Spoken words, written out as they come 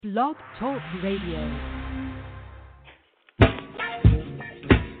Blog Talk Radio.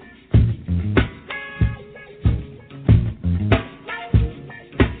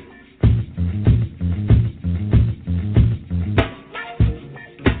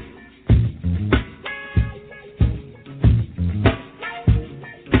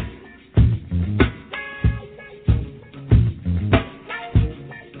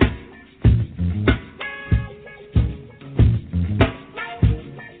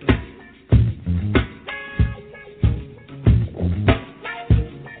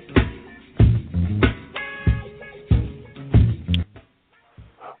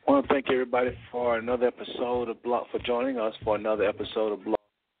 I want to thank everybody for another episode of Blog, for joining us for another episode of Blog.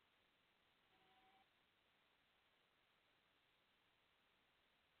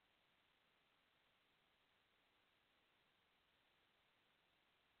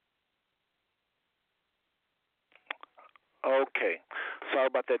 Okay, sorry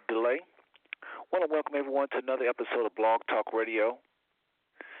about that delay. I want to welcome everyone to another episode of Blog Talk Radio.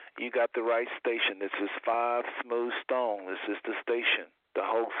 You got the right station. This is Five Smooth Stones. This is the station. The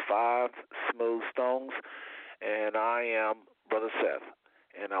host, Five Smooth Stones, and I am Brother Seth.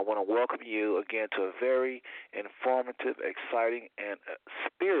 And I want to welcome you again to a very informative, exciting, and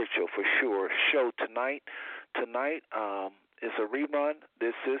spiritual, for sure, show tonight. Tonight is a rerun.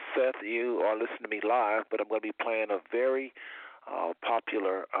 This is Seth. You are listening to me live, but I'm going to be playing a very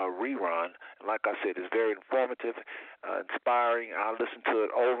popular rerun. And like I said, it's very informative, inspiring. I listen to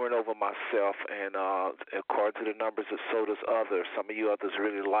it over and over myself, and according to the numbers, so does others. Some of you others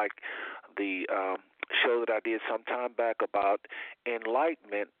really like the show that I did some time back about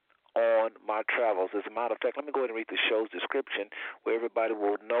enlightenment on my travels. As a matter of fact, let me go ahead and read the show's description where everybody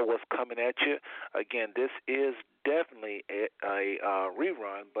will know what's coming at you. Again, this is definitely a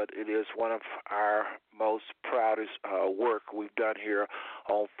rerun, but it is one of our most proudest work we've done here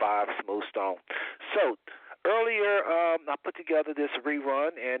on Five Smooth Stone. So, earlier I put together this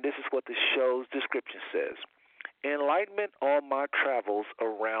rerun, and this is what the show's description says. Enlightenment on my travels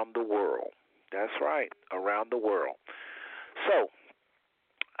around the world. That's right, around the world. So,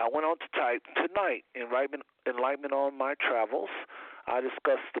 I went on to type, tonight, enlightenment on my travels. I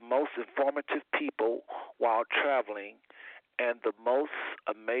discussed the most informative people while traveling and the most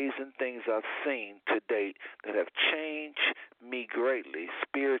amazing things I've seen to date that have changed me greatly,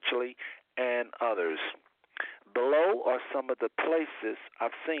 spiritually and others. Below are some of the places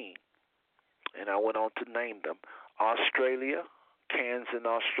I've seen, and I went on to name them. Australia, Cairns in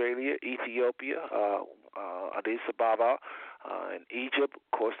Australia, Ethiopia, Addis Ababa, in Egypt,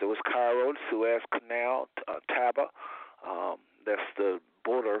 of course, there was Cairo, Suez Canal, Taba. That's the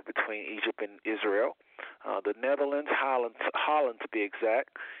border between Egypt and Israel. The Netherlands, Holland to be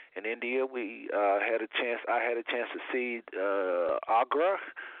exact. In India, I had a chance to see Agra,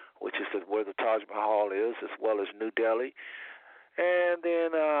 which is where the Taj Mahal is, as well as New Delhi. And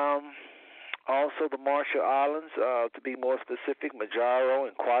then also the Marshall Islands, to be more specific, Majaro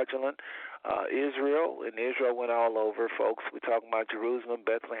and Kwajalein, Israel. In Israel, went all over, folks. We're talking about Jerusalem,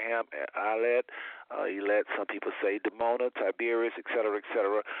 Bethlehem, Eilat, some people say Dimona, Tiberias, etc.,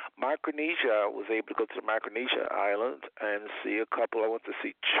 etc. Micronesia, I was able to go to the Micronesia Islands and see a couple. I went to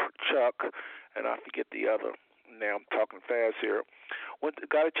see Chuck, and I forget the other. Now I'm talking fast here.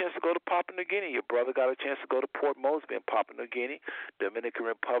 Got a chance to go to Papua New Guinea. Your brother got a chance to go to Port Moresby in Papua New Guinea, Dominican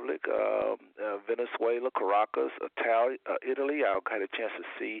Republic, Venezuela, Caracas, Italy. I had a chance to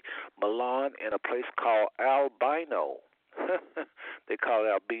see Milan and a place called Albino. They call it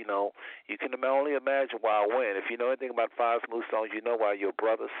Albino. You can only imagine why I went. If you know anything about Five Smooth Stones, you know why your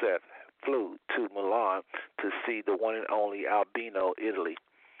brother Seth flew to Milan to see the one and only Albino, Italy.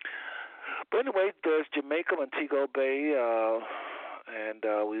 But anyway, there's Jamaica, Montego Bay, and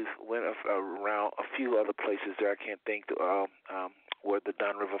we went around a few other places there. I can't think where the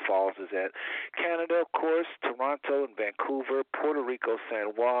Don River Falls is at. Canada, of course, Toronto and Vancouver, Puerto Rico,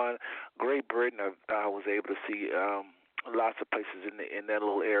 San Juan, Great Britain. I was able to see lots of places in that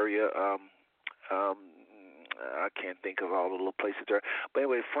little area. I can't think of all the little places there. But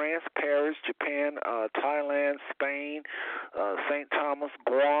anyway, France, Paris, Japan, Thailand, Spain, St. Thomas,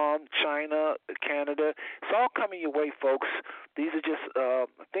 Guam, China, Canada. It's all coming your way, folks. These are just, I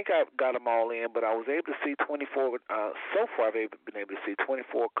think I've got them all in, but I was able to see 24, so far I've been able to see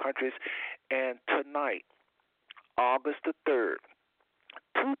 24 countries. And tonight, August the 3rd,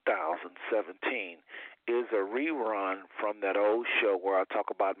 2017, is a rerun from that old show where I talk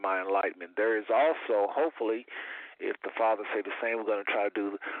about my enlightenment. There is also, hopefully, if the Father say the same, I'm going to try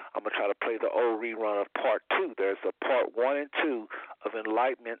to play the old rerun of part 2. There's a part 1 and 2 of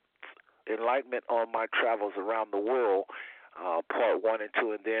enlightenment on my travels around the world. part 1 and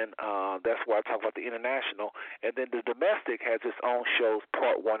 2, and then that's where I talk about the international. And then the domestic has its own shows,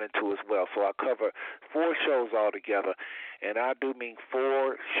 part 1 and 2 as well. So I cover 4 shows altogether, and I do mean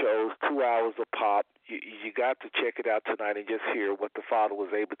 4 shows, 2 hours a pop. You got to check it out tonight and just hear what the Father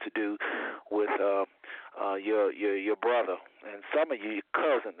was able to do with your brother and some of you, your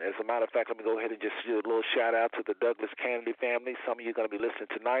cousin. As a matter of fact, let me go ahead and just do a little shout out to the Douglas Kennedy family. Some of you are going to be listening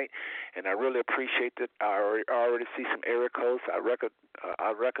tonight, and I really appreciate that. I already see some area codes. I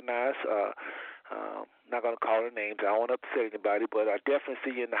recognize. Not going to call their names. I don't want to upset anybody, but I definitely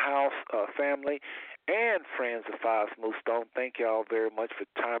see you in the house, family, and friends of Five Smooth Stone. Thank y'all very much for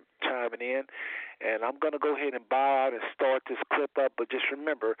chiming in. And I'm going to go ahead and bow out and start this clip up, but just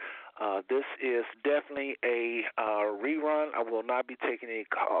remember, this is definitely a rerun. I will not be taking any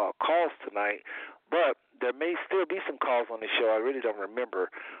calls tonight, but there may still be some calls on the show. I really don't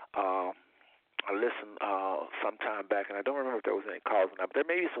remember. I listened some time back, and I don't remember if there was any calls or not. But there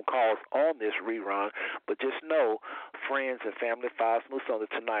may be some calls on this rerun, but just know, friends and family, Five Smooth Stone,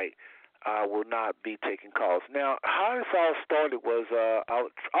 tonight I will not be taking calls. Now, how this all started was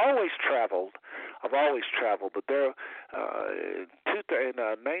I've always traveled, but there in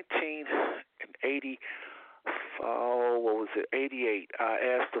 1980, 88, I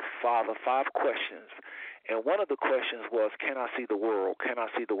asked the Father 5 questions. And one of the questions was, can I see the world? Can I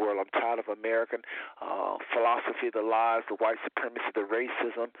see the world? I'm tired of American philosophy, the lies, the white supremacy, the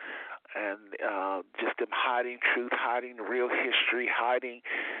racism, and just them hiding truth, hiding real history, hiding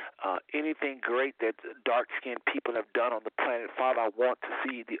anything great that dark-skinned people have done on the planet. Father, I want to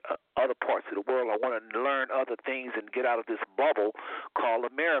see the other parts of the world. I want to learn other things and get out of this bubble called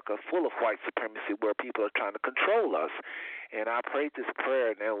America, full of white supremacy, where people are trying to control us. And I prayed this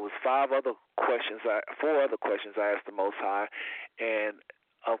prayer, and there was 4 other questions I asked the Most High, and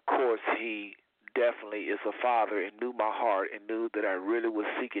of course He definitely is a Father and knew my heart and knew that I really was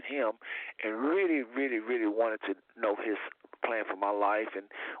seeking Him and really, really, really wanted to know His plan for my life and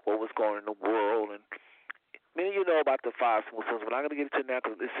what was going on in the world. And many of you know about the 5 smooth stones, but I'm not going to get into it now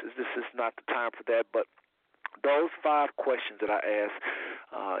because this is not the time for that. But those 5 questions that I asked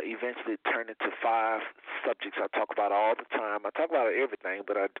eventually turned into 5 subjects I talk about all the time. I talk about everything,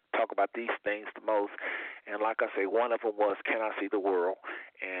 but I talk about these things the most. And like I say, one of them was, can I see the world?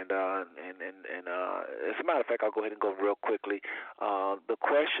 And as a matter of fact, I'll go ahead and go real quickly. The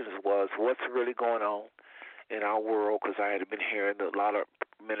questions was, what's really going on in our world? Because I had been hearing a lot of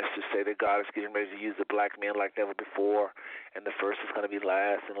ministers say that God is getting ready to use the black man like never before, and the first is going to be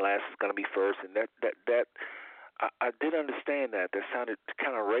last, and last is going to be first, and that I did understand that. That sounded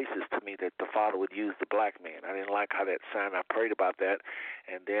kind of racist to me, that the Father would use the black man. I didn't like how that sounded. I prayed about that.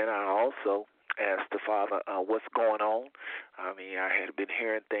 And then I also asked the Father, what's going on? I mean, I had been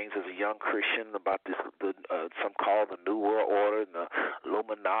hearing things as a young Christian about this, some call the New World Order and the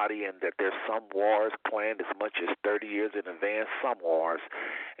Illuminati, and that there's some wars planned as much as 30 years in advance, some wars,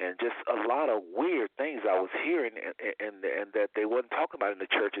 and just a lot of weird things I was hearing, and that they wasn't talking about in the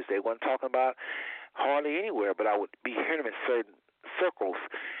churches. They wasn't talking about hardly anywhere, but I would be hearing them in certain circles.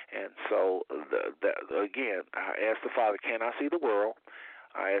 And so, again, I asked the Father, can I see the world?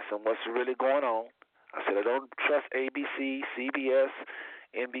 I asked him, what's really going on? I said, I don't trust ABC, CBS,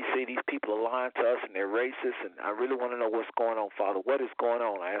 NBC. These people are lying to us, and they're racist, and I really want to know what's going on, Father. What is going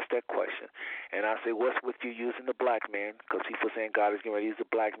on? I asked that question. And I said, what's with you using the black man? Because people were saying God is going to use the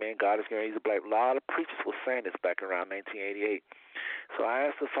black man, God is going to use the black man. A lot of preachers were saying this back around 1988. So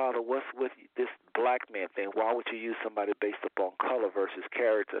I asked the Father, what's with this black man thing? Why would you use somebody based upon color versus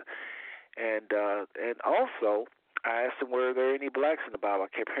character? And also, I asked him, were there any blacks in the Bible?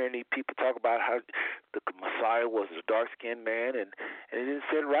 I kept hearing these people talk about how the Messiah was a dark-skinned man, and it didn't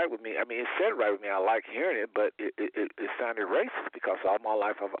sit right with me. I mean, it sat right with me. I like hearing it, but it sounded racist because all my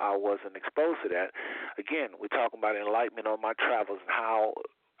life I wasn't exposed to that. Again, we're talking about enlightenment on my travels and how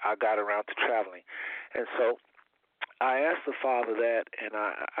I got around to traveling. And so I asked the Father that, and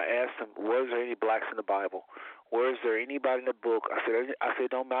I asked him, was there any blacks in the Bible? Was there anybody in the book? I said,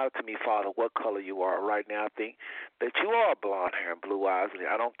 it don't matter to me, Father, what color you are. Right now, I think that you are blonde hair and blue eyes.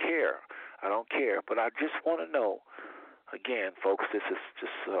 I don't care. But I just want to know, again, folks, this is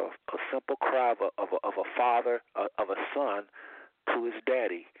just a simple cry of a father, of a son to his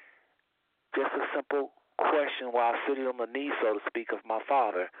daddy. Just a simple question while sitting on the knee, so to speak, of my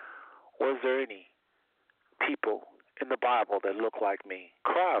father. Was there any people in the Bible that look like me?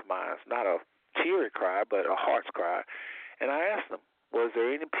 Cry of mine, not a teary cry, but a heart's cry. And I asked them, was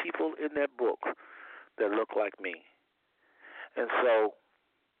there any people in that book that look like me? And so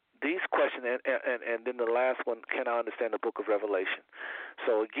these questions, and then the last one, can I understand the book of Revelation?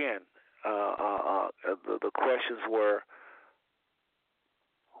 So again, the questions were,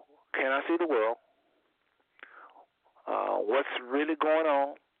 Can I see the world? What's really going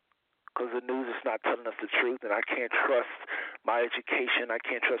on? Because the news is not telling us the truth, and I can't trust my education, I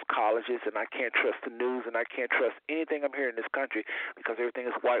can't trust colleges, and I can't trust the news, and I can't trust anything I'm hearing in this country because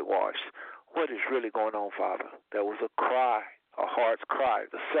everything is whitewashed. What is really going on, Father? There was a cry, a heart's cry.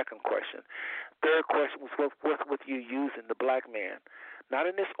 The second question. Third question was, what's with you using the black man? Not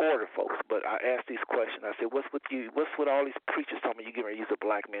in this order, folks, but I asked these questions. I said, what's with you? What's with all these preachers telling me you get ready to use a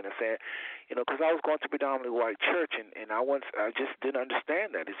black man? And saying, because I was going to predominantly white church, and I just didn't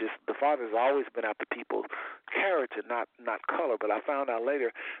understand that. It's just the Father's always been after people's character, not color. But I found out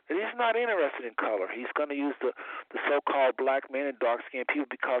later that He's not interested in color. He's going to use the so-called black men and dark-skinned people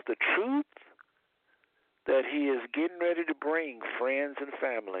because the truth that He is getting ready to bring friends and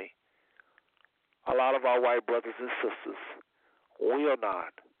family, a lot of our white brothers and sisters will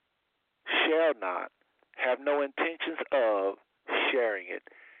not, shall not, have no intentions of sharing it.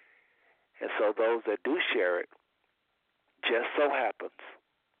 And so those that do share it, just so happens,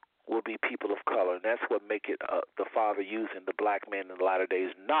 will be people of color. And that's what make it the Father using the black man in the latter days,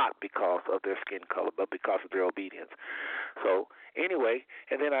 not because of their skin color, but because of their obedience. So anyway,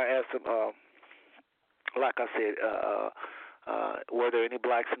 and then I asked them, like I said, were there any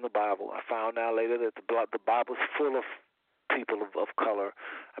blacks in the Bible? I found out later that the Bible's full of people of color.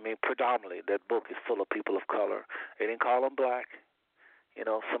 I mean, predominantly, that book is full of people of color. They didn't call them black.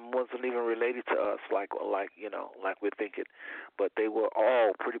 Some wasn't even related to us, like we're thinking, but they were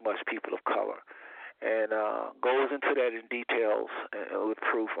all pretty much people of color. And goes into that in details with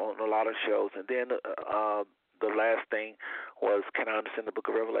proof on a lot of shows. And then the last thing was, can I understand the book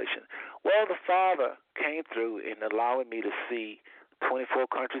of Revelation? Well, the Father came through in allowing me to see 24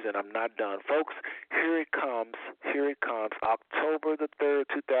 countries, and I'm not done. Folks, here it comes. October the 3rd,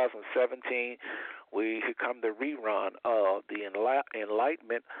 2017. Here come the rerun of the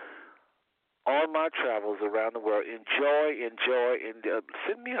Enlightenment on my travels around the world. Enjoy, and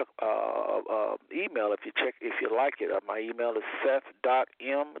send me a email if you like it. My email is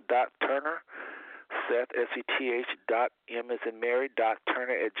seth.m.turner, Seth, S-E-T-H, .m as in Mary,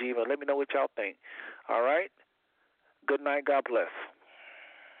 .turner at gmail. Let me know what y'all think. All right? Good night. God bless.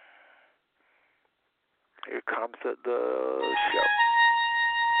 Here comes the show.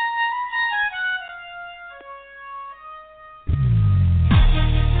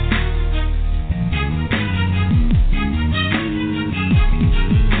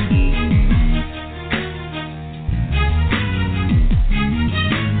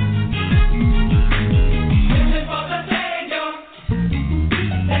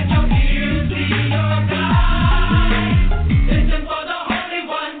 Listen for the Holy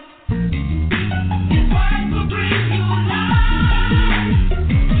One. His word will bring you life.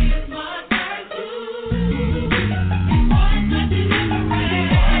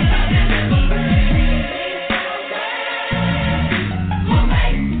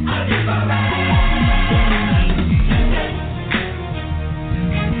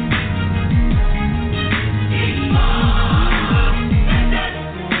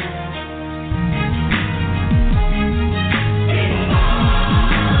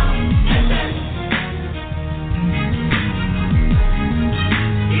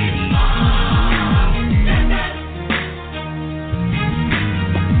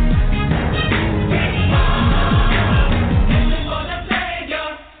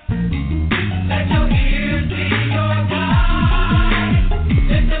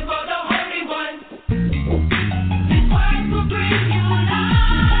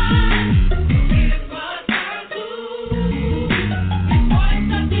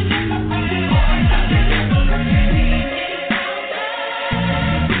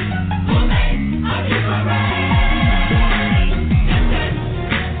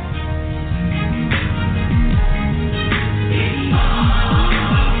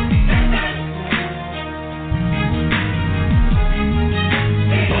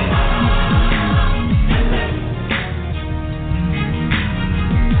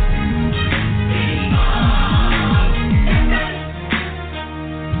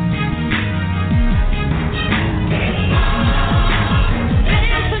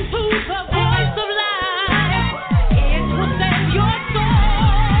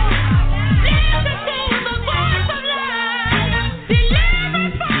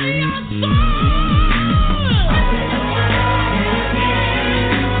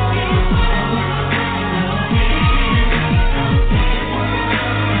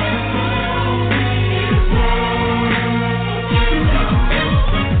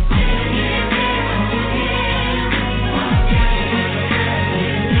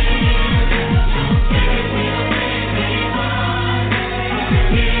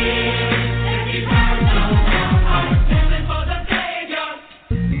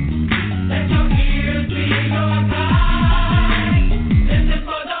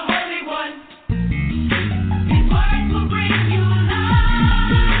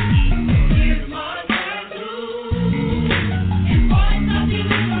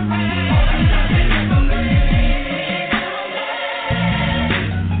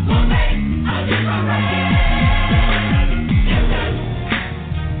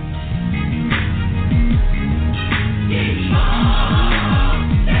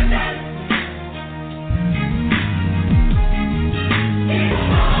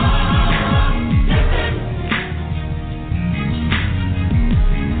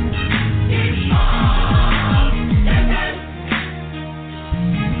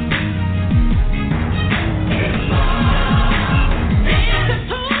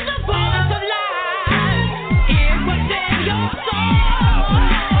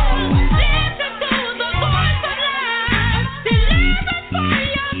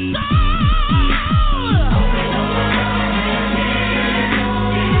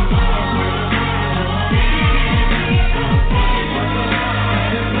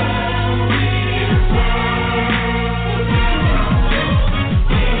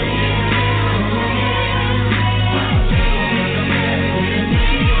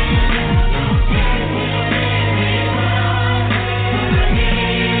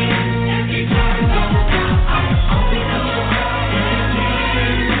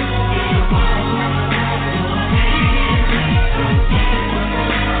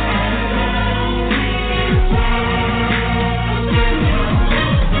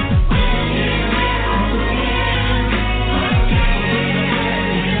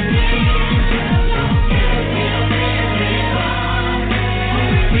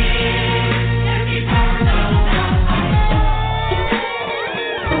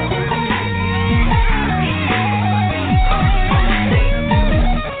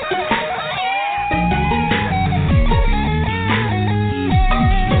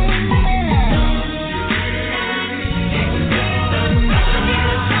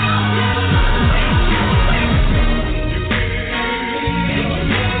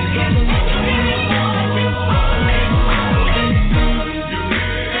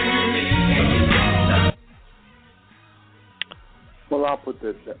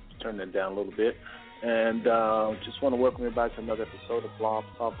 turn that down a little bit. And just want to welcome everybody to another episode of Blog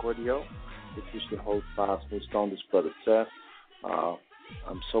Talk Radio. This is your host, Bob Smooth Stone, this brother Seth.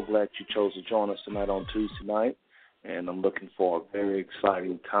 I'm so glad you chose to join us tonight on Tuesday night, and I'm looking for a very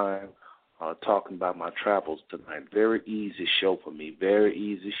exciting time talking about my travels tonight. Very easy show for me, very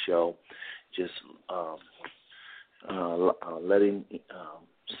easy show. Just letting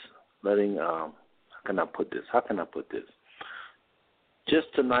how can I put this?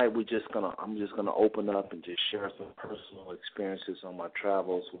 Just tonight, I'm just gonna open up and just share some personal experiences on my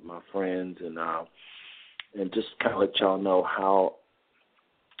travels with my friends, and just kind of let y'all know how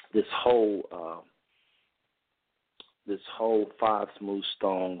this whole 5 smooth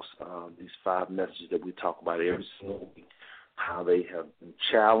stones, these 5 messages that we talk about every single week, how they have been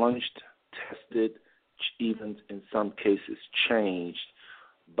challenged, tested, even in some cases changed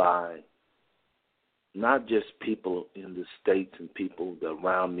by not just people in the States and people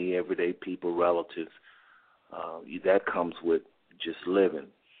around me, everyday people, relatives, that comes with just living,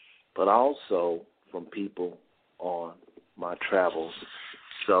 but also from people on my travels.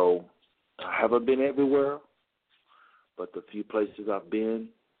 So I haven't been everywhere, but the few places I've been,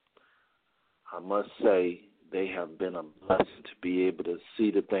 I must say they have been a blessing to be able to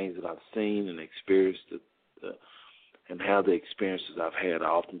see the things that I've seen and experienced and have the experiences I've had. I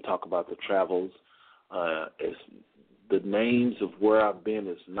often talk about the travels. As the names of where I've been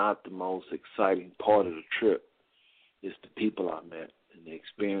is not the most exciting part of the trip. It's the people I met and the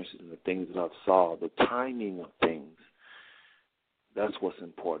experiences and the things that I've saw, the timing of things. That's what's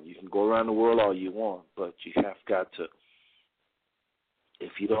important. You can go around the world all you want, but you have got to.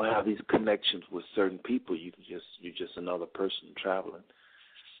 If you don't have these connections with certain people, you're just another person traveling.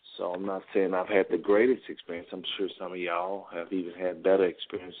 So I'm not saying I've had the greatest experience. I'm sure some of y'all have even had better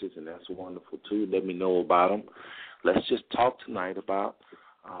experiences, and that's wonderful too. Let me know about them. Let's just talk tonight about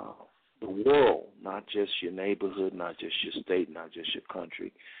the world, not just your neighborhood, not just your state, not just your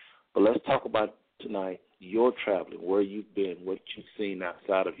country. But let's talk about tonight your traveling, where you've been, what you've seen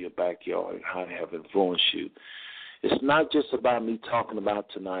outside of your backyard, and how they have influenced you. It's not just about me talking about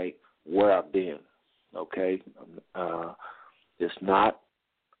tonight where I've been, okay? It's not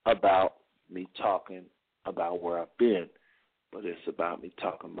about me talking about where I've been, but it's about me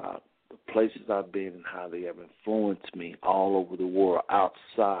talking about the places I've been and how they have influenced me all over the world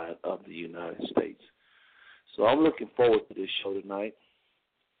outside of the United States. So I'm looking forward to this show tonight.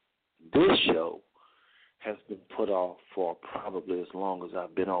 This show has been put off for probably as long as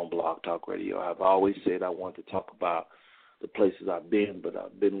I've been on Blog Talk Radio. I've always said I want to talk about the places I've been, but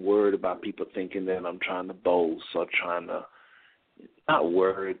I've been worried about people thinking that I'm trying to boast or not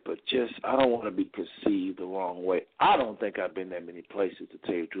worried, but just I don't want to be perceived the wrong way. I don't think I've been that many places, to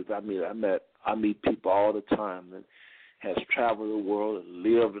tell you the truth. I meet people all the time that has traveled the world and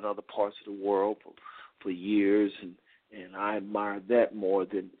lived in other parts of the world for years, and I admire that more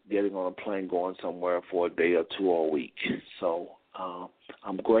than getting on a plane going somewhere for a day or two or a week. So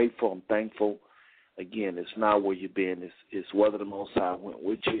I'm grateful. I'm thankful. Again, it's not where you've been. It's whether the Most High went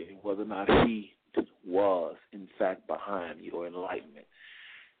with you and whether or not He was, in fact, behind your enlightenment.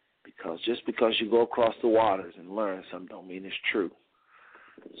 Because just because you go across the waters and learn something don't mean it's true.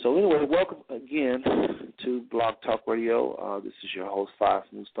 So anyway, welcome again to Blog Talk Radio. This is your host, 5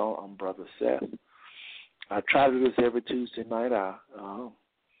 Smooth Stone. I'm Brother Seth. I try to do this every Tuesday night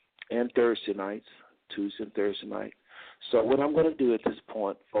and Thursday nights, Tuesday and Thursday night. So what I'm going to do at this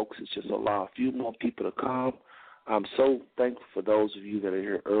point, folks, is just allow a few more people to come. I'm so thankful for those of you that are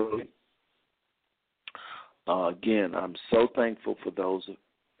here early. Again, I'm so thankful for those of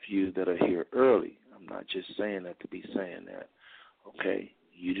you that are here early. I'm not just saying that to be saying that, okay?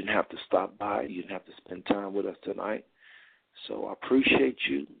 You didn't have to stop by. You didn't have to spend time with us tonight. So I appreciate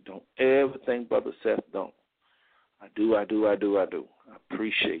you. Don't ever think Brother Seth don't. I do. I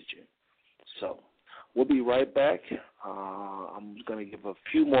appreciate you. So we'll be right back. I'm going to give a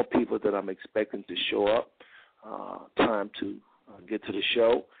few more people that I'm expecting to show up time to get to the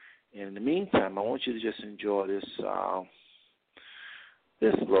show. And in the meantime, I want you to just enjoy this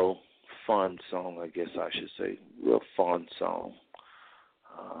little fun song, I guess I should say, real fun song.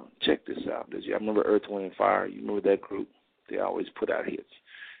 Check this out. I remember Earth, Wind, and Fire. You remember that group? They always put out hits.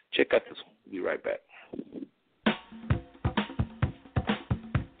 Check out this one. We'll be right back.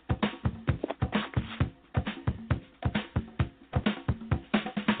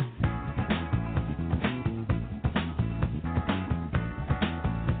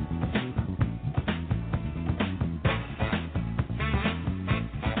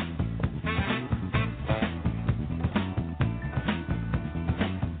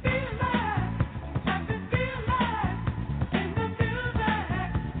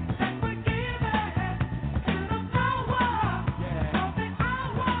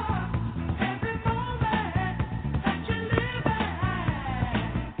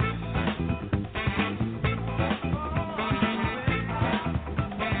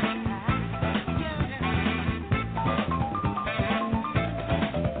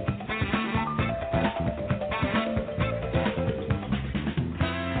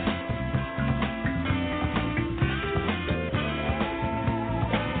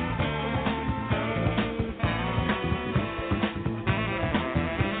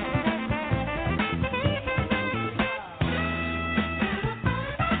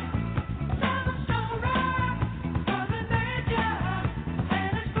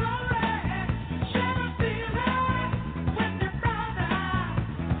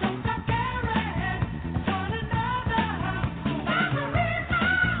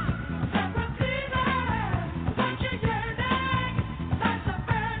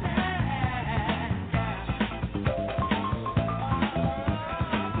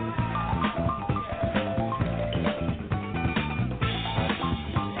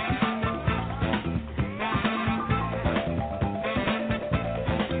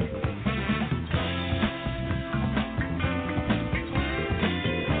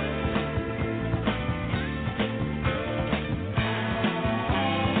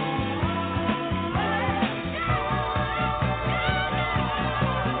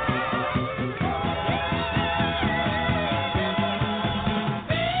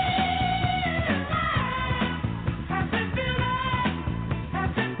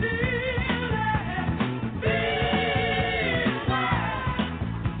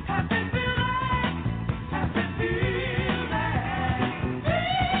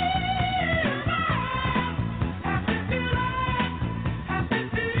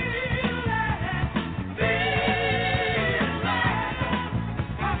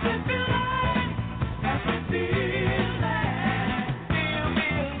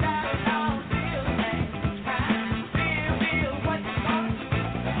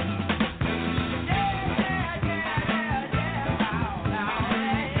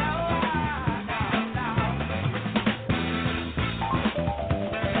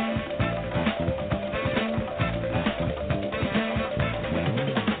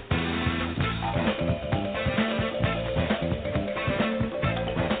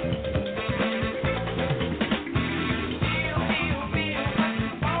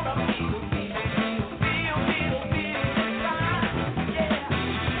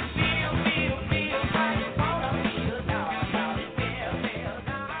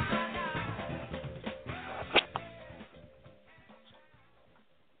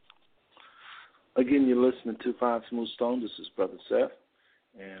 Again, you're listening to Five Smooth Stone. This is Brother Seth,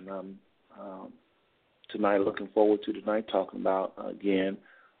 and tonight, looking forward to tonight talking about, again,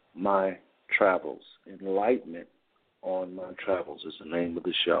 my travels. Enlightenment on my travels is the name of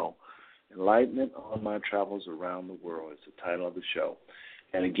the show. Enlightenment on my travels around the world is the title of the show.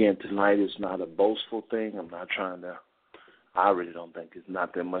 And again, tonight is not a boastful thing. I really don't think it's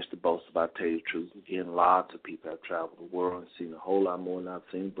not that much to boast about, tell you the truth. Again, lots of people have traveled the world and seen a whole lot more than I've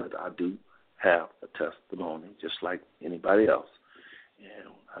seen, but I do have a testimony just like anybody else. And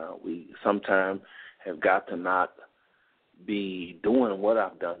we sometimes have got to not be doing what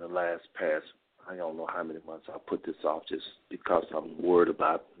I've done the past, I don't know how many months I'll put this off just because I'm worried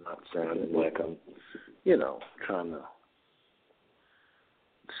about not sounding like I'm, trying to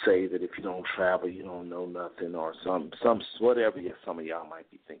say that if you don't travel, you don't know nothing or some whatever some of y'all might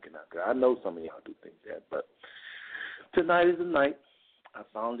be thinking out there. I know some of y'all do think that, but tonight is the night. I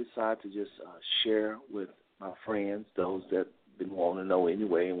finally decided to just share with my friends, those that been wanting to know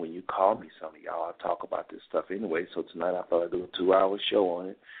anyway, and when you call me, some of y'all, I talk about this stuff anyway, so tonight I thought I'd do a 2-hour show on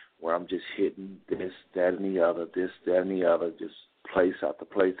it where I'm just hitting this, that, and the other, just place after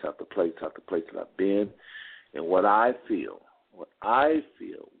place after place after place that I've been, and what I feel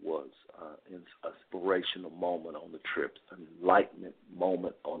was an inspirational moment on the trip, an enlightenment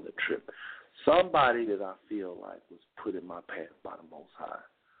moment on the trip. Somebody that I feel like was put in my path by the Most High.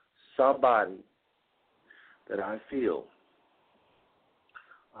 Somebody that I feel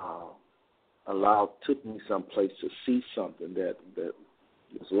took me someplace to see something that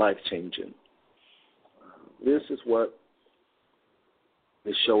was life-changing. This is what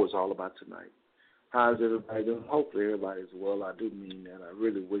this show is all about tonight. How's everybody doing? Hopefully everybody's well. I do mean that. I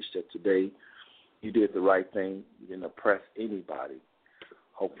really wish that today you did the right thing. You didn't oppress anybody.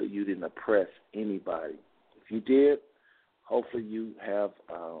 Hopefully you didn't oppress anybody. If you did, hopefully you have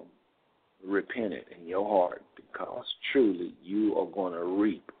repented in your heart, because truly you are going to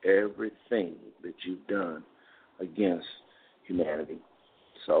reap everything that you've done against humanity.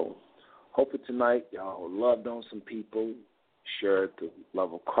 So hopefully tonight y'all loved on some people, shared the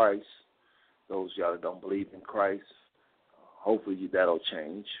love of Christ. Those y'all that don't believe in Christ, hopefully that'll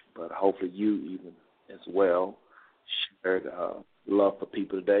change. But hopefully you even as well shared love for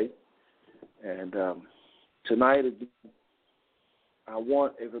people today. And tonight, again, I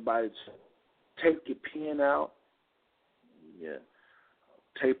want everybody to take your pen out,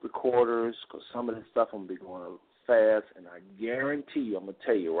 tape recorders, because some of this stuff I'm going to be going fast, and I guarantee you, I'm going to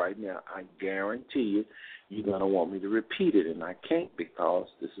tell you right now, I guarantee you, you're going to want me to repeat it, and I can't, because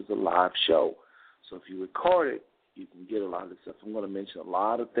this is a live show. So if you record it, you can get a lot of this stuff. I'm going to mention a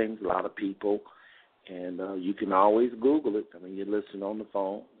lot of things, a lot of people, and you can always Google it. I mean, you're listening on the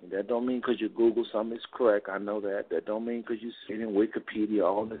phone, and that don't mean because you Google something is correct. I know that. That don't mean because you see it in Wikipedia,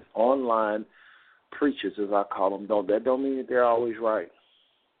 all the online preachers, as I call them, that don't mean that they're always right.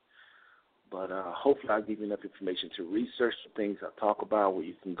 But hopefully I'll give you enough information to research the things I talk about where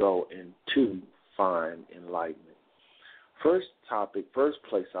you can go and to find enlightenment. First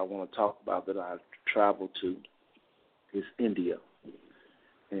place I want to talk about that I've traveled to is India.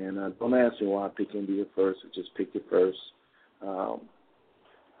 And don't ask me why I pick India first, or just pick it first.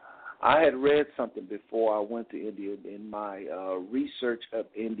 I had read something before I went to India. In my research of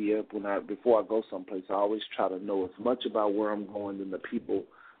India, before I go someplace, I always try to know as much about where I'm going than the people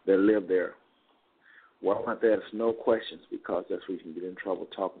that live there. Well, I want to ask no questions, because that's where you can get in trouble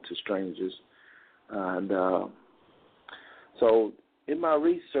talking to strangers. And so in my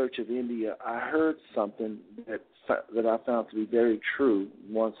research of India, I heard something that I found to be very true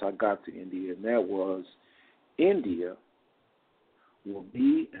once I got to India, and that was India will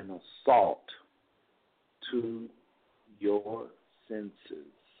be an assault to your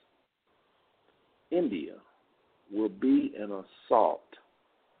senses. India will be an assault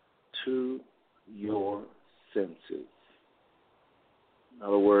to your senses. In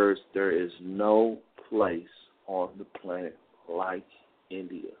other words, there is no place on the planet like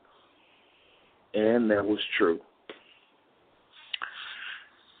India. And that was true.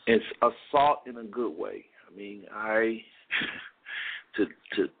 It's assault in a good way. I mean, to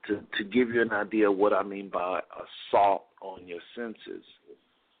give you an idea of what I mean by assault on your senses,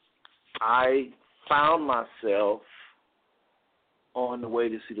 I found myself on the way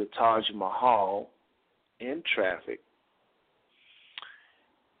to see the Taj Mahal in traffic.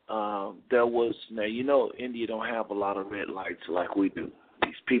 There was, now you know India don't have a lot of red lights like we do.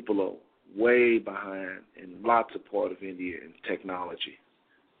 These people are way behind in lots of part of India in technology.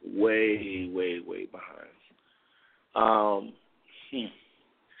 Way, way, way behind. I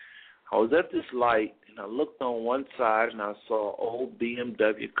was at this light, and I looked on one side, and I saw an old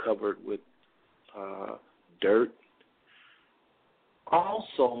BMW covered with dirt.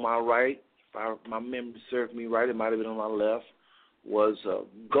 Also, my right, if my memory served me right, it might have been on my left, was a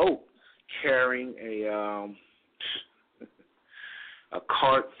goat carrying a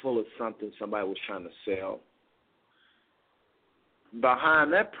cart full of something somebody was trying to sell.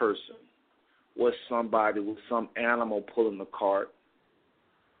 Behind that person was somebody with some animal pulling the cart.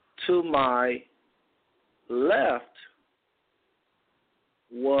 To my left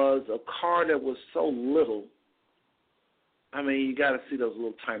was a car that was so little. I mean, you got to see those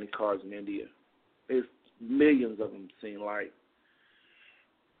little tiny cars in India. There's millions of them, seem like.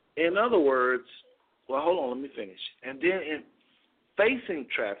 In other words, well, hold on, let me finish. And then in facing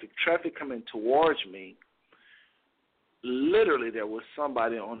traffic coming towards me, literally there was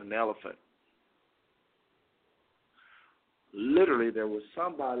somebody on an elephant. Literally there was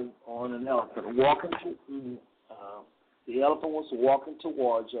somebody on an elephant walking to. The elephant was walking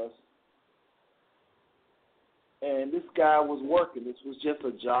towards us, and this guy was working. This was just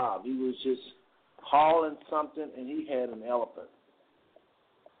a job. He was just hauling something, and he had an elephant.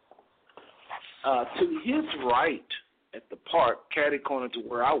 To his right at the park, catty-corner to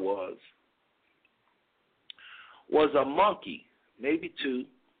where I was a monkey, maybe two,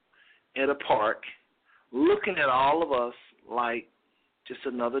 at a park, looking at all of us like just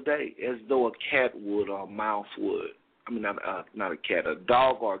another day, as though a cat would or a mouse would. I mean, not a cat, a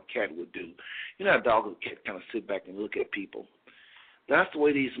dog or a cat would do. You know, a dog or a cat kind of sit back and look at people. That's the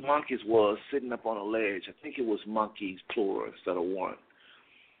way these monkeys was, sitting up on a ledge. I think it was monkeys, plural, instead of one.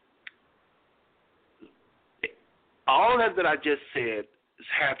 All that I just said is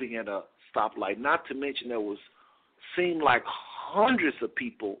happening at a stoplight, not to mention seemed like hundreds of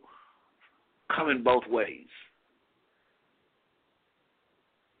people coming both ways.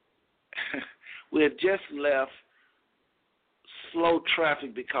 We had just left slow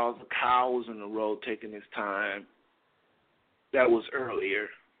traffic because the cow was in the road taking his time. That was earlier.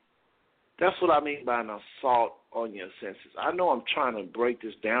 That's what I mean by an assault on your senses. I know I'm trying to break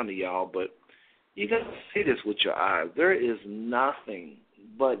this down to y'all, but you got to see this with your eyes. There is nothing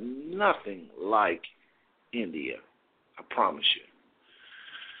like India. I promise you.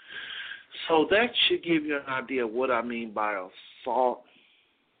 So that should give you an idea of what I mean by assault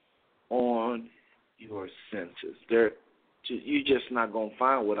on your senses. You're just not going to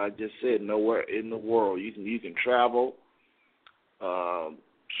find what I just said nowhere in the world. You can travel.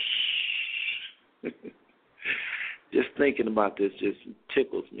 Just thinking about this just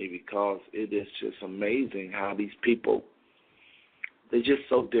tickles me because it is just amazing how these people, they're just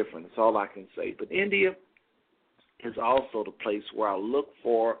so different. That's all I can say. But India is also the place where I look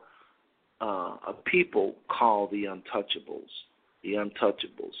for a people called the Untouchables. The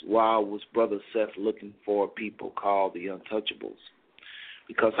Untouchables. Why was Brother Seth looking for a people called the Untouchables?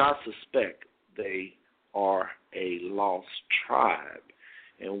 Because I suspect they are a lost tribe.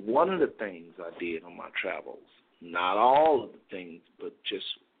 And one of the things I did on my travels, not all of the things, but just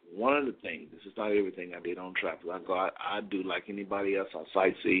one of the things, this is not everything I did on travel. I do like anybody else, I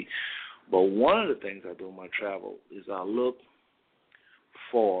sightsee. But one of the things I do on my travel is I look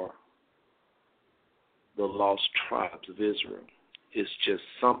for the lost tribes of Israel. It's just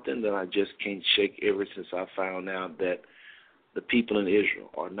something that I just can't shake ever since I found out that the people in Israel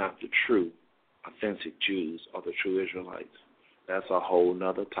are not the true, authentic Jews or the true Israelites. That's a whole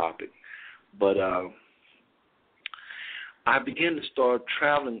nother topic. But I began to start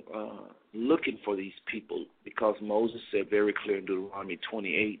traveling, looking for these people because Moses said very clear in Deuteronomy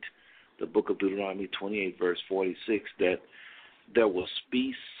 28, the book of Deuteronomy 28, verse 46, that there will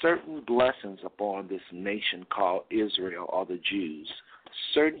be certain blessings upon this nation called Israel or the Jews,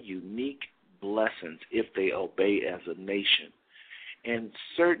 certain unique blessings if they obey as a nation, and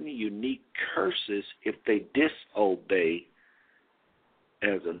certain unique curses if they disobey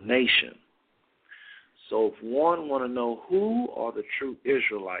as a nation. So if one want to know who are the true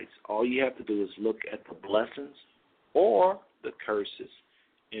Israelites, all you have to do is look at the blessings or the curses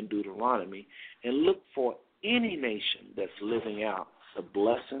in Deuteronomy and look for any nation that's living out the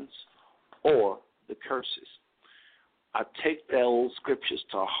blessings or the curses. I take those scriptures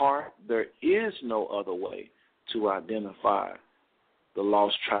to heart. There is no other way to identify the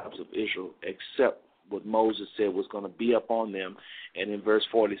lost tribes of Israel except what Moses said was going to be upon them. And in verse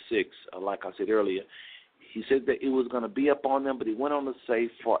 46, like I said earlier, he said that it was going to be upon them, but he went on to say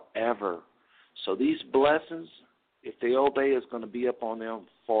forever. So these blessings, if they obey, is going to be upon them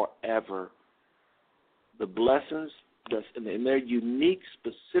forever. The blessings, and they're unique,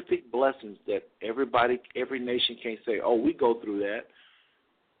 specific blessings that every nation can't say, oh, we go through that.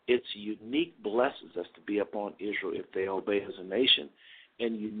 It's unique blessings that's to be upon Israel if they obey as a nation.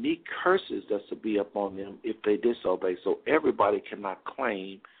 and unique curses that's to be upon them if they disobey. So everybody cannot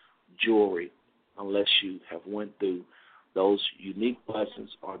claim jewelry unless you have went through those unique blessings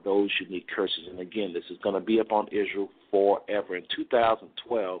or those unique curses. And again, this is going to be upon Israel forever. In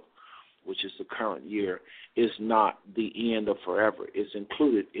 2012, which is the current year, is not the end of forever. It's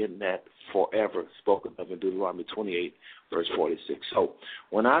included in that forever spoken of in Deuteronomy 28, verse 46. So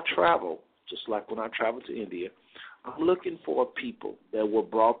when I travel, just like when I traveled to India, I'm looking for a people that were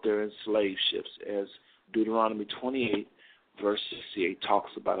brought there in slave ships, as Deuteronomy 28, verse 68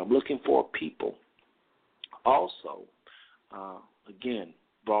 talks about. I'm looking for a people also, again,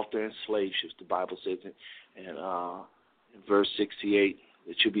 brought there in slave ships. The Bible says in verse 68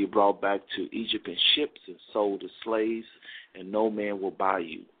 that you'll be brought back to Egypt in ships and sold as slaves, and no man will buy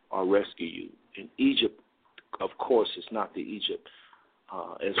you or rescue you. In Egypt, of course, it's not the Egypt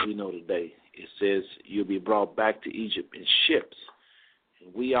as we know today. It says you'll be brought back to Egypt in ships.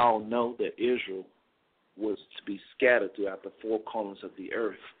 And we all know that Israel was to be scattered throughout the four corners of the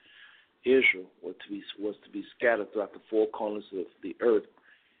earth. Israel was to be scattered throughout the four corners of the earth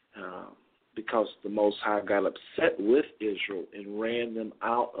because the Most High got upset with Israel and ran them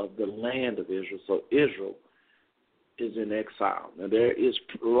out of the land of Israel. So Israel is in exile. Now, there is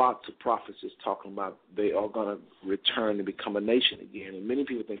lots of prophecies talking about they are going to return and become a nation again. And many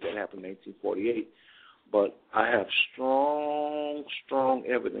people think that happened in 1948. But I have strong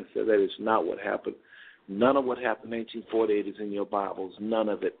evidence that is not what happened. None of what happened in 1948 is in your Bibles. None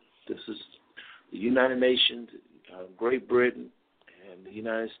of it. This is the United Nations, Great Britain, and the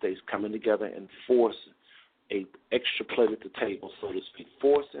United States coming together and forcing an extra plate at the table, so to speak,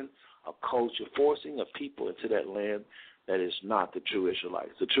 forcing a culture, forcing a people into that land that is not the true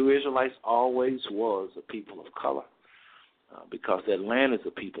Israelites. The true Israelites always was a people of color because that land is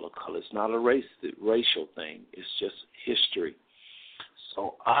a people of color. It's not a racial thing. It's just history.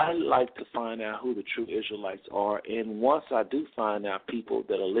 So I like to find out who the true Israelites are, and once I do find out people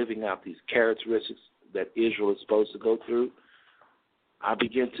that are living out these characteristics that Israel is supposed to go through, I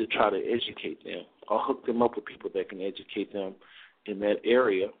begin to try to educate them or hook them up with people that can educate them in that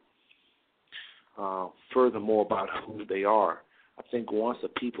area furthermore about who they are. I think once the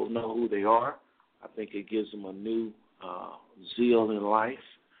people know who they are, I think it gives them a new zeal in life.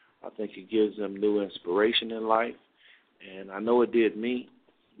 I think it gives them new inspiration in life. And I know it did me.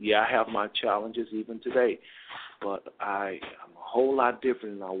 Yeah, I have my challenges even today, but I'm a whole lot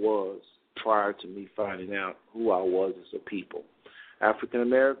different than I was prior to me finding out who I was as a people. African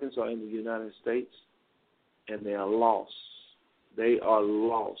Americans are in the United States, and they are lost. They are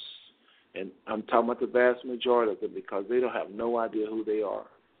lost. And I'm talking about the vast majority of them because they don't have no idea who they are.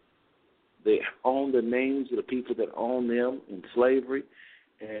 They own the names of the people that own them in slavery,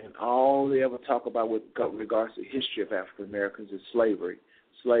 and all they ever talk about with regards to the history of African Americans is slavery,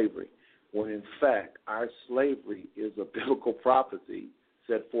 when in fact our slavery is a biblical prophecy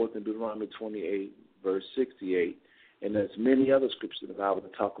set forth in Deuteronomy 28, verse 68, and there's many other scriptures in the Bible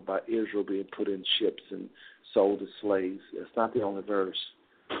that talk about Israel being put in ships and sold as slaves. It's not the only verse.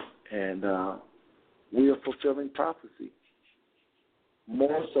 And we are fulfilling prophecy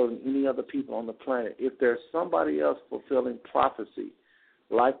more so than any other people on the planet. If there's somebody else fulfilling prophecy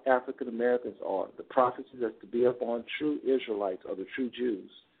like African Americans are, the prophecy that's to be upon true Israelites or the true Jews,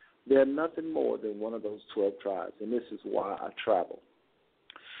 they're nothing more than one of those 12 tribes, and this is why I travel.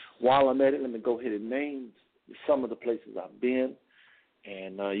 While I'm at it, let me go ahead and name some of the places I've been,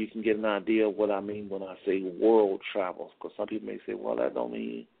 and you can get an idea of what I mean when I say world travel, because some people may say, well, that don't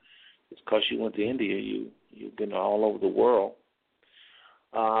mean it's because you went to India, you've been all over the world.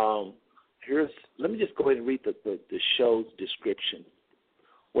 Let me just go ahead and read the show's description.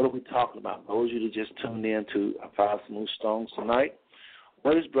 What are we talking about? Those of you that just tuned in to Five Smooth Stones tonight,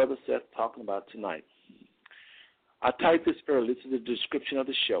 what is Brother Seth talking about tonight? I typed this earlier. This is the description of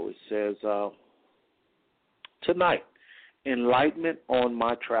the show. It says, tonight, Enlightenment on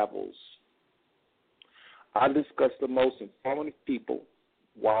my travels. I discuss the most informative people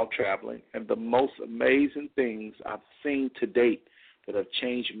while traveling and the most amazing things I've seen to date that have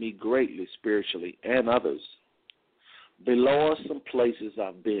changed me greatly spiritually and others. Below are some places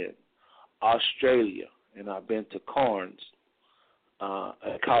I've been. Australia, and I've been to Cairns.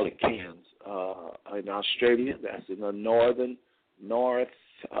 I call it Cairns. In Australia, that's in the northeast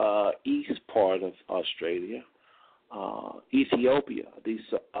part of Australia. Ethiopia,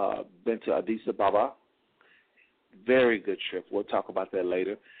 been to Addis Ababa. Very good trip. We'll talk about that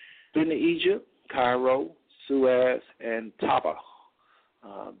later. Been to Egypt, Cairo, Suez, and Taba.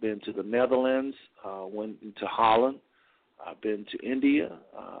 Been to the Netherlands, went into Holland. I've been to India,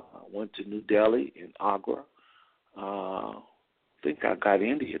 went to New Delhi and Agra. think I got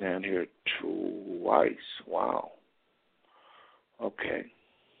India down here twice. Wow. Okay.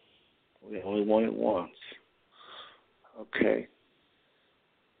 We only won it once. Okay.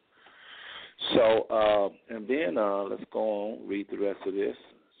 So, and then let's go on, read the rest of this.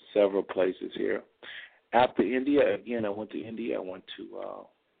 Several places here. After India, again, I went to India. I went to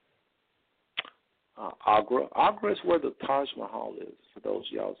Agra. Agra is where the Taj Mahal is. For those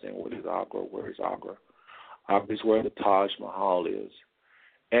of y'all saying, what is Agra? Where is Agra? Agra is where the Taj Mahal is.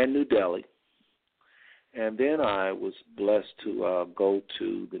 And New Delhi. And then I was blessed to go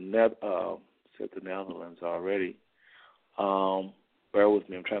to the Netherlands already. Bear with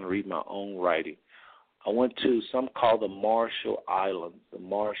me. I'm trying to read my own writing. I went to some called the Marshall Islands. The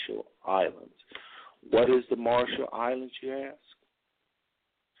Marshall Islands. What is the Marshall Islands, you ask?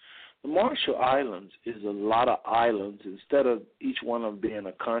 The Marshall Islands is a lot of islands. Instead of each one of them being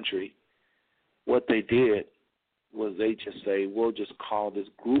a country, what they did was they just say, we'll just call this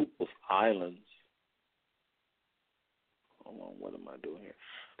group of islands. Hold on, what am I doing here?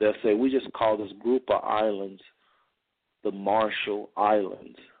 They'll say, we just call this group of islands the Marshall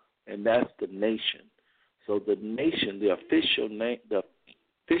Islands, and that's the nation. So the nation, the official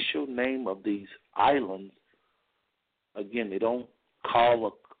name of these islands, again, they don't call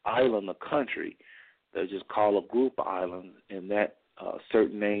an island a country. They just call a group of islands and that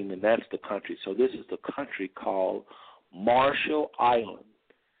certain name, and that's the country. So this is the country called Marshall Island.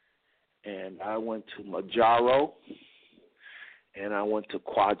 And I went to Majaro, and I went to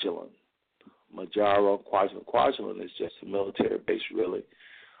Kwajalein. Majaro, Kwajalein is just a military base, really.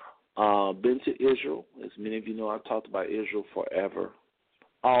 Been to Israel. As many of you know, I've talked about Israel forever,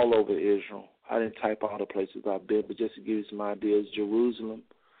 all over Israel. I didn't type all the places I've been, but just to give you some ideas, Jerusalem,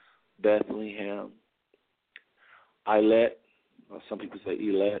 Bethlehem, Eilat, some people say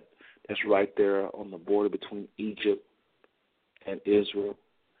Eilat, that's right there on the border between Egypt and Israel.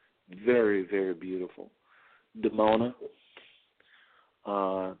 Very, very beautiful. Dimona,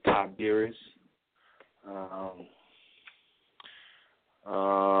 Tiberias.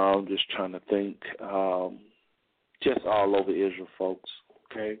 I'm just trying to think. Just all over Israel, folks.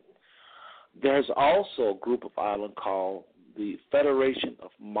 Okay. There's also a group of islands called the Federation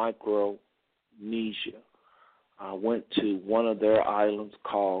of Micronesia. I went to one of their islands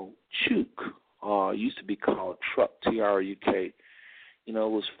called Truk. Used to be called Truk, Truk. You know,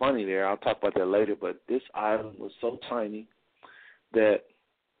 it was funny there. I'll talk about that later, but this island was so tiny that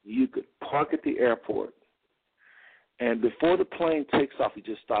you could park at the airport, and before the plane takes off, it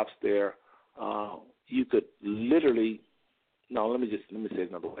just stops there. You could literally, let me say it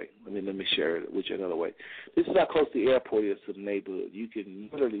another way. Let me share it with you another way. This is how close the airport is to the neighborhood. You can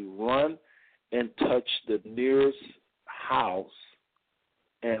literally run and touch the nearest house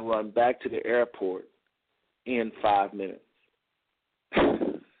and run back to the airport in 5 minutes.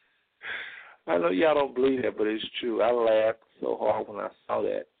 I know y'all don't believe that, but it's true. I laughed so hard when I saw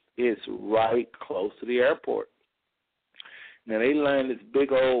that. It's right close to the airport. Now, they landed this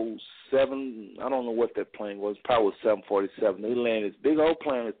big old I don't know what that plane was, probably was 747. They landed this big old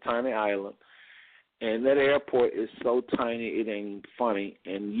plane, this tiny island, and that airport is so tiny it ain't funny,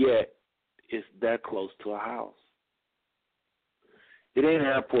 and yet it's that close to a house. It ain't an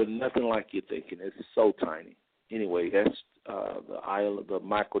airport, nothing like you're thinking. It's so tiny. Anyway, that's the island, the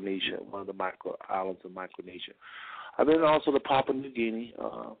Micronesia, one of the islands of Micronesia. I've been also to Papua New Guinea,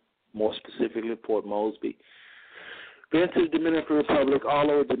 more specifically Port Moresby. Been to the Dominican Republic,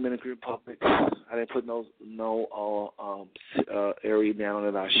 all over the Dominican Republic. I didn't put no area down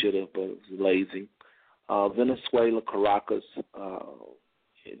that I should have, but it was lazy. Venezuela, Caracas,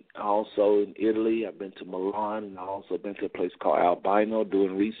 also in Italy. I've been to Milan, and I've also been to a place called Albino,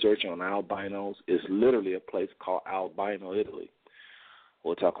 doing research on albinos. It's literally a place called Albino, Italy.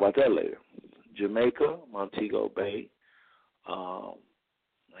 We'll talk about that later. Jamaica, Montego Bay.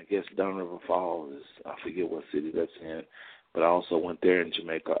 I guess Down River Falls is, I forget what city that's in, but I also went there in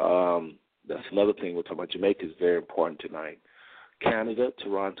Jamaica. That's another thing we're talking about. Jamaica is very important tonight. Canada,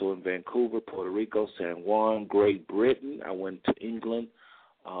 Toronto and Vancouver, Puerto Rico, San Juan, Great Britain. I went to England.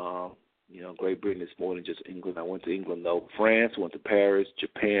 Great Britain is more than just England. I went to England, though. France, went to Paris,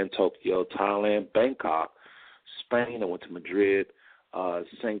 Japan, Tokyo, Thailand, Bangkok, Spain. I went to Madrid.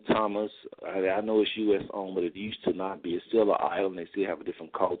 St. Thomas, I know it's U.S. owned, but it used to not be. It's still an island. They still have a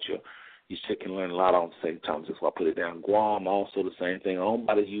different culture. You still can learn a lot on St. Thomas. That's why I put it down. Guam, also the same thing, owned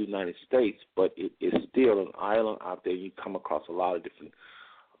by the United States, but it is still an island out there. You come across a lot of different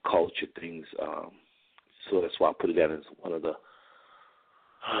culture things. So that's why I put it down as one of the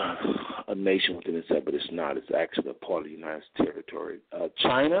a nation within itself, but it's not. It's actually a part of the United States territory.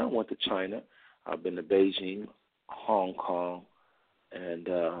 China, went to China. I've been to Beijing, Hong Kong, and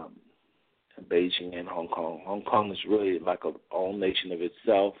Beijing and Hong Kong. Hong Kong is really like a own nation of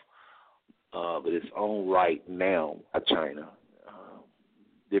itself, but its own right now by China.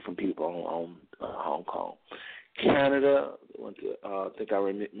 Different people own Hong Kong. Canada, I think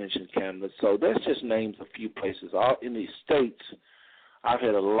I mentioned Canada. So that's just names a few places. In the States, I've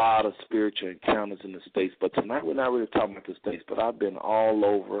had a lot of spiritual encounters in the States, but tonight we're not really talking about the States, but I've been all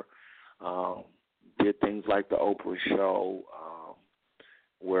over, did things like the Oprah show,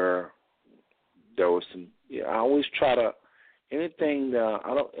 where there was some, I always try to, anything,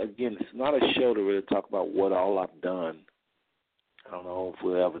 again, it's not a show to really talk about what all I've done. I don't know if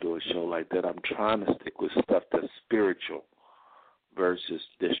we'll ever do a show like that. I'm trying to stick with stuff that's spiritual versus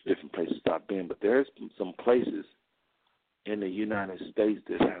there's different places I've been. But there's some places in the United States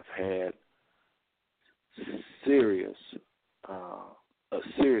that have had serious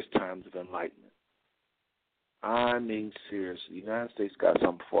times of enlightenment. I mean serious. The United States got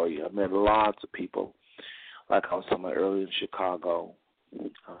something for you. I've met lots of people, like I was talking about earlier in Chicago.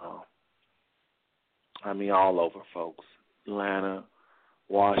 I mean all over, folks. Atlanta,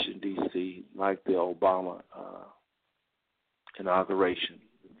 Washington, D.C., like the Obama inauguration.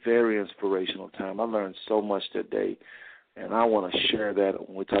 Very inspirational time. I learned so much that day, and I want to share that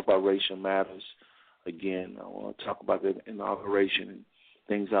when we talk about racial matters. Again, I want to talk about the inauguration and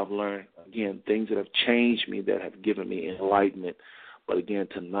things I've learned. Again, things that have changed me, that have given me enlightenment. But again,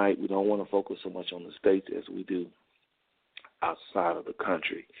 tonight we don't want to focus so much on the States as we do outside of the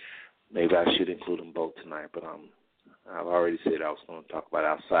country. Maybe I should include them both tonight, but I've already said I was going to talk about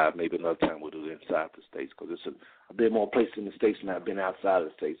outside. Maybe another time we'll do it inside the States, because I've been more places in the States than I've been outside of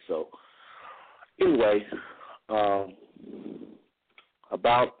the States. So anyway,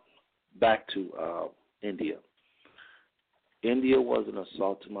 back to India. India was an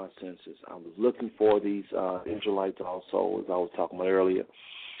assault to my senses. I was looking for these Israelites also, as I was talking about earlier,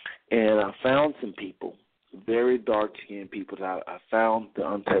 and I found some people, very dark-skinned people. That I found the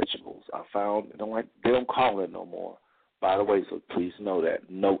untouchables. I found they don't call it no more. By the way, so please note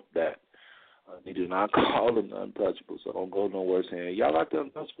that. They do not call them the untouchables, so don't go nowhere saying, y'all like the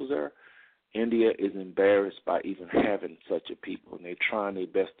untouchables there? India is embarrassed by even having such a people, and they're trying their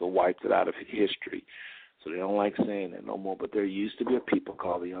best to wipe it out of history. So they don't like saying that no more, but there used to be a people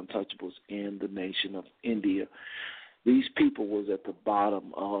called the untouchables in the nation of India. These people was at the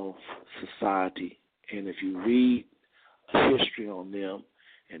bottom of society, and if you read history on them,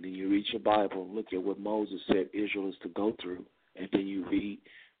 and then you read your Bible and look at what Moses said Israel is to go through, and then you read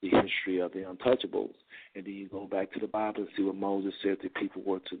the history of the untouchables, and then you go back to the Bible and see what Moses said the people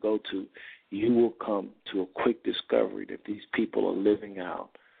were to go to, you will come to a quick discovery that these people are living out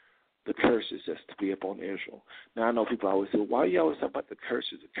the curses that's to be upon Israel. Now, I know people always say, why do you always talk about the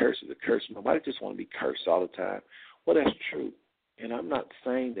curses, the curses, the curses? Nobody just want to be cursed all the time. Well, that's true. And I'm not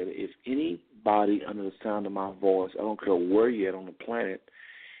saying that if anybody under the sound of my voice, I don't care where you're at on the planet,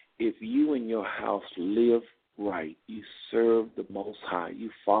 if you and your house live right, you serve the Most High, you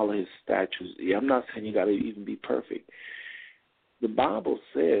follow His statutes. I'm not saying you got to even be perfect. The Bible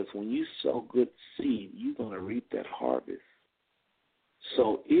says when you sow good seed, you're going to reap that harvest.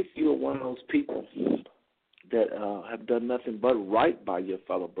 So if you're one of those people that have done nothing but right by your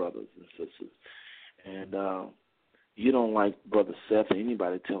fellow brothers and sisters, and you don't like Brother Seth or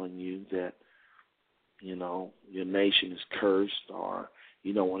anybody telling you that, your nation is cursed, or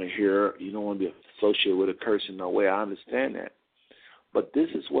you don't want to be associated with a curse in no way, I understand that. But this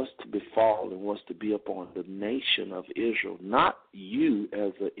is what's to befall and what's to be upon the nation of Israel, not you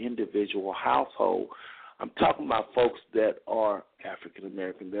as an individual household. I'm talking about folks that are African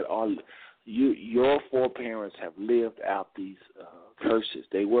American, that are your foreparents have lived out these curses.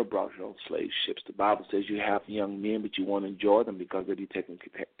 They were brought here on slave ships. The Bible says you have young men, but you want to enjoy them because they'll be taken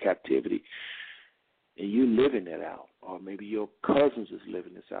into captivity. And you living that out. Or maybe your cousins is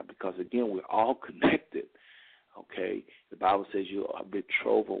living this out because, again, we're all connected. Okay? The Bible says you are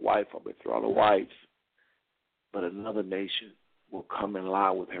betrothed a wife or betrothed a wife, but another nation will come and lie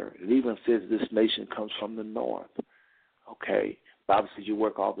with her. It even says this nation comes from the north. Okay? The Bible says you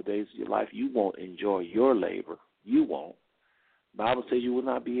work all the days of your life. You won't enjoy your labor. You won't. The Bible says you will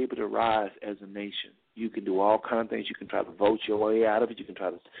not be able to rise as a nation. You can do all kinds of things. You can try to vote your way out of it. You can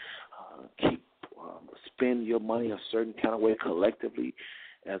try to spend your money a certain kind of way collectively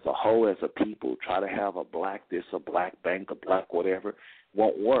as a whole, as a people. Try to have a black this, a black bank, a black whatever.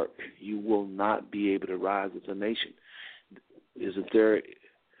 Won't work. You will not be able to rise as a nation. Isn't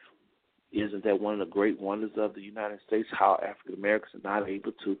that one of the great wonders of the United States, how African Americans are not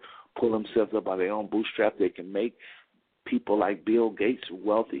able to pull themselves up by their own bootstrap? They can make people like Bill Gates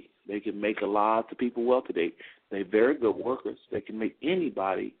wealthy. They can make a lot of people wealthy. They're very good workers. They can make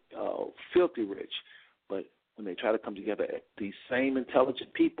anybody filthy rich. But when they try to come together, these same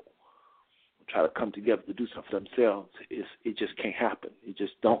intelligent people try to come together to do something for themselves, it just can't happen. It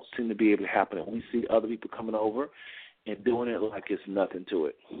just don't seem to be able to happen. And we see other people coming over and doing it like it's nothing to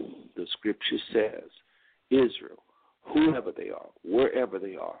it. The scripture says Israel, whoever they are, wherever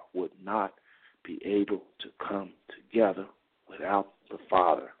they are, would not be able to come together without the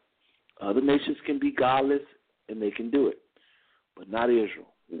Father. Other nations can be godless, and they can do it, but not Israel.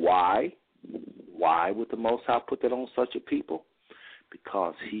 Why? Why would the Most High put that on such a people?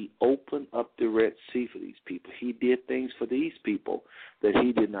 Because he opened up the Red Sea for these people. He did things for these people that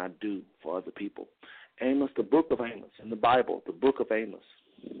he did not do for other people. Amos, the book of Amos, in the Bible, the book of Amos,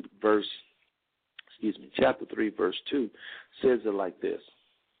 chapter 3, verse 2, says it like this.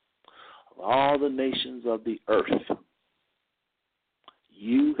 Of all the nations of the earth,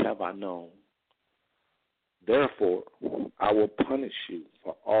 you have I known. Therefore, I will punish you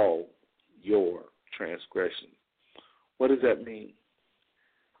for all your transgressions. What does that mean?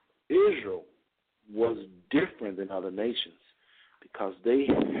 Israel was different than other nations because they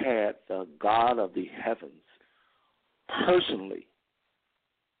had the God of the heavens personally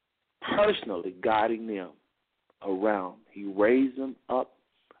guiding them around. He raised them up,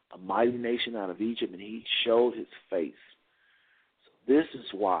 a mighty nation out of Egypt, and he showed his face. So this is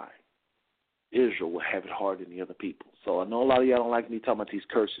why Israel will have it hard than the other people. So I know a lot of y'all don't like me talking about these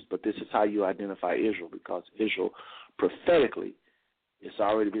curses, but this is how you identify Israel, because Israel prophetically, it's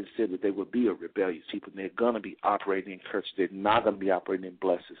already been said that they will be a rebellious people, and they're going to be operating in curses. They're not going to be operating in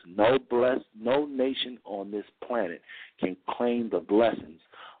blessings. No nation on this planet can claim the blessings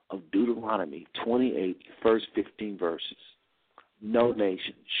of Deuteronomy 28, first 15 verses. No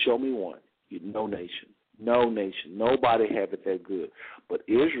nation. Show me one. No nation. No nation. Nobody have it that good. But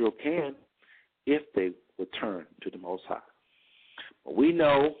Israel can if they would turn to the Most High. But we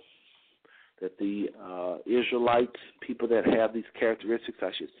know that the Israelites, people that have these characteristics,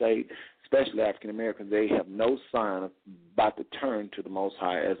 I should say, especially African Americans, they have no sign of about to turn to the Most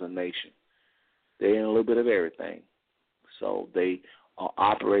High as a nation. They're in a little bit of everything. So they are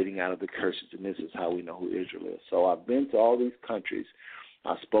operating out of the curses, and this is how we know who Israel is. So I've been to all these countries.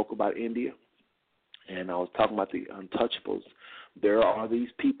 I spoke about India, and I was talking about the untouchables. There are these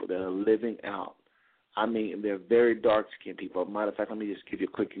people that are living out. I mean, they're very dark-skinned people. As a matter of fact, let me just give you a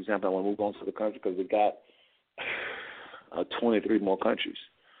quick example. I want to move on to the country because we got 23 more countries.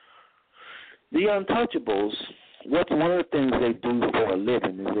 The untouchables, one of the things they do for a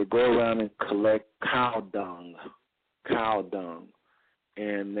living is they go around and collect cow dung,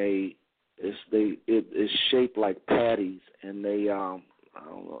 and it's shaped like patties, and they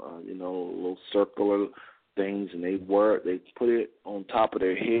little circular things, and they put it on top of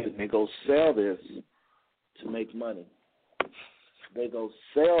their head, and they go sell this to make money. They go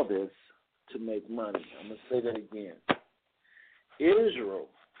sell this to make money. I'm going to say that again.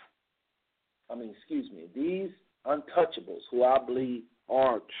 These untouchables, who I believe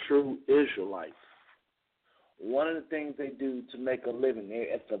are true Israelites, one of the things they do to make a living,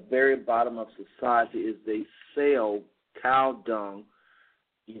 they're at the very bottom of society, is they sell cow dung.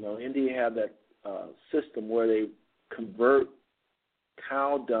 India have that system where they convert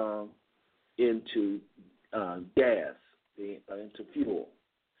cow dung into gas, into fuel.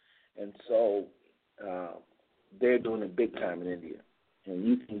 And so they're doing it big time in India. And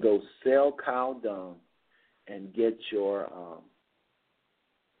you can go sell cow dung and get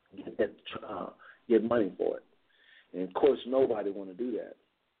money for it. And of course, nobody want to do that.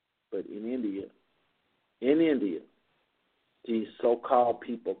 But in India, these so-called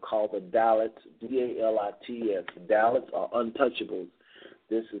people called the Dalits, D-A-L-I-T-S, Dalits are untouchables.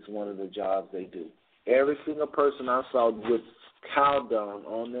 This is one of the jobs they do. Every single person I saw with cow dung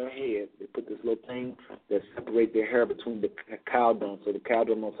on their head, they put this little thing that separates their hair between the cow dung, so the cow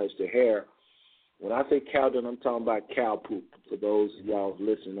dung don't touch their hair. When I say cow dung, I'm talking about cow poop. For those of y'all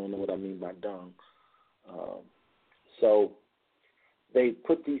listening don't know what I mean by dung. So they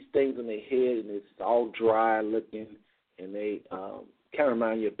put these things on their head, and it's all dry looking, and they kind of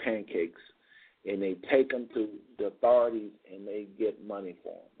remind you of pancakes. And they take them to the authorities, and they get money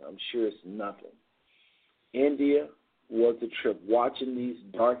for them. I'm sure it's nothing. India was a trip, watching these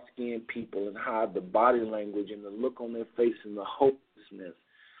dark-skinned people and how the body language and the look on their face and the hopelessness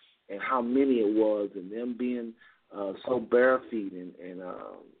and how many it was, and them being so bare feet and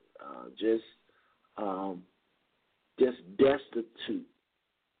just destitute.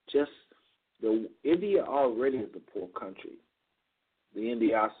 India already is a poor country, the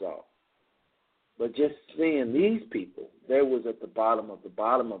India I saw. But just seeing these people, they was at the bottom of the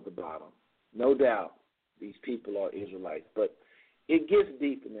bottom of the bottom. No doubt these people are Israelites. But it gets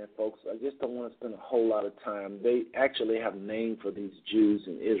deep in there, folks. I just don't want to spend a whole lot of time. They actually have names for these Jews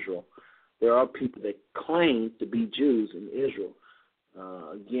in Israel. There are people that claim to be Jews in Israel.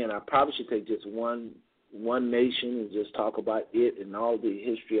 Again, I probably should take just one nation and just talk about it and all the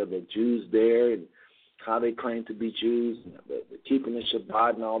history of the Jews there and how they claim to be Jews, and the keeping the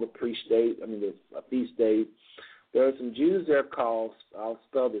Shabbat and all the feast days. There are some Jews there called, I'll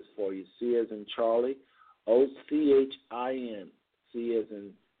spell this for you, C as in Charlie, O-C-H-I-N, C as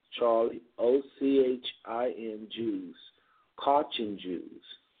in Charlie, O-C-H-I-N, Jews, Cochin Jews.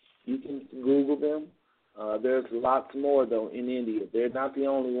 You can Google them. There's lots more, though, in India. They're not the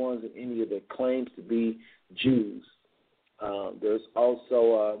only ones in India that claims to be Jews. There's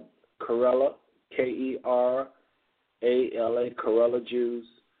also Kerala, Kerala, Kerala Jews.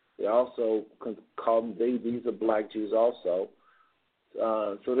 They also call them, these are black Jews also.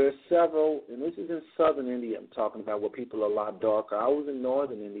 So there's several, and this is in southern India I'm talking about, where people are a lot darker. I was in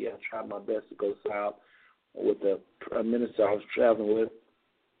northern India. I tried my best to go south with the minister I was traveling with,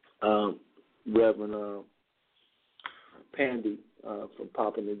 Reverend Pandy from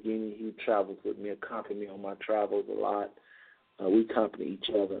Papua New Guinea. He travels with me, accompanied me on my travels a lot. We accompany each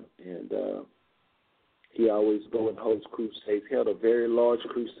other, and he always go and host crusades. He held a very large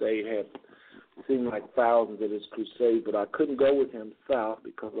crusade, had seemed like thousands at his crusade, but I couldn't go with him south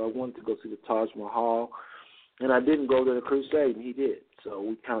because I wanted to go see the Taj Mahal, and I didn't go to the crusade, and he did. So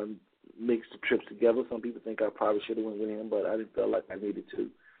we kind of mixed the trips together. Some people think I probably should have went with him, but I didn't feel like I needed to.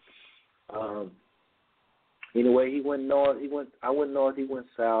 Anyway, he went north. I went north. He went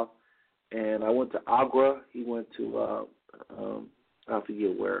south, and I went to Agra. He went to I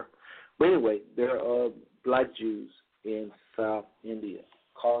forget where. But anyway, there are black Jews in South India,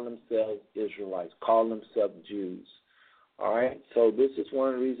 calling themselves Israelites, calling themselves Jews. All right? So this is one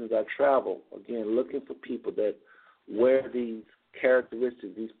of the reasons I travel, again, looking for people that wear these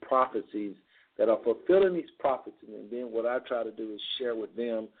characteristics, these prophecies, that are fulfilling these prophecies. And then what I try to do is share with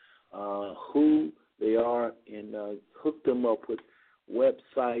them who they are and hook them up with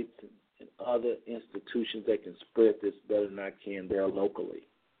websites and other institutions that can spread this better than I can there locally.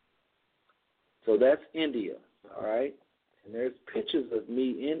 So that's India, all right? And there's pictures of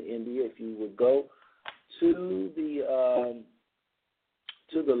me in India. If you would go to the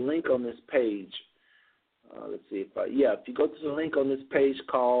link on this page, let's see if you go to the link on this page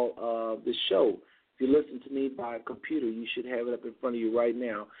called the show. If you listen to me by a computer, you should have it up in front of you right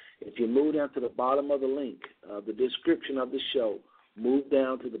now. If you move down to the bottom of the link, the description of the show, move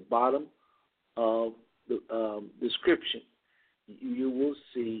down to the bottom of the description, you will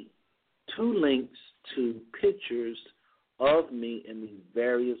see two links to pictures of me in these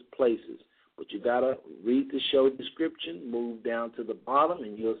various places. But you got to read the show description, move down to the bottom,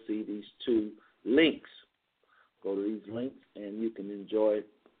 and you'll see these two links. Go to these links, and you can enjoy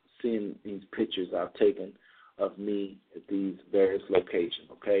seeing these pictures I've taken of me at these various locations,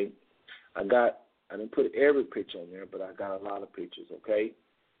 okay? I didn't put every picture on there, but I got a lot of pictures, okay?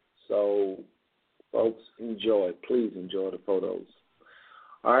 So, folks, enjoy. Please enjoy the photos.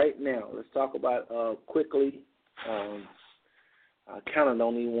 All right, now let's talk about quickly. I kind of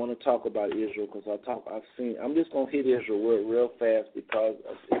don't even want to talk about Israel because I'm just going to hit Israel real fast because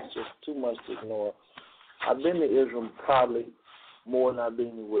it's just too much to ignore. I've been to Israel probably more than I've been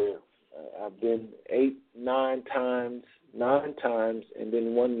anywhere. I've been 9 times, and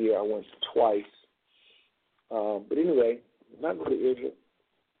then 1 year I went twice. But anyway, when I go to Israel,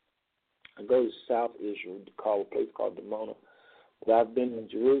 I go to South Israel, a place called Dimona. But I've been in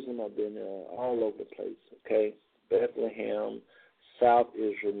Jerusalem. I've been all over the place, okay? Bethlehem, South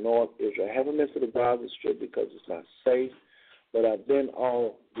Israel, North Israel. I haven't been to the Gaza Strip because it's not safe, but I've been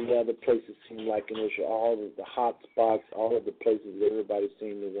all the other places seem like in Israel, all of the hot spots, all of the places that everybody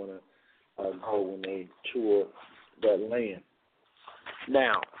seems to want to go when they tour that land.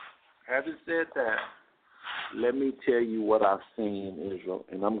 Now, having said that, let me tell you what I've seen in Israel,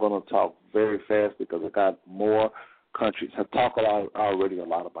 and I'm going to talk very fast because I got more countries. I talk already a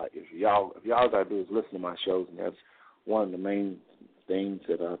lot about Israel. If y'all got to do is listen to my shows, and that's one of the main things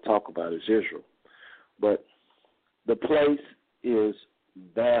that I talk about is Israel. But the place is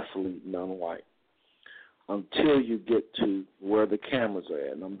vastly non-white until you get to where the cameras are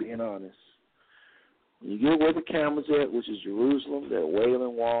at, and I'm being honest. When you get where the cameras are at, which is Jerusalem, that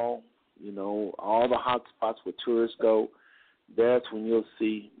Wailing Wall, all the hot spots where tourists go, that's when you'll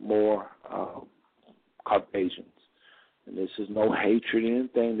see more Caucasians. And this is no hatred or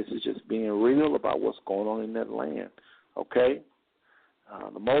anything. This is just being real about what's going on in that land, okay?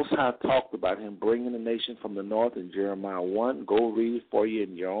 The Most High talked about him bringing the nation from the north in Jeremiah 1. Go read it for you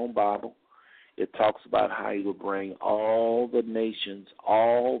in your own Bible. It talks about how he would bring all the nations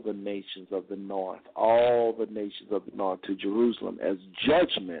of the north, to Jerusalem as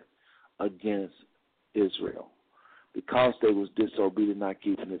judgment against Israel. Because they was disobedient, not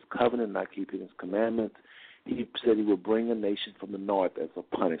keeping his covenant, not keeping his commandments, he said he would bring a nation from the north as a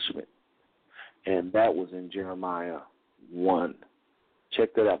punishment. And that was in Jeremiah 1.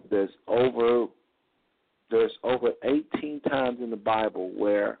 Check that out. There's over 18 times in the Bible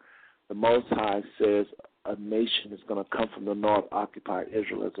where the Most High says a nation is going to come from the north, occupy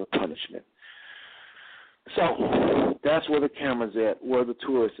Israel as a punishment. So that's where the camera's at, where the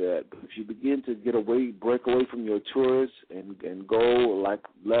tourists at. But if you begin to break away from your tourists and go, like,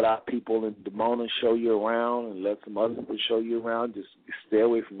 let our people in Dimona show you around and let some other people show you around, just stay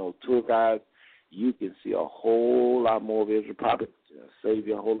away from those tour guides, you can see a whole lot more of Israel, probably save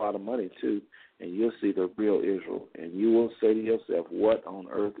you a whole lot of money too, and you'll see the real Israel. And you will say to yourself, what on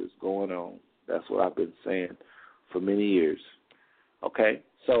earth is going on? That's what I've been saying for many years. Okay?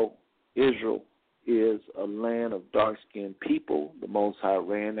 So Israel is a land of dark-skinned people. The Most High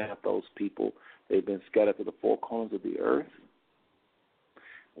ran after those people. They've been scattered to the four corners of the earth.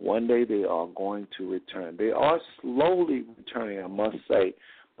 One day they are going to return. They are slowly returning, I must say,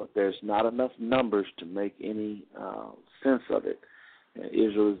 but there's not enough numbers to make any sense of it. And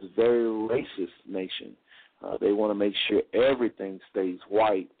Israel is a very racist nation. They want to make sure everything stays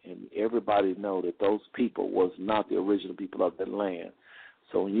white, and everybody know that those people was not the original people of that land.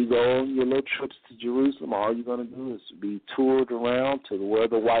 So when you go on your little trips to Jerusalem, all you're going to do is be toured around to where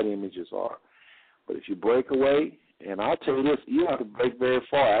the white images are. But if you break away, and I'll tell you this, you don't have to break very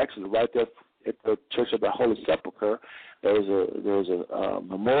far. Actually, right there at the Church of the Holy Sepulchre, there's a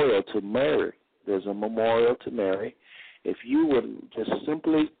memorial to Mary. There's a memorial to Mary. If you would just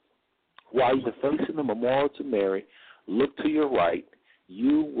simply, while you're facing the memorial to Mary, look to your right,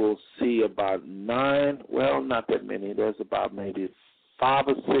 you will see about not that many. There's about maybe 5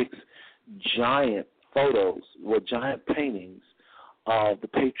 or 6 giant photos or giant paintings of the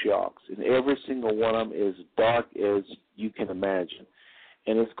patriarchs, and every single one of them is dark as you can imagine.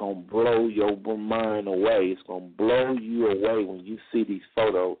 And it's going to blow your mind away. It's going to blow you away when you see these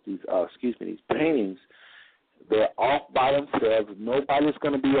photos, these paintings. They're off by themselves. Nobody's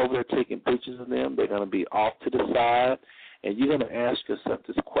going to be over there taking pictures of them. They're going to be off to the side. And you're going to ask yourself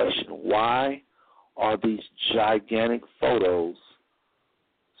this question: why are these gigantic photos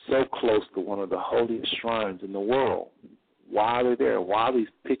so close to one of the holiest shrines in the world? Why are they there? Why are these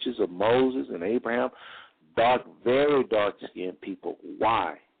pictures of Moses and Abraham? Dark, very dark-skinned people.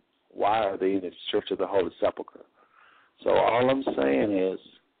 Why? Why are they in the Church of the Holy Sepulchre? So all I'm saying is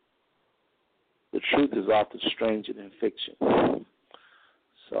the truth is often stranger than fiction.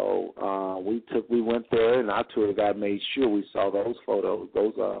 So we went there, and our tour guide made sure we saw those photos.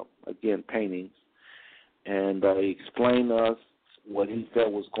 Those are, again, paintings. And he explained to us what he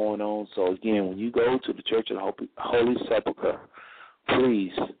felt was going on. So, again, when you go to the Church of the Holy Sepulchre,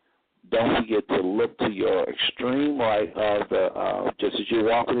 please don't forget to look to your extreme right of the, just as you're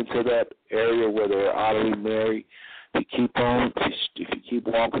walking into that area where they're honoring Mary. If you keep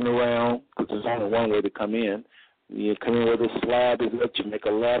walking around, because there's only one way to come in. You come in where the slab is at, you make a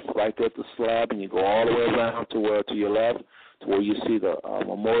left right there at the slab, and you go all the way around to your left, to where you see the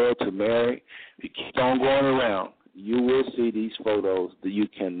memorial to Mary. If you keep on going around, you will see these photos that you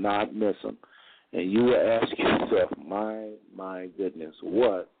cannot miss them. And you will ask yourself, my goodness,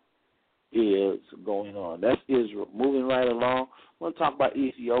 what is going on? That's Israel. Moving right along, I want to talk about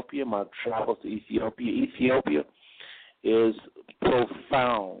Ethiopia, my travels to Ethiopia. Ethiopia is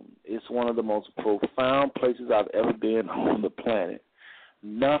profound. It's one of the most profound places I've ever been on the planet.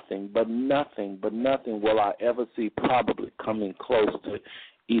 Nothing will I ever see probably coming close to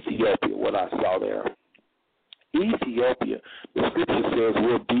Ethiopia, what I saw there. Ethiopia, the scripture says,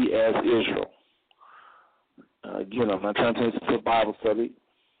 will be as Israel. Again, I'm not trying to take this to a Bible study,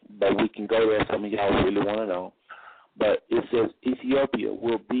 but we can go there. Some of y'all really want to know. But it says Ethiopia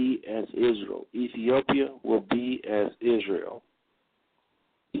will be as Israel. Ethiopia will be as Israel.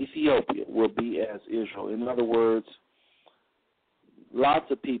 Ethiopia will be as Israel. In other words, lots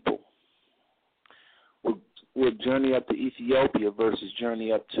of people will journey up to Ethiopia versus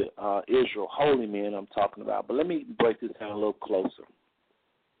journey up to Israel. Holy men I'm talking about. But let me break this down a little closer.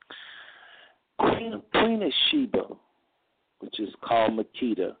 Queen of Sheba, which is called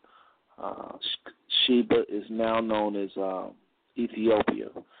Makeda. Sheba is now known as Ethiopia.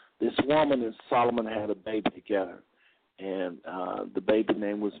 This woman and Solomon had a baby together, and the baby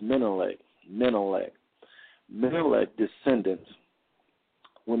name was Menelik. Menelik descendants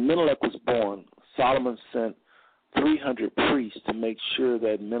when Menelik was born, Solomon sent 300 priests to make sure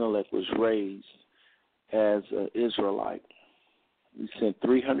that Menelik was raised as an Israelite. He sent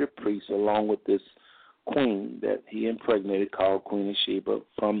 300 priests along with this queen that he impregnated called Queen of Sheba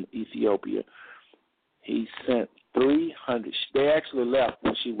from Ethiopia. He sent 300. They actually left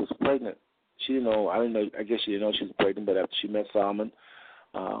when she was pregnant. She didn't know. I guess she didn't know she was pregnant. But after she met Solomon,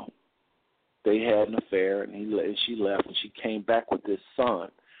 they had an affair, and she left, and she came back with this son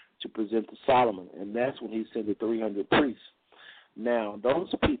to present to Solomon, and that's when he sent the 300 priests. Now,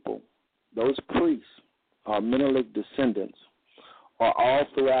 those people, those priests, are Menelik descendants, are all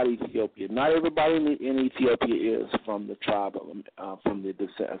throughout Ethiopia. Not everybody in Ethiopia is from the tribe of, from the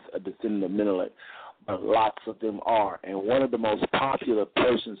descendant of Menelik, but lots of them are. And one of the most popular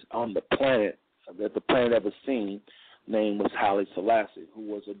persons on the planet that the planet ever seen, name was Haile Selassie, who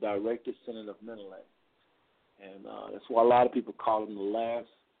was a direct descendant of Menelik. And that's why a lot of people call him the last.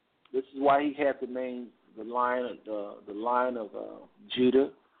 This is why he had the name, the Lion of Judah.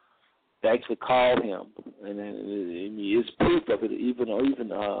 They actually called him, and it's proof of it. Even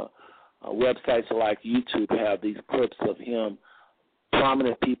websites like YouTube have these clips of him,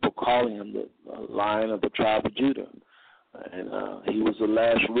 prominent people calling him the Lion of the tribe of Judah. And he was the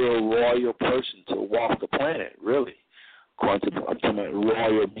last real royal person to walk the planet, really. According to, I'm talking about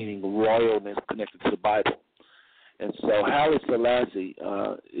royal, meaning royalness connected to the Bible. And so Haile Selassie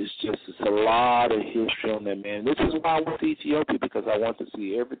it's a lot of history on that man. This is why I went to Ethiopia, because I want to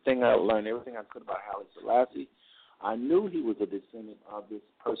see everything I learned, everything I could about Haile Selassie. I knew he was a descendant of this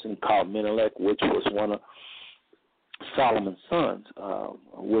person called Menelik, which was one of Solomon's sons,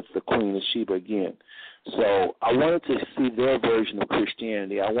 with the Queen of Sheba again. So I wanted to see their version of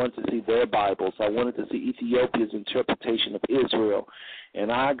Christianity. I wanted to see their Bibles. I wanted to see Ethiopia's interpretation of Israel.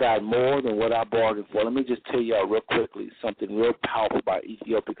 And I got more than what I bargained for. Let me just tell y'all real quickly something real powerful about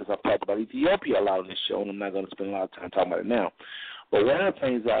Ethiopia, because I've talked about Ethiopia a lot on this show, and I'm not going to spend a lot of time talking about it now. But one of the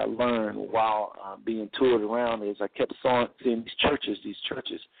things I learned while being toured around is I kept seeing these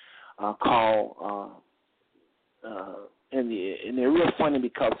churches called and they're real funny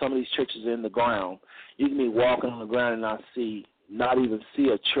because some of these churches are in the ground. You can be walking on the ground and not even see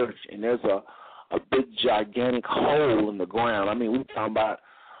a church, and there's a big gigantic hole in the ground. I mean, we're talking about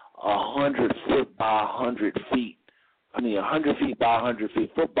 100 foot by 100 feet. 100 feet by 100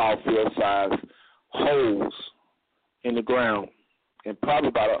 feet, football field size holes in the ground, and probably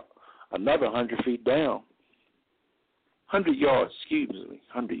about another 100 feet down. 100 yards,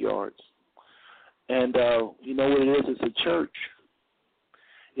 100 yards. And you know what it is? It's a church.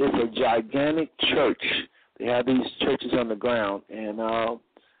 It's a gigantic church. They have these churches on the ground, and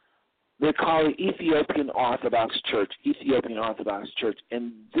they call it Ethiopian Orthodox Church. Ethiopian Orthodox Church.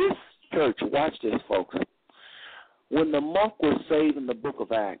 And this church, watch this, folks. When the monk was saved in the book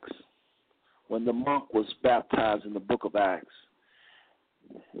of Acts, when the monk was baptized in the book of Acts,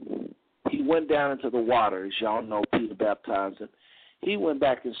 he went down into the water. As y'all know, Peter baptized him. He went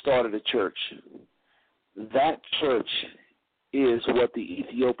back and started a church. That church is what the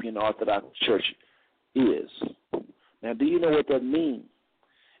Ethiopian Orthodox Church is. Now, do you know what that means?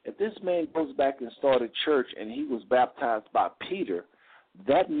 If this man goes back and started a church and he was baptized by Peter,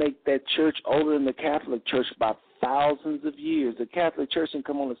 that makes that church older than the Catholic Church by thousands of years. The Catholic Church didn't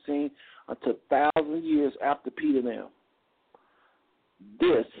come on the scene until thousands of years after Peter now.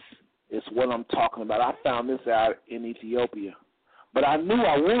 This is what I'm talking about. I found this out in Ethiopia. But I knew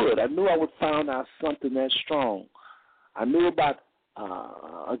I would. I knew I would find out something that strong. I knew about,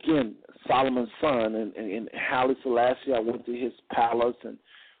 again, Solomon's son and Haile Selassie. I went to his palace, and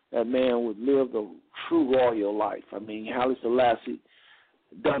that man would live the true royal life. I mean, Haile Selassie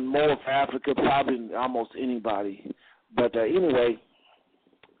done more for Africa probably than almost anybody. But anyway,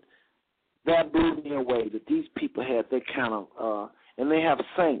 that blew me away that these people had that kind of, and they have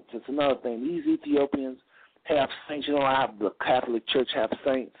saints. It's another thing. These Ethiopians have saints. You know how the Catholic Church have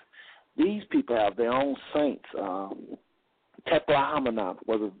saints? These people have their own saints. Tekla Hamanat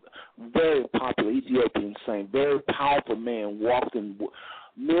was a very popular Ethiopian saint, very powerful man, walked in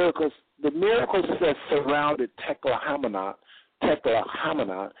miracles. The miracles that surrounded Tekla Hamanat, Tekla,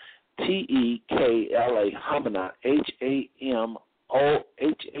 Hamanat, H-A-M-A-N-I-O-T,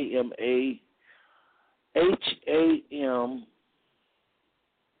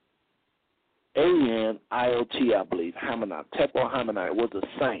 I believe, Hamanat. Tekla Hamanat was a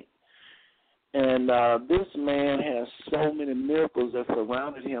saint. And this man has so many miracles that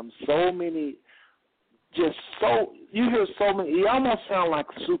surrounded him, so many, you hear so many, he almost sound like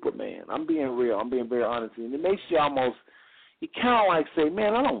Superman. I'm being real. I'm being very honest with you. It makes you almost, you kind of like say,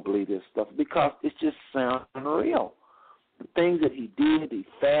 man, I don't believe this stuff because it just sounds unreal. things that he did. He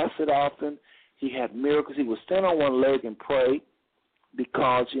fasted often. He had miracles. He would stand on one leg and pray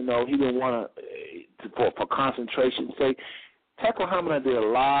because, he didn't want to, for concentration's sake. Tekel Hamana did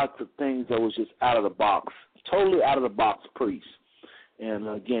lots of things that was just out of the box, totally out of the box priest. And,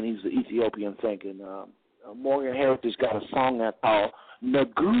 again, he's the Ethiopian thinking. Morgan Heritage got a song that called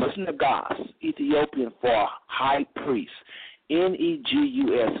Negus Nagas, Ethiopian for high priest.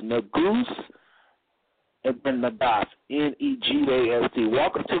 Negus, Negus, and then Nagas, Negas.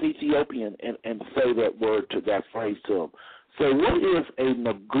 Walk up to an Ethiopian and say that word, to that phrase to him. So what is a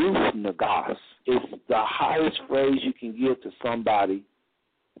Negus Nagas? It's the highest phrase you can give to somebody.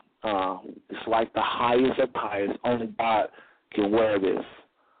 It's like the highest of the highest. Only God can wear this.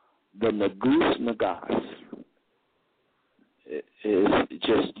 The Negus Nagas. It's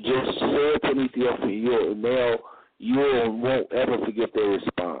just say it to an Ethiopian. You won't ever forget their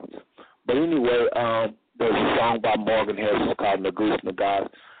response. But anyway, there's a song by Morgan Harris called Negus Nagas,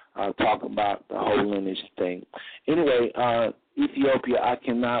 talking about the whole lineage thing. Anyway, Ethiopia, I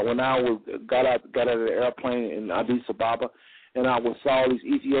cannot. When I got out of the airplane in Addis Ababa, and I saw all these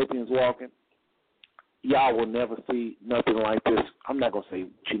Ethiopians walking, y'all will never see nothing like this. I'm not going to say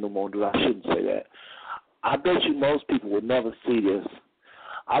what you no more do. I shouldn't say that. I bet you most people would never see this.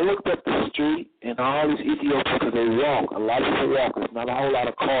 I looked up the street, and all these Ethiopians, because they walk. A lot of people walk. There's not a whole lot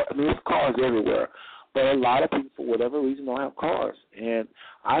of cars. I mean, there's cars everywhere. But a lot of people, for whatever reason, don't have cars. And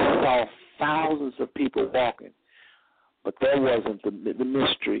I saw thousands of people walking. But that wasn't the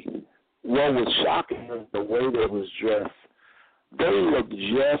mystery. What was shocking was the way they was dressed. They looked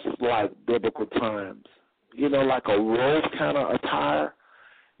just like biblical times. Like a robe kind of attire.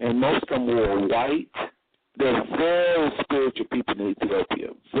 And most of them wore white. They're very spiritual people in Ethiopia.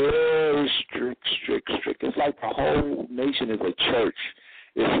 Very strict. It's like the whole nation is a church.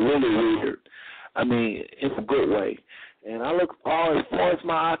 It's really weird. I mean, in a good way. And I look as far as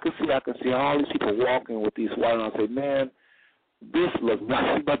my eye can see all these people walking with these white, and I say, man, this looks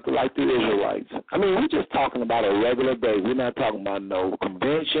nothing but like the Israelites. I mean, we're just talking about a regular day. We're not talking about no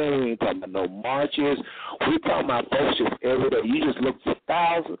convention. We ain't talking about no marches. We're talking about folks just every day. You just look for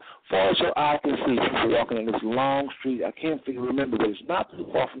thousands. Far as your eye can see, people walking in this long street. I can't remember, but it's not too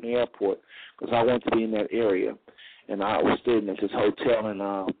far from the airport because I want to be in that area. And I was staying at this hotel, and,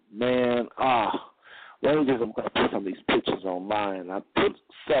 I'm going to put some of these pictures online. I put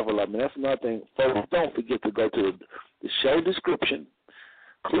several of them. That's another thing. Folks, don't forget to go to the show description.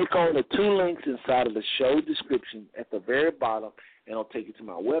 Click on the two links inside of the show description at the very bottom, and it'll take you to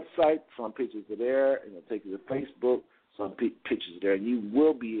my website. Some pictures are there, and it'll take you to Facebook. Some pictures are there, and you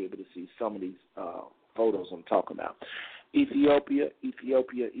will be able to see some of these photos I'm talking about. Ethiopia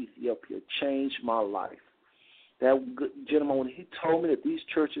changed my life. That good gentleman, when he told me that these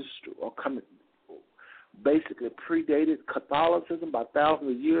churches are coming, basically predated Catholicism by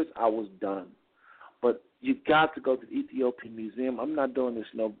thousands of years, I was done. But you got to go to the Ethiopian Museum. I'm not doing this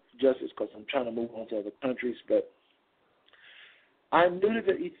no justice because I'm trying to move on to other countries, but I knew that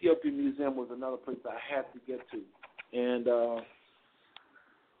the Ethiopian Museum was another place I had to get to. And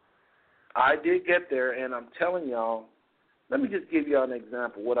I did get there, and I'm telling y'all, let me just give y'all an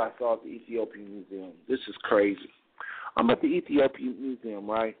example of what I saw at the Ethiopian Museum. This is crazy. I'm at the Ethiopian Museum,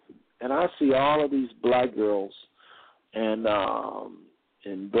 right? And I see all of these black girls and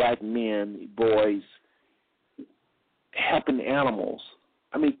black men, boys, helping animals.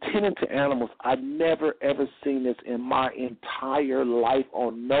 I mean, tending to animals. I've never, ever seen this in my entire life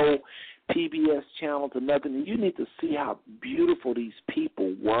on no PBS channels or nothing. And you need to see how beautiful these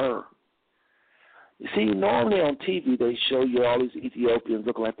people were. You see, normally on TV they show you all these Ethiopians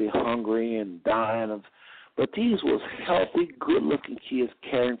looking like they're hungry and dying of. But these was healthy, good-looking kids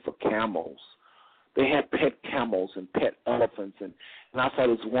caring for camels. They had pet camels and pet elephants, and I saw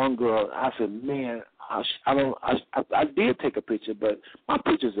this one girl. I said, "Man, I did take a picture, but my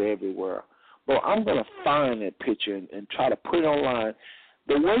pictures are everywhere. But I'm gonna find that picture and try to put it online.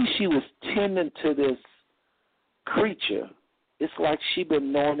 The way she was tending to this creature, it's like she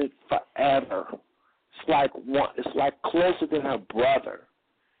been knowing it forever. It's like closer than her brother."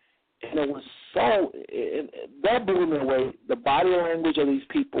 And it was that blew me away, the body language of these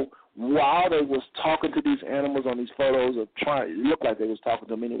people while they was talking to these animals on these photos, it looked like they was talking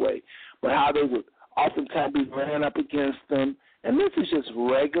to them anyway, but how they would oftentimes be ran up against them. And this is just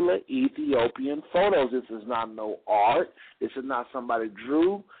regular Ethiopian photos. This is not no art. This is not somebody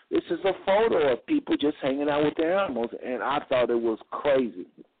drew. This is a photo of people just hanging out with their animals, and I thought it was crazy.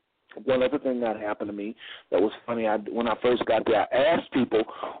 One other thing that happened to me that was funny, when I first got there, I asked people,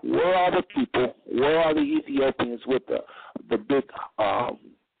 where are the Ethiopians with the big, I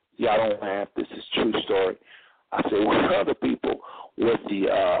don't laugh, this is a true story. I said, where are the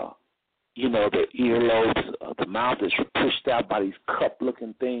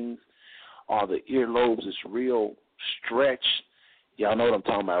cup-looking things, or the earlobes is real stretched. Y'all know what I'm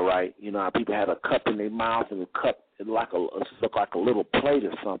talking about, right? You know how people had a cup in their mouth and the cup it looked like a little plate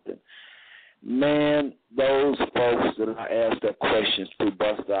or something. Man, those folks that I asked that questions, we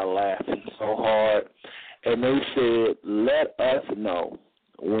busted out laughing so hard. And they said, let us know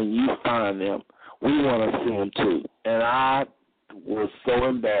when you find them. We want to see them too. And I was so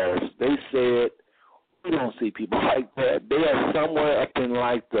embarrassed. They said, we don't see people like that. They are somewhere up in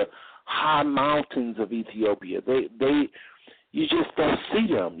like the high mountains of Ethiopia. You just don't see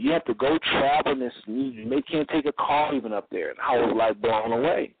them. You have to go travel this. They can't take a car even up there. And I was like blown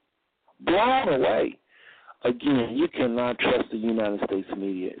away. Blown away. Again, you cannot trust the United States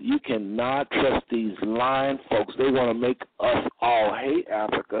media. You cannot trust these lying folks. They want to make us all hate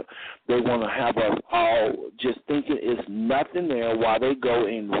Africa. They want to have us all just thinking it's nothing there while they go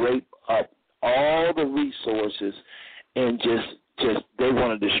and rape up all the resources and just they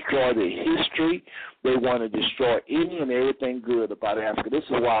want to destroy the history. They want to destroy any and everything good about Africa. This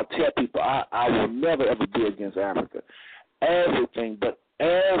is why I tell people I will never, ever be against Africa. Everything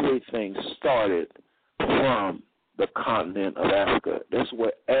started from the continent of Africa. That's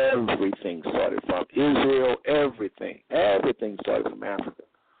where everything started from. Israel, everything started from Africa.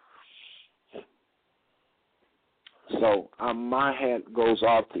 So my hat goes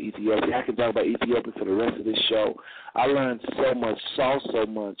off to Ethiopia. I can talk about Ethiopia for the rest of this show. I learned so much, saw so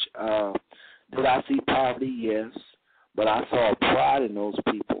much. Did I see poverty? Yes. But I saw pride in those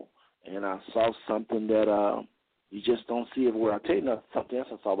people. And I saw something that you just don't see everywhere. I'll tell you something else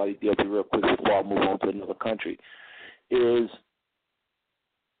I saw about Ethiopia real quick before I move on to another country, is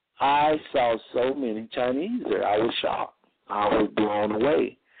I saw so many Chinese there. I was shocked. I was blown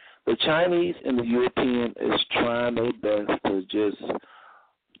away. The Chinese and the European is trying their best to just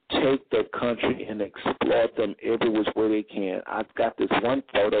take their country and exploit them every which way they can. I've got this one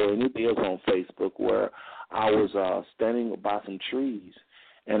photo, and it is on Facebook, where I was standing by some trees,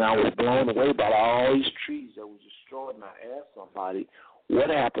 and I was blown away by all these trees that were destroyed, and I asked somebody,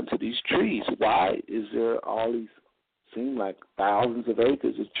 what happened to these trees? Why is there all these, seem like thousands of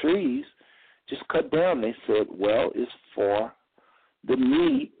acres of trees just cut down? They said, well, it's for the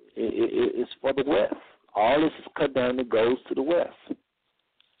meat. It's for the West. All this is cut down that goes to the West.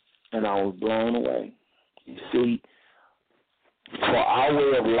 And I was blown away. You see, for our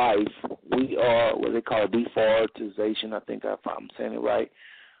way of life, we are what they call deforestation. I think if I'm saying it right.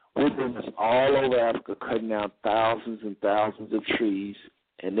 We're doing this all over Africa, cutting down thousands and thousands of trees,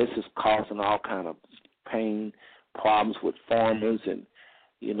 and this is causing all kind of pain, problems with farmers, and,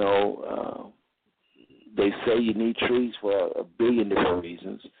 you know, they say you need trees for a billion different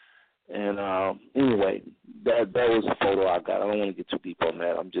reasons. And anyway, that was a photo I got. I don't want to get too deep on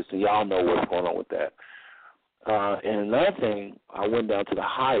that. I'm just saying, y'all know what's going on with that. And another thing, I went down to the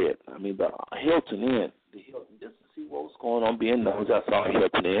Hilton Inn, just to see what was going on, being nosy. I saw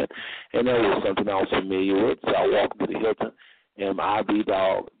Hilton Inn, and that was something I was familiar with. So I walked to the Hilton, and my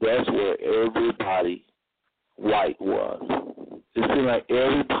dog, that's where everybody white was. It seemed like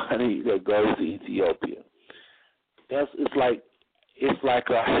everybody that goes to Ethiopia. It's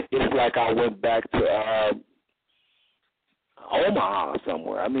like I went back to Omaha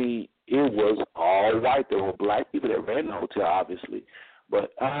somewhere. I mean, it was all white. There were black people that ran the hotel, obviously.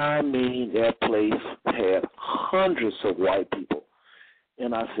 But, I mean, that place had hundreds of white people.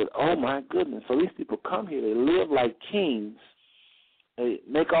 And I said, oh, my goodness. So these people come here. They live like kings. They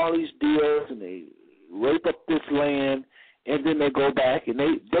make all these deals, and they rape up this land, and then they go back, and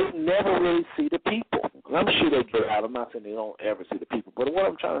they never really see the people. And I'm sure they get out. I'm not saying they don't ever see the people. But what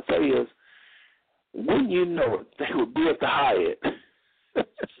I'm trying to say is, when you know it, they would be at the Hyatt.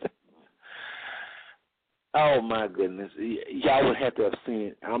 Oh, my goodness. Y'all would have to have seen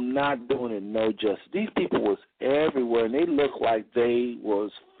it. I'm not doing it no justice. These people was everywhere, and they looked like they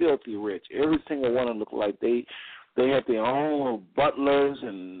was filthy rich. Every single one of them looked like they had their own butlers,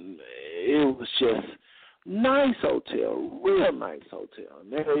 and it was just nice hotel, real nice hotel.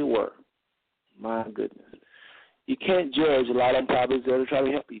 And there they were. My goodness. You can't judge. A lot of them probably is there to try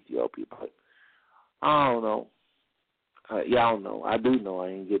to help Ethiopia, but I don't know. Y'all know. I do know. I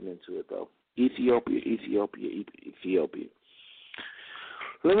ain't getting into it, though. Ethiopia.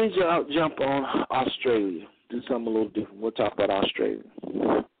 Let me jump on Australia. Do something a little different. We'll talk about Australia.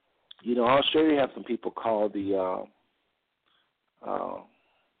 You know, Australia has some people called the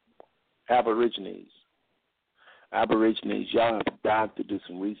Aborigines. Y'all have got to do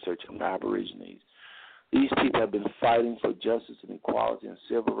some research on the Aborigines. These people have been fighting for justice and equality and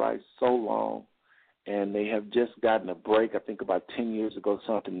civil rights so long, and they have just gotten a break. I think about 10 years ago,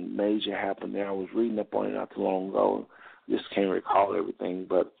 something major happened there. I was reading up on it not too long ago. just can't recall everything.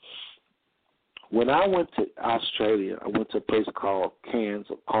 But when I went to Australia, I went to a place called Cairns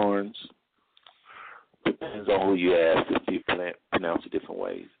or Cairns. Depends on who you ask if you pronounce it different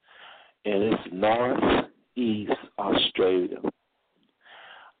ways. And it's northeast Australia.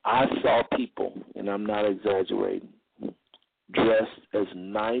 I saw people, and I'm not exaggerating, dressed as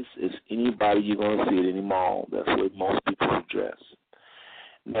nice as anybody you're going to see at any mall. That's the way most people dress.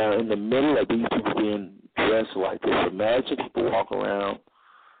 Now, in the middle of these people being dressed like this, imagine people walk around,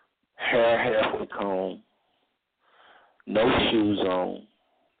 hair halfway combed, no shoes on,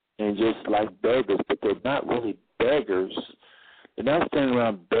 and just like beggars, but they're not really beggars. They're not standing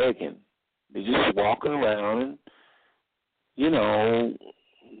around begging. They're just walking around and, you know,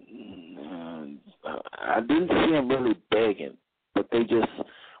 I didn't see them really begging, but they just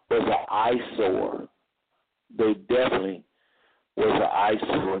was an eyesore. They definitely was an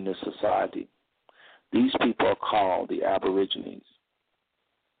eyesore in this society. These people are called the Aborigines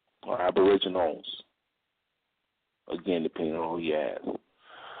or Aboriginals, again, depending on who you ask.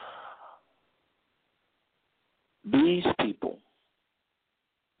 These people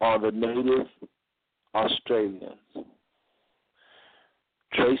are the native Australians.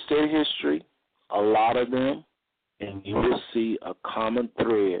 Trace their history, a lot of them, and you will see a common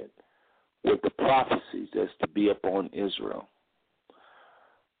thread with the prophecies that's to be upon Israel.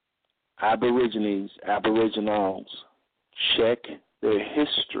 Aborigines, Aboriginals, check their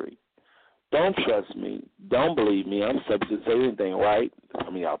history. Don't trust me. Don't believe me. I'm subject to say anything, right?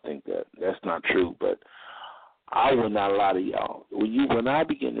 Some of y'all think that. That's not true, but I will not lie to y'all. When I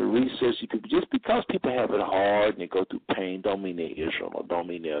begin to research people, just because people have it hard and they go through pain, don't mean they're Israel or don't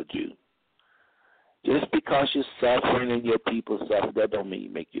mean they're a Jew. Just because you're suffering and your people suffer, that don't mean you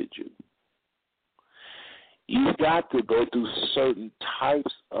make you a Jew. You've got to go through certain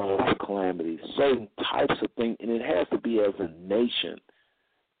types of calamities, certain types of things, and it has to be as a nation.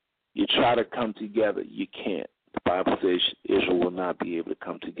 You try to come together, you can't. The Bible says Israel will not be able to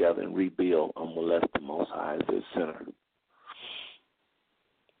come together and rebuild unless the Most High is their center.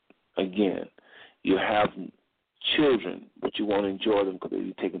 Again, you have children, but you want to enjoy them because they'll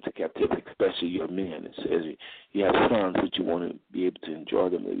be taken to captivity, especially your men. It says you have sons, but you want to be able to enjoy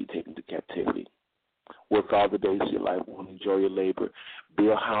them, they'll be taken to captivity. Work all the days of your life, want to enjoy your labor.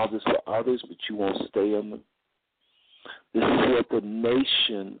 Build houses for others, but you won't stay in them. This is what the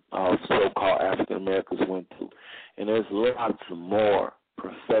nation of so-called African Americans went through. And there's lots more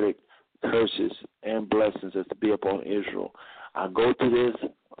prophetic curses and blessings that's to be upon Israel. I go through this,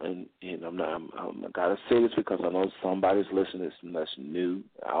 and I got to say this because I know somebody's listening that's new.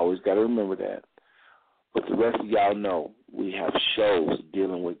 I always got to remember that. But the rest of y'all know we have shows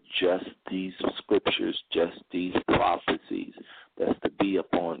dealing with just these scriptures, just these prophecies that's to be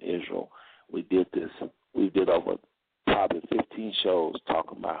upon Israel. We did this. We did over probably 15 shows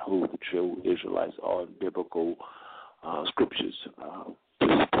talking about who the true Israelites are in biblical scriptures to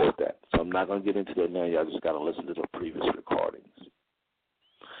support that. So I'm not going to get into that now. Y'all just got to listen to the previous recordings.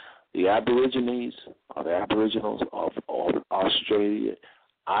 The Aborigines or the Aboriginals of Australia,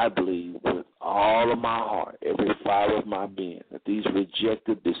 I believe with all of my heart, every fiber of my being, that these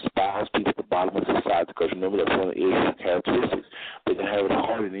rejected, despised people at the bottom of society, because remember that's one of Israel's characteristics. They can have it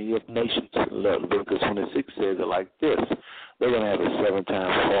harder than any of the nations. Leviticus 26 says it like this. They're going to have it 7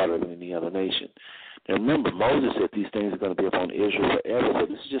 times harder than any other nation. And remember, Moses said these things are going to be upon Israel forever, but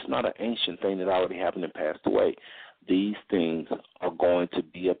this is just not an ancient thing that already happened and passed away. These things are going to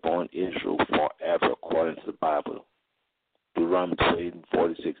be upon Israel forever, according to the Bible. Deuteronomy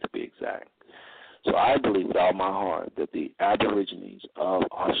 28:46 to be exact. So I believe with all my heart that the Aborigines of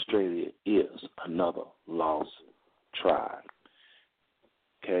Australia is another lost tribe.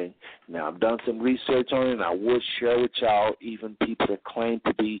 Okay? Now, I've done some research on it, and I would share with y'all even people that claim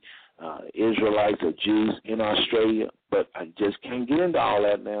to be Israelites or Jews in Australia, but I just can't get into all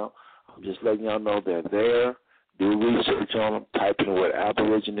that now. I'm just letting y'all know they're there. Do research on them. Type in the word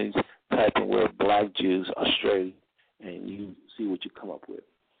Aborigines, type in the word Black Jews, Australia, and you see what you come up with.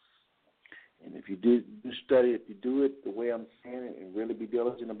 And if you do study, if you do it the way I'm saying it and really be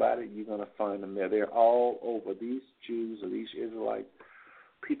diligent about it, you're going to find them there. They're all over. These Jews or these Israelites,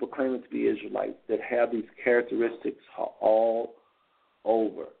 people claiming to be Israelites that have these characteristics are all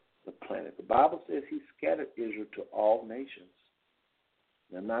over the planet. The Bible says he scattered Israel to all nations.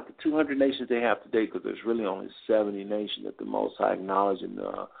 Now, not the 200 nations they have today, because there's really only 70 nations that the Most High acknowledged in,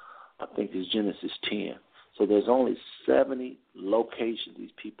 I think it's Genesis 10. So there's only 70 locations these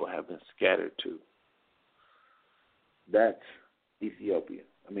people have been scattered to. That's Ethiopia.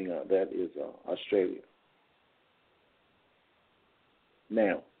 That is Australia.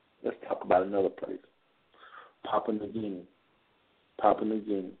 Now, let's talk about another place. Papua New Guinea. Papua New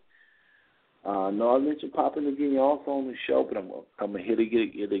Guinea. No, I mentioned Papua New Guinea also on the show, but I'm going to hit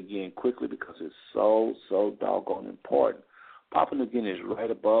it again quickly because it's so doggone important. Papua New Guinea is right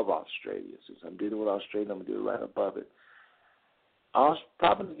above Australia. Since I'm dealing with Australia, I'm going to do it right above it.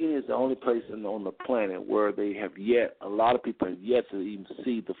 Papua New Guinea is the only place on the planet where a lot of people have yet to even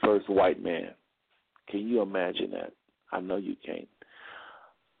see the first white man. Can you imagine that? I know you can't.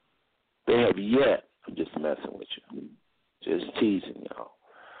 They have yet. I'm just messing with you. Just teasing y'all.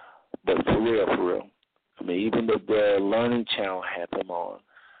 But for real. I mean, even the Learning Channel had them on.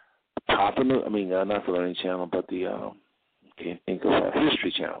 Not the Learning Channel, but the can't think of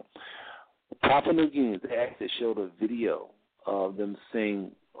History Channel. Papua New Guinea, they actually showed a video of them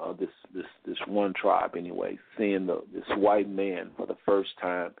seeing this one tribe anyway, seeing this white man for the first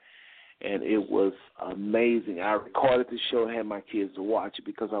time, and it was amazing. I recorded the show and had my kids to watch it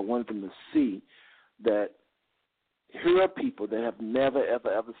because I wanted them to see that here are people that have never,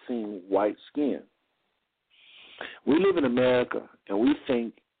 ever seen white skin. We live in America, and we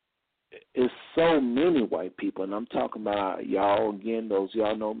think it's so many white people, and I'm talking about y'all, again, those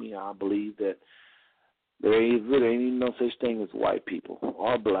y'all know me, I believe that there ain't even no such thing as white people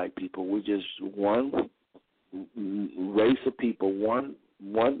or black people. We're just one race of people, one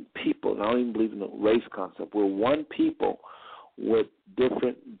people, and I don't even believe in the race concept. We're one people with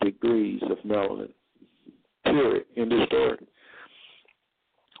different degrees of melanin, period, end of story.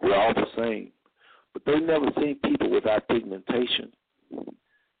 We're all the same. But they've never seen people without pigmentation.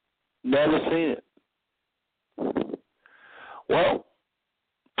 Never seen it. Well,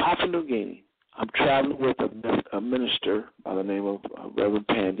 Papua New Guinea, I'm traveling with a minister by the name of Reverend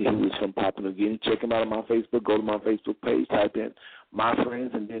Pandy, who is from Papua New Guinea. Check him out on my Facebook. Go to my Facebook page, type in my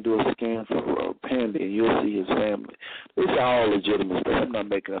friends, and then do a scan for Pandy, and you'll see his family. This is all legitimate stuff. I'm not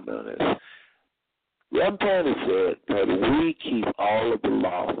making up none of this. Reverend Pandy said that we keep all of the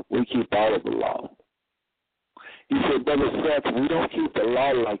law. We keep all of the law. He said, Brother Seth, we don't keep the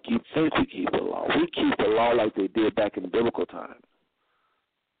law like you think we keep the law. We keep the law like they did back in the biblical time.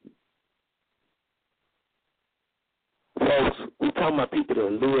 Folks, we're talking about people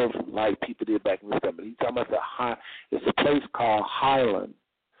that live like people did back in the time. He's talking about it's a place called Highland.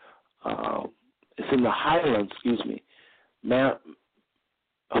 It's in the Highlands, Now,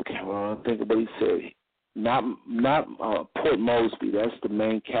 okay, well, I'm thinking what he said. Not Port Moresby, that's the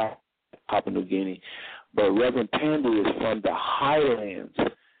main capital of Papua New Guinea. But Reverend Pandy is from the Highlands.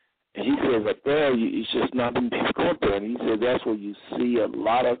 And he says up there, it's just not many people go up there. And he says that's where you see a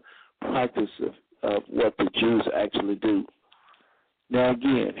lot of practice of what the Jews actually do. Now,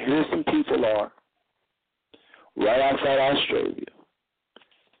 again, here some people are right outside Australia.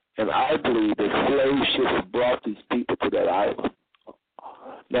 And I believe that slave ships brought these people to that island.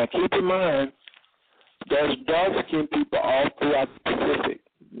 Now, keep in mind, there's dark-skinned people all throughout the Pacific.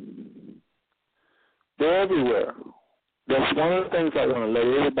 They're everywhere. That's one of the things I want to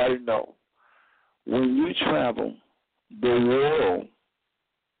let everybody know. When you travel the world,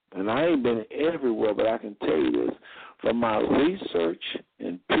 and I ain't been everywhere, but I can tell you this, from my research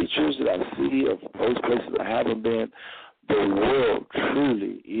and pictures that I see of those places I haven't been, the world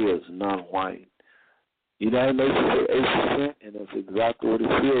truly is non-white. United Nations is 8%, and that's exactly what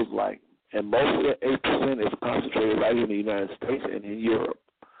it feels like. And most of that 8% is concentrated right here in the United States and in Europe.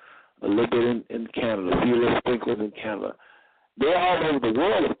 A little bit in Canada, a few little sprinkles in Canada. They're all over the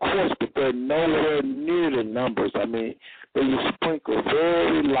world, of course, but they're nowhere near the numbers. I mean, they just sprinkle,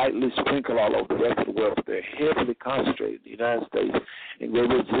 very lightly sprinkle all over the rest of the world, but they're heavily concentrated in the United States. And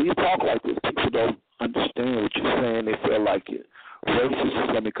when you talk like this, people don't understand what you're saying. They feel like it racist or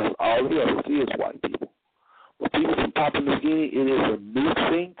something because all they ever see is white people. But people from Papua New Guinea, it is a new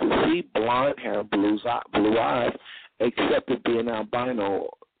thing to see blonde hair, blue eyes, except it being albino,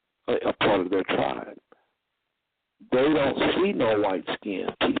 a part of their tribe. They don't see no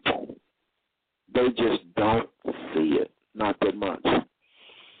white-skinned people. They just don't see it, not that much.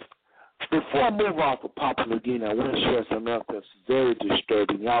 Before I move off of Papua New Guinea, I want to share something else that's very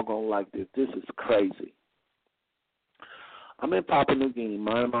disturbing. Y'all going to like this. This is crazy. I'm in Papua New Guinea,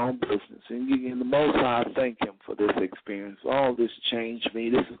 minding my own business. And the Most High, I thank him for this experience. All this changed me.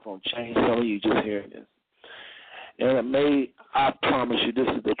 This is going to change some of you just hearing this. And I promise you, this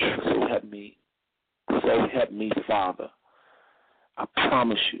is the truth. So help me, Father. I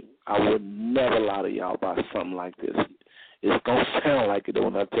promise you, I would never lie to y'all about something like this. It's going to sound like it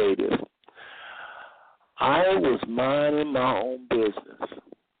when I tell you this. I was minding my own business.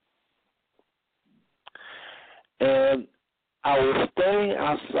 And I was staying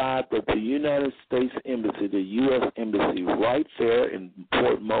outside the United States Embassy, the U.S. Embassy, right there in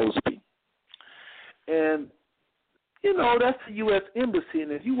Port Moresby. And You know, that's the U.S. Embassy,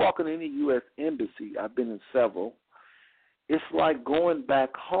 and if you walk in any U.S. Embassy, I've been in several, it's like going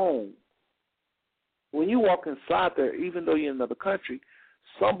back home. When you walk inside there, even though you're in another country,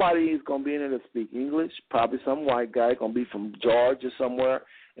 somebody is going to be in there to speak English, probably some white guy, going to be from Georgia somewhere,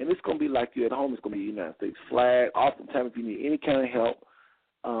 and it's going to be like you at home. It's going to be a United States flag. Oftentimes, if you need any kind of help,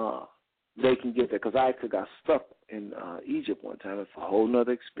 they can get there, because I actually got stuck in Egypt one time. It's a whole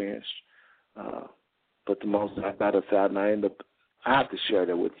nother experience. But the most I got aside, and I have to share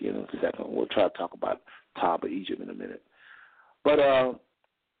that with you in a second. We'll try to talk about Taba, Egypt in a minute. But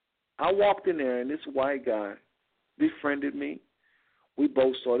I walked in there, and this white guy befriended me. We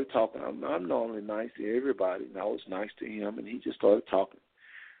both started talking. I'm normally nice to everybody, and I was nice to him, and he just started talking.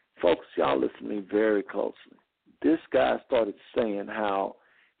 Folks, y'all listen to me very closely. This guy started saying how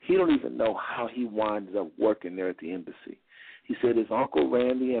he don't even know how he winded up working there at the embassy. He said his uncle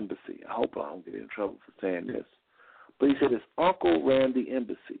ran the embassy. I hope I don't get in trouble for saying this. But he said his uncle ran the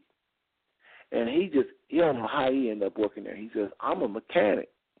embassy. And he don't know how he ended up working there. He says, I'm a mechanic.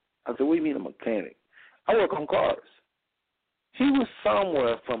 I said, what do you mean a mechanic? I work on cars. He was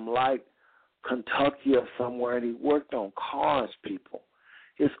somewhere from like Kentucky or somewhere, and he worked on cars, people.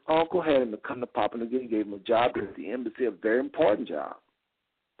 His uncle had him to come to Papua New Guinea, gave him a job at the embassy, a very important job.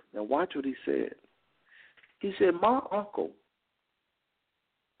 Now watch what he said. He said, my uncle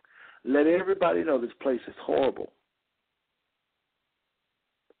let everybody know this place is horrible.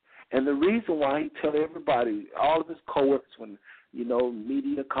 And the reason why he tell everybody, all of his coworkers, when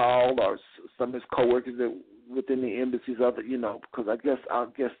media called, or some of his coworkers that within the embassies, because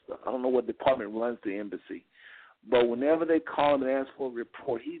I don't know what department runs the embassy, but whenever they call him and ask for a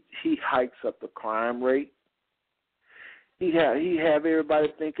report, he hikes up the crime rate. He have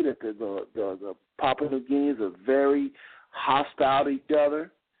everybody thinking that the Papua New Guineans are very hostile to each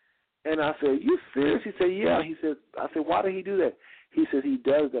other. And I said, you serious? He said, yeah. I said, why did he do that? He said he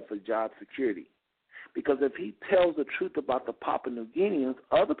does that for job security. Because if he tells the truth about the Papua New Guineans,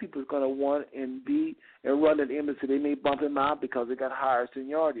 other people are going to want and run an embassy. They may bump him out because they got higher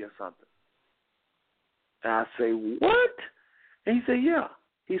seniority or something. And I say, what? And he said, yeah.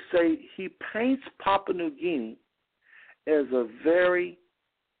 He say he paints Papua New Guinea as a very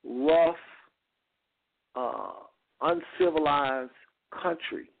rough, uncivilized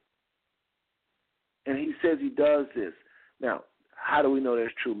country. And he says he does this. Now, how do we know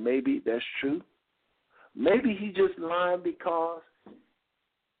that's true? Maybe that's true. Maybe he just lied because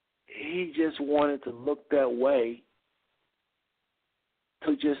he just wanted to look that way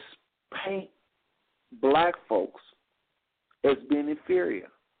to just paint black folks as being inferior.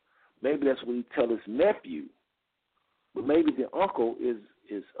 Maybe that's what he tell his nephew. But maybe the uncle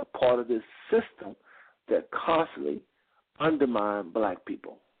is a part of this system that constantly undermine black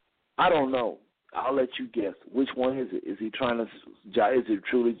people. I don't know. I'll let you guess. Which one is it? Is he trying to? Is it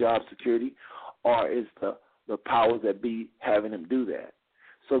truly job security, or is the powers that be having him do that?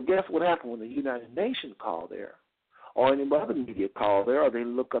 So guess what happened when the United Nations called there, or any other media called there, or they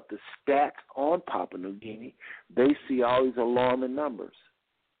look up the stats on Papua New Guinea, they see all these alarming numbers.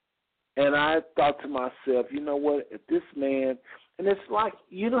 And I thought to myself, you know what? If this man, and it's like,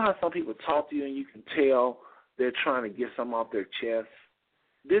 you know how some people talk to you and you can tell they're trying to get something off their chest.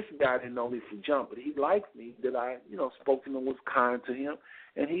 This guy didn't know me from jump, but he liked me that I, spoke to him and was kind to him,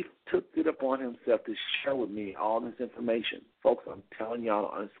 and he took it upon himself to share with me all this information. Folks, I'm telling y'all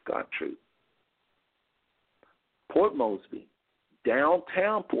the honest God truth. Port Moresby,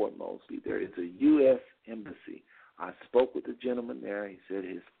 downtown Port Moresby, there is a U.S. embassy. I spoke with the gentleman there. He said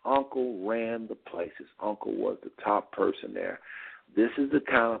his uncle ran the place. His uncle was the top person there. This is the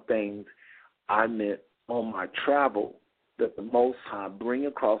kind of things I met on my travel that the Most High bring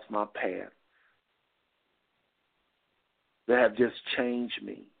across my path that have just changed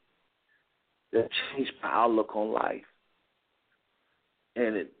me, that changed my outlook on life.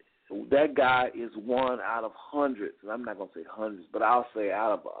 And that guy is one out of hundreds, and I'm not going to say hundreds, but I'll say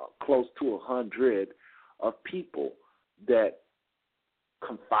out of close to 100 of people that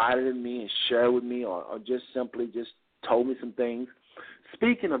confided in me and shared with me or just simply just told me some things.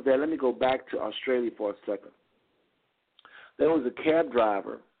 Speaking of that, let me go back to Australia for a second. There was a cab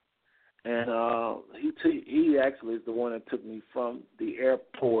driver, and he actually is the one that took me from the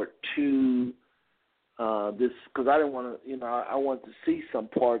airport to this, because I didn't want to, I wanted to see some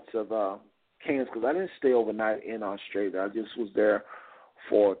parts of Cairns, because I didn't stay overnight in Australia. I just was there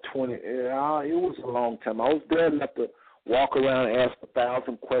for it was a long time. I was there enough to walk around and ask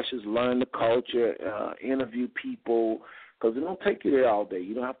 1,000 questions, learn the culture, interview people, because it don't take you there all day.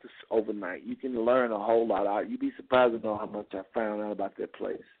 You don't have to overnight. You can learn a whole lot out. You'd be surprised to know how much I found out about that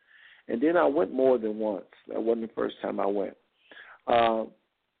place. And then I went more than once. That wasn't the first time I went.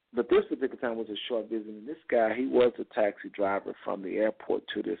 But this particular time was a short visit. And this guy, he was a taxi driver from the airport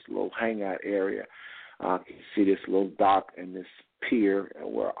to this little hangout area. You see this little dock and this pier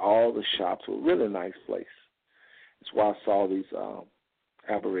where all the shops were. Really nice place. That's why I saw these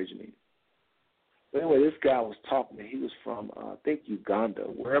Aborigines. But anyway, this guy was talking. He was from, I think, Uganda,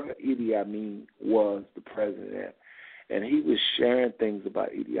 wherever Idi Amin was the president at. And he was sharing things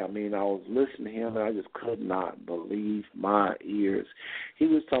about Idi Amin. I was listening to him, and I just could not believe my ears. He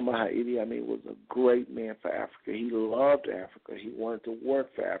was talking about how Idi Amin was a great man for Africa. He loved Africa. He wanted to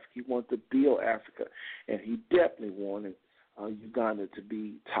work for Africa. He wanted to build Africa. And he definitely wanted Uganda to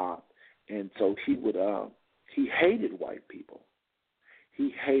be top. And so he hated white people.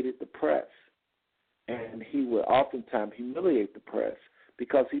 He hated the press. And he would oftentimes humiliate the press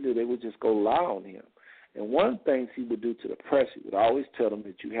because he knew they would just go lie on him. And one of the things he would do to the press, he would always tell them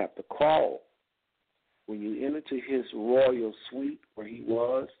that you have to crawl. When you enter to his royal suite where he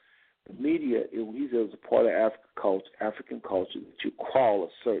was, the media, he said it was a part of African culture that you crawl a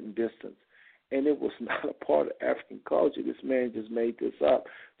certain distance. And it was not a part of African culture. This man just made this up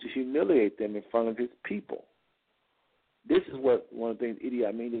to humiliate them in front of his people. This is what one of the things Idi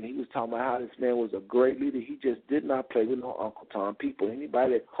Amin did. He was talking about how this man was a great leader. He just did not play with no Uncle Tom people.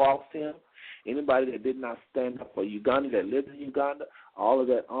 Anybody that crossed him, anybody that did not stand up for Uganda, that lived in Uganda, all of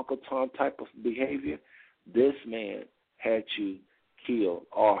that Uncle Tom type of behavior, this man had you killed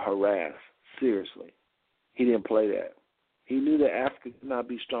or harassed. Seriously. He didn't play that. He knew that Africa could not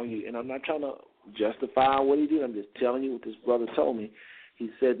be strong. And I'm not trying to justify what he did. I'm just telling you what this brother told me. He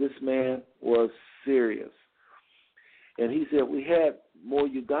said this man was serious. And he said we had more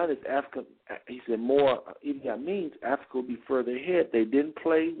Ugandans, Africa. He said more Idi Amin's, Africa would be further ahead. They didn't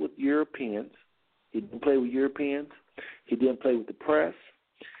play with Europeans. He didn't play with Europeans. He didn't play with the press.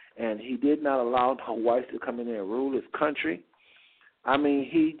 And he did not allow the whites to come in there and rule his country. I mean,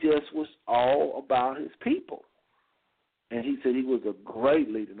 he just was all about his people. And he said he was a great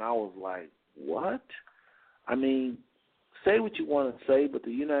leader. And I was like, what? I mean, say what you want to say, but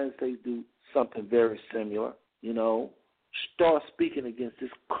the United States do something very similar, you know. Start speaking against this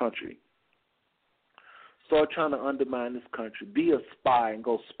country. Start trying to undermine this country. Be a spy and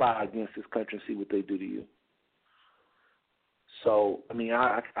go spy against this country and see what they do to you. So, I mean,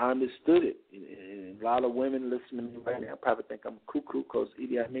 I understood it. And a lot of women listening to me right now probably think I'm cuckoo because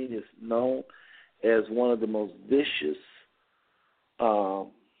Idi Amin is known as one of the most vicious,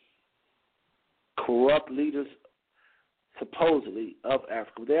 corrupt leaders supposedly of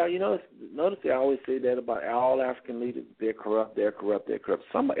Africa. They are, notice they always say that about all African leaders. They're corrupt, they're corrupt, they're corrupt.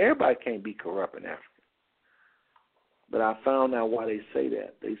 Everybody can't be corrupt in Africa. But I found out why they say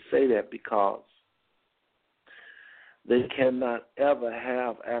that. They say that because they cannot ever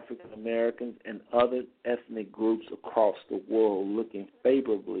have African Americans and other ethnic groups across the world looking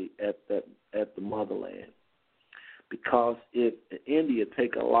favorably at the motherland. Because if India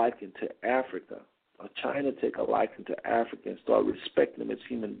take a liking to Africa, or China take a liking to Africa and start respecting them as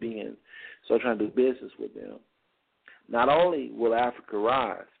human beings, start trying to do business with them, not only will Africa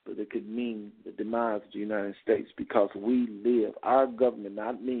rise, but it could mean the demise of the United States because we live, our government,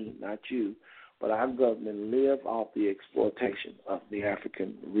 not me, not you, but our government live off the exploitation of the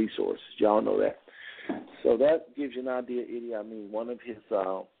African resources. Y'all know that. So that gives you an idea, Idi Amin. One of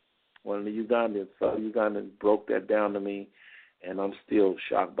the Ugandans broke that down to me, and I'm still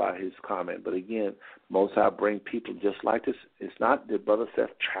shocked by his comment. But again, Most High bring people just like this. It's not the brother says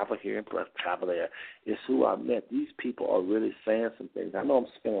travel here and travel there. It's who I met. These people are really saying some things. I know I'm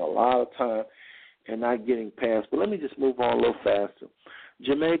spending a lot of time and not getting past, but let me just move on a little faster.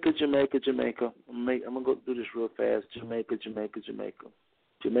 Jamaica. I'm going to go through this real fast. Jamaica. Jamaica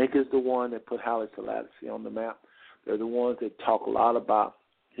is the one that put Haile Selassie on the map. They're the ones that talk a lot about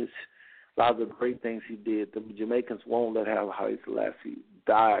a lot of the great things he did. The Jamaicans won't let Haile Selassie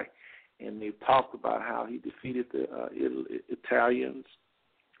die, and they've talked about how he defeated the Italians.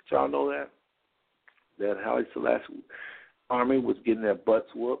 Did y'all know that? That Haile Selassie army was getting their butts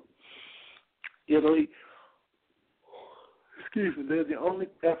whooped. Italy, they're the only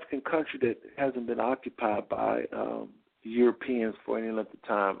African country that hasn't been occupied by Europeans for any length of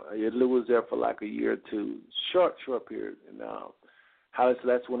time. Italy was there for like a year or two, short period, and Haile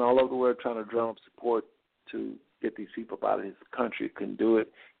Selassie went all over the world trying to drum up support to get these people out of his country. Couldn't do it.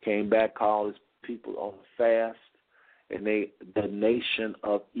 Came back, called his people on a fast, and the nation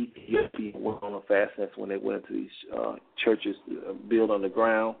of Ethiopia went on a fast. That's when they went into these churches built on the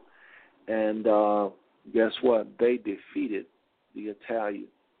ground. And guess what? They defeated the Italians.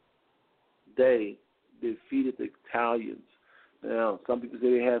 They defeated the Italians Some people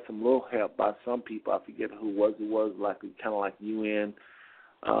say they had some little help by some people. I forget who it was like kind of like UN.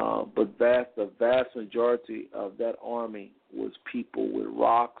 But the vast majority of that army was people with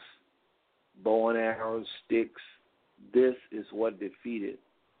rocks, bow and arrows, sticks. This is what defeated.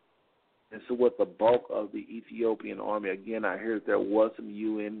 And so with the bulk of the Ethiopian army, again, I heard there was some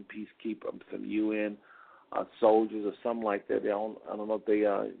UN peacekeepers, some UN soldiers or something like that. I don't know if they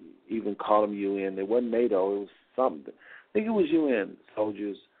even called them UN. They wasn't NATO. It was something. I think it was UN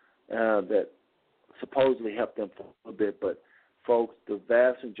soldiers that supposedly helped them for a little bit. But, folks, the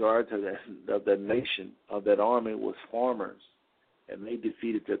vast majority of that nation, of that army, was farmers. And they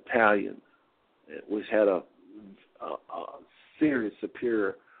defeated the Italians, which had a serious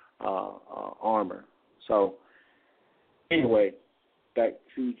superior armor. So, anyway,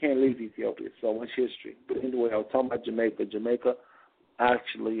 you can't leave Ethiopia. So much history. But anyway, I was talking about Jamaica. Jamaica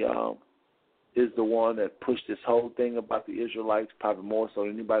actually is the one that pushed this whole thing about the Israelites, probably more so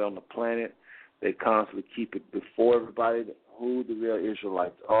than anybody on the planet. They constantly keep it before everybody who the real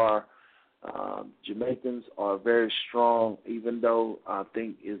Israelites are. Jamaicans are very strong, even though I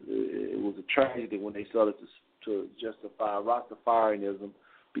think it was a tragedy when they started to justify Rastafarianism,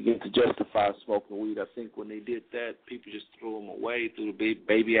 begin to justify smoking weed. I think when they did that, people just threw them away, threw the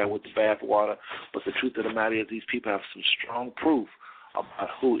baby out with the bathwater. But the truth of the matter is these people have some strong proof about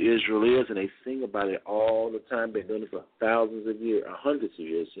who Israel is, and they sing about it all the time. They've been doing it for thousands of years, hundreds of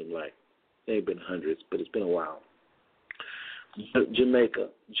years, it seems like. It ain't been hundreds, but it's been a while. Jamaica.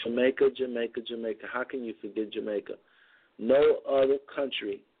 How can you forget Jamaica? No other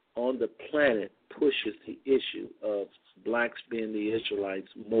country on the planet pushes the issue of blacks being the Israelites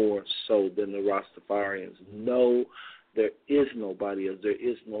more so than the Rastafarians. No, there is nobody else. There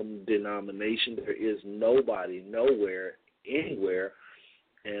is no denomination. There is nobody, nowhere, anywhere.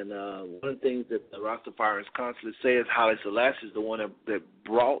 And one of the things that the Rastafarians constantly say is Haile Selassie is the one that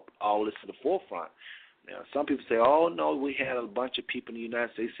brought all this to the forefront. Now, some people say, oh, no, we had a bunch of people in the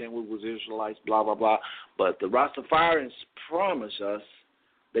United States saying we was Israelites, blah, blah, blah. But the Rastafarians promise us,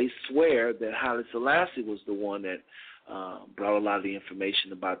 they swear that Haile Selassie was the one that brought a lot of the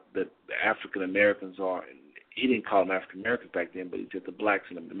information about the African Americans are. He didn't call them African Americans back then, but he said the blacks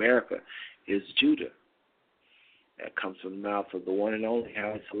in America is Judah. That comes from the mouth of the one and only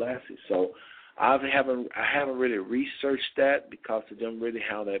Haile Selassie. So I haven't really researched that because it doesn't really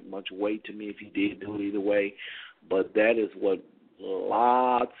have that much weight to me if you did do it either way. But that is what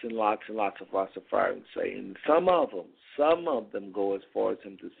lots and lots and lots of Rastafarians say. And some of them go as far as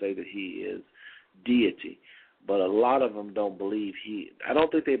him to say that he is deity. But a lot of them don't believe I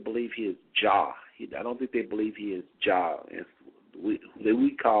don't think they believe he is Jah. I don't think they believe he is Jah.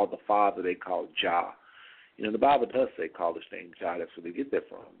 We call the Father, they call Jah. You know, the Bible does say call his name Jah. That's where they get that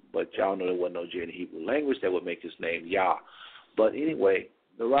from. But y'all know there wasn't no J in the Hebrew language that would make his name Yah. But anyway,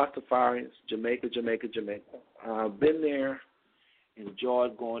 the Rastafarians, Jamaica. I've been there,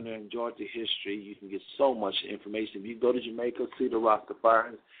 enjoyed going there, enjoyed the history. You can get so much information. If you go to Jamaica, see the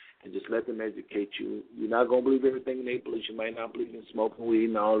Rastafarians, and just let them educate you. You're not going to believe everything they believe. You might not believe in smoking weed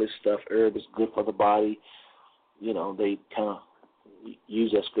and all this stuff. Herb is good for the body. You know, they kind of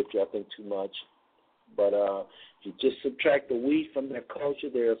use that scripture, I think, too much. But if you just subtract the weed from their culture,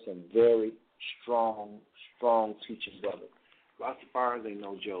 there are some very strong teachings of it. Rastafarians ain't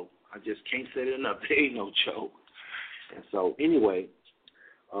no joke. I just can't say it enough. They ain't no joke. And so, anyway,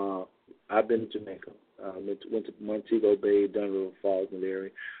 I've been to Jamaica. Went to Montego Bay, Dunn River Falls, in the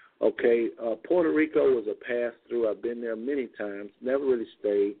area. Okay, Puerto Rico was a pass-through. I've been there many times, never really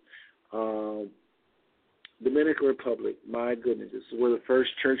stayed. Dominican Republic, my goodness, this is where the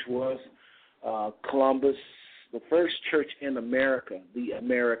first church was. Columbus, the first church in America, the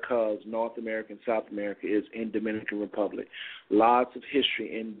Americas, North America and South America, is in Dominican Republic. Lots of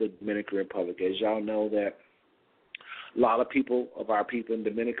history in the Dominican Republic. As y'all know that a lot of our people in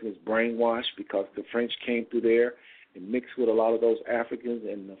Dominican is brainwashed because the French came through there and mixed with a lot of those Africans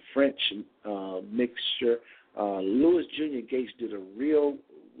and the French mixture. Louis Jr. Gates did a real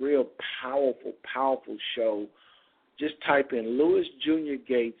powerful show. Just type in Louis Jr.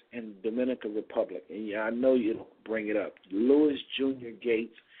 Gates and Dominican Republic, and yeah, I know you'll bring it up. Louis Jr.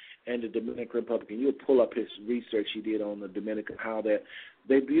 Gates and the Dominican Republic, and you'll pull up his research he did on the Dominican, how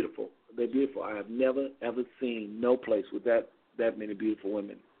they're beautiful. They're beautiful. I have never, ever seen no place with that many beautiful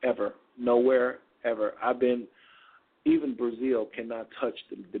women, ever, nowhere, ever. Even Brazil cannot touch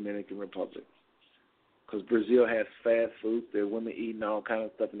the Dominican Republic because Brazil has fast food. There are women eating all kind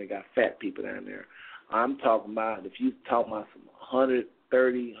of stuff, and they got fat people down there. I'm talking about, if you talk about some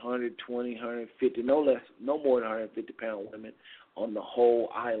 130, 120, 150, no more than 150-pound women on the whole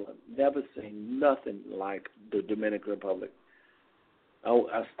island. Never seen nothing like the Dominican Republic.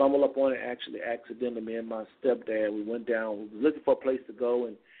 I stumbled up on it actually accidentally. Me and my stepdad, we went down. We were looking for a place to go,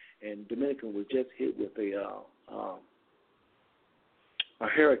 and Dominican was just hit with a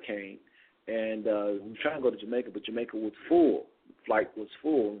hurricane, and we were trying to go to Jamaica, but Jamaica was full. The flight was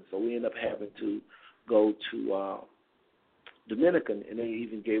full, and so we ended up having to go to Dominican, and they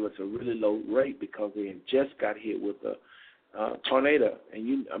even gave us a really low rate because they had just got hit with a tornado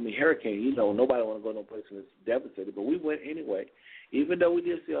and hurricane. Nobody want to go no place when it's devastated, but we went anyway. Even though we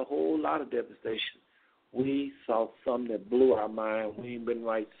did see a whole lot of devastation, we saw something that blew our mind. We ain't been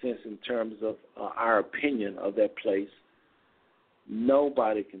right since in terms of our opinion of that place.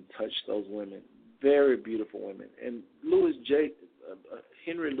 Nobody can touch those women. Very beautiful women. And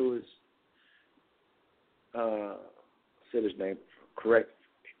Henry Louis said his name correct.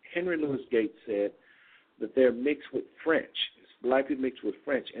 Henry Louis Gates said that they're mixed with French. It's black people mixed with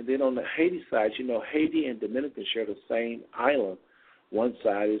French. And then on the Haiti side, Haiti and Dominican share the same island. One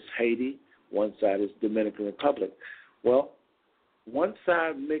side is Haiti, one side is Dominican Republic. Well, one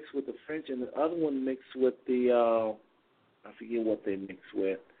side mixed with the French and the other one mixed with the, I forget what they mix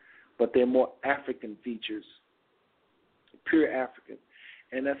with, but they're more African features, pure African.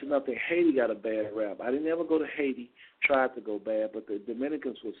 And that's another thing. Haiti got a bad rap. I didn't ever go to Haiti, tried to go bad, but the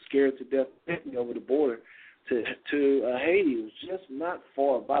Dominicans were scared to death to take me over the border to Haiti. It was just not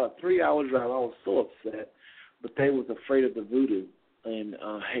far, about a 3-hour drive. I was so upset, but they was afraid of the voodoo in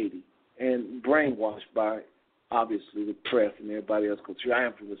Haiti and brainwashed by, obviously, the press and everybody else. Because I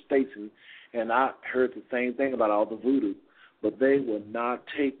am from the States, and I heard the same thing about all the voodoo, but they would not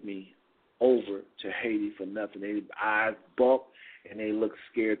take me over to Haiti for nothing. Their eyes bucked, and they looked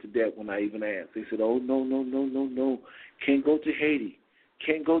scared to death when I even asked. They said, oh, no, can't go to Haiti.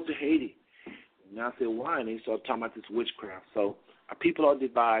 Can't go to Haiti. And I said, why? And they started talking about this witchcraft. So our people are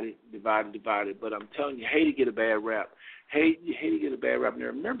divided, but I'm telling you, Haiti get a bad rap. Haiti get a bad rap. Now,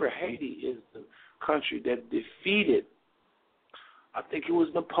 remember, Haiti is the country that defeated, I think it was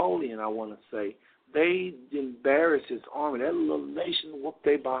Napoleon, I want to say. They embarrassed his army. That little nation whooped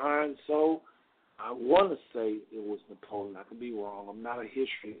they behind. So I want to say it was Napoleon. I could be wrong. I'm not a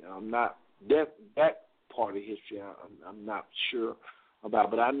history. I'm not that part of history. I'm not sure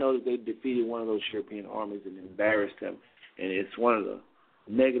about. But I know that they defeated one of those European armies and embarrassed them. And it's one of the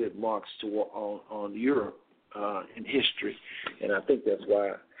negative marks on Europe in history. And I think that's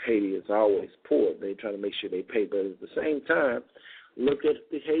why Haiti is always poor. They try to make sure they pay. But at the same time, look at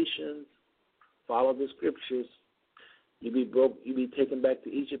the Haitians. Follow the scriptures. You be taken back to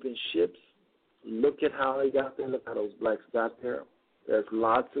Egypt in ships. Look at how they got there. Look how those blacks got there. There's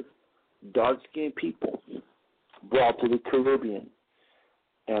lots of dark-skinned people brought to the Caribbean,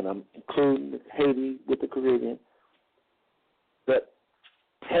 and I'm including Haiti with the Caribbean, that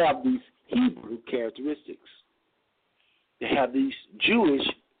have these Hebrew characteristics. They have these Jewish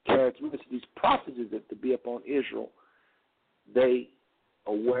characteristics, these prophecies that to be upon Israel. They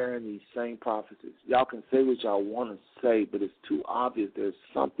are wearing these same prophecies. Y'all can say what y'all want to say, but it's too obvious. There's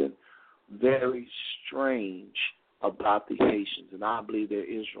something very strange about the Haitians, and I believe they're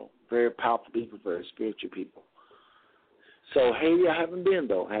Israel. Very powerful people, very spiritual people. So Haiti, I haven't been,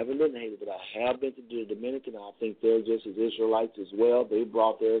 though. I haven't been to Haiti, but I have been to the Dominican. I think they're just as Israelites as well. They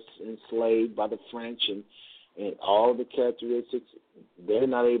brought theirs enslaved by the French and all the characteristics. They're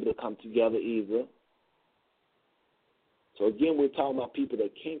not able to come together either. So again, we're talking about people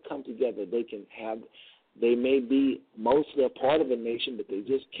that can't come together. They may be mostly a part of a nation, but they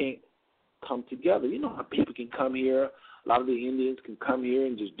just can't come together. You know how people can come here. A lot of the Indians can come here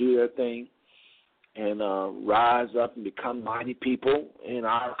and just do their thing and rise up and become mighty people in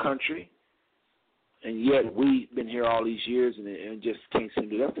our country. And yet we've been here all these years and just can't seem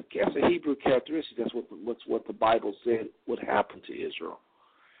to do that. That's a Hebrew characteristic. That's what the Bible said would happen to Israel.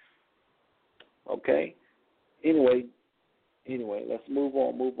 Okay? Anyway, let's move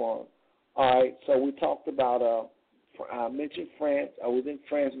on. All right, so we talked about, I mentioned France. I was in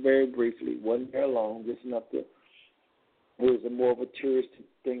France very briefly. Wasn't there long, just enough to, it was more of a tourist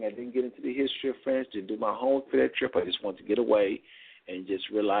thing. I didn't get into the history of France, didn't do my homework for that trip. I just wanted to get away and just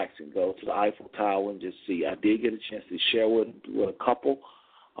relax and go to the Eiffel Tower and just see. I did get a chance to share with a couple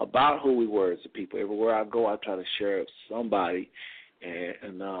about who we were as a people. Everywhere I go, I try to share with somebody.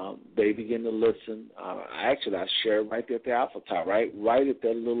 And they begin to listen. I share right there at the Eiffel Tower, right at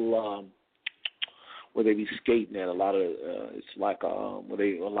that little where they be skating at. A lot of it's like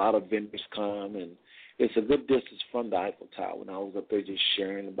where a lot of vendors come, and it's a good distance from the Eiffel Tower. And I was up there just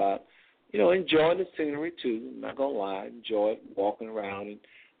sharing about, enjoying the scenery too. I'm not gonna lie, enjoyed walking around,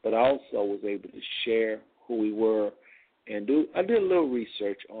 but I also was able to share who we were and I did a little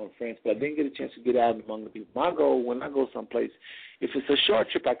research on France, but I didn't get a chance to get out among the people. My goal when I go someplace, if it's a short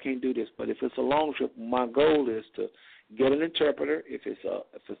trip, I can't do this, but if it's a long trip, my goal is to get an interpreter. If it's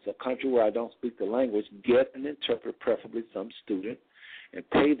a country where I don't speak the language, get an interpreter, preferably some student, and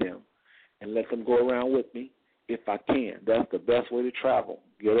pay them and let them go around with me if I can. That's the best way to travel.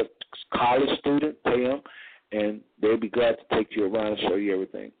 Get a college student, pay them, and they'll be glad to take you around and show you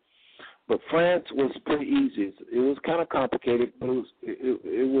everything. But France was pretty easy. It was kind of complicated, but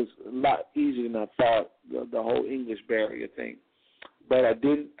it was a lot easier than I thought, the whole English barrier thing. But I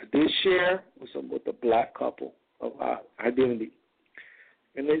did share with a black couple of identity,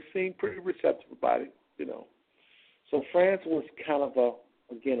 and they seemed pretty receptive about it, you know. So France was kind of a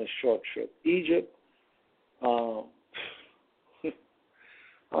short trip. Egypt, I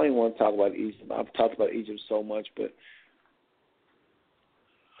don't even want to talk about Egypt. I've talked about Egypt so much, but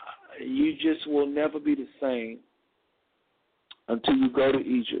you just will never be the same until you go to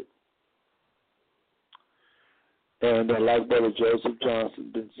Egypt. And like Brother Joseph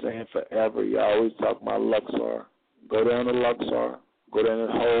Johnson's been saying forever, you always talk about Luxor. Go down to Luxor, go down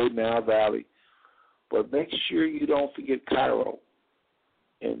the whole Nile Valley. But make sure you don't forget Cairo.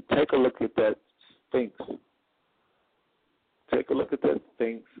 And take a look at that Sphinx. Take a look at that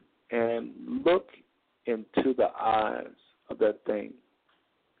Sphinx and look into the eyes of that thing.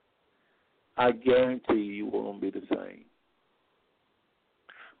 I guarantee you won't be the same.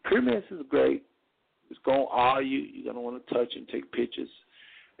 Pyramids is great. It's going to awe you. You're going to want to touch and take pictures.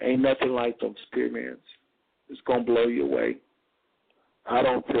 Ain't nothing like those pyramids. It's going to blow you away. I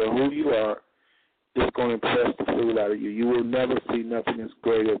don't care who you are. It's going to impress the fool out of you. You will never see nothing as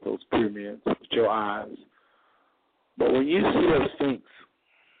great as those pyramids with your eyes. But when you see that Sphinx,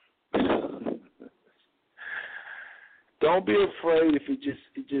 don't be afraid if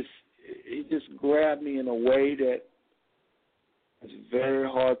it just grabbed me in a way that is very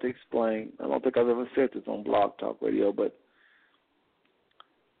hard to explain. I don't think I've ever said this on Blog Talk Radio, but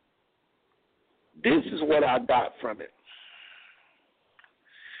this is what I got from it.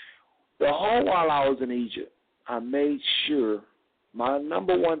 The whole while I was in Egypt, I made sure my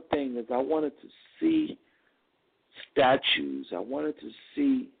number one thing is I wanted to see statues. I wanted to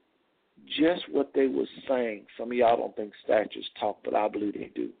see just what they were saying. Some of y'all don't think statues talk, but I believe they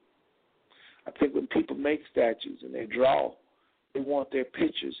do. I think when people make statues and they draw, they want their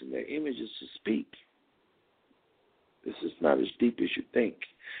pictures and their images to speak. This is not as deep as you think.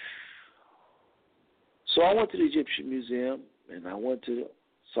 So I went to the Egyptian Museum, and I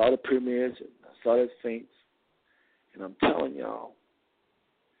saw the pyramids, and I saw that Sphinx, and I'm telling y'all,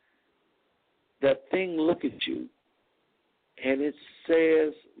 that thing look at you, and it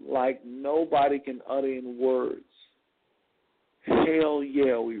says like nobody can utter in words, hell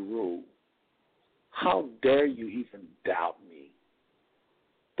yeah, we rule. How dare you even doubt me?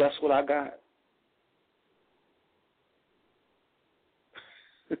 That's what I got.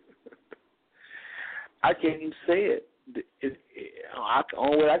 I can't even say it. The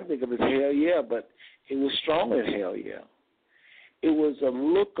only way I can think of it is hell yeah, but it was stronger than hell yeah. It was a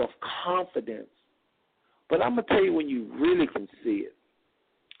look of confidence. But I'm going to tell you when you really can see it.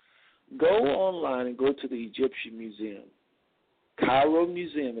 Go online and go to the Egyptian Museum. Cairo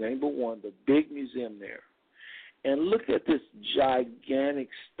Museum, it ain't but one, the big museum there. And look at this gigantic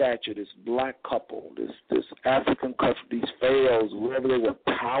statue, this black couple, this African couple, these pharaohs, whoever they were,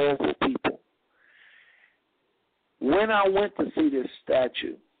 powerful people. When I went to see this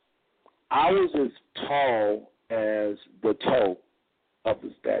statue, I was as tall as the toe of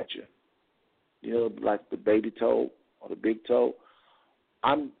the statue. You know, like the baby toe or the big toe.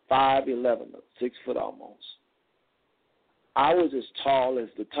 I'm 5'11", 6 foot almost. I was as tall as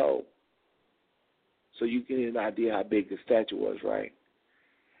the toe. So you get an idea how big the statue was, right?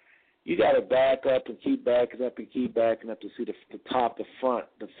 You got to back up and keep backing up and keep backing up to see the top, the front,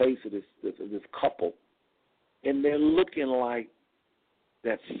 the face of this couple. And they're looking like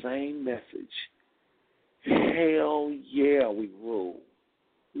that same message. Hell yeah, we rule.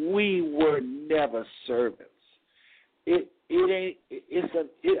 We were never servants. I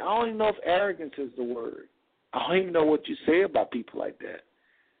don't even know if arrogance is the word. I don't even know what you say about people like that.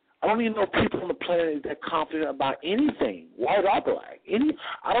 I don't even know if people on the planet is that confident about anything, white or black.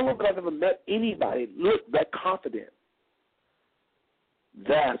 I don't know if I've ever met anybody that confident.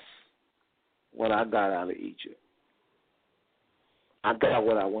 That's what I got out of Egypt. I got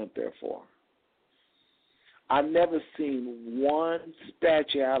what I went there for. I've never seen one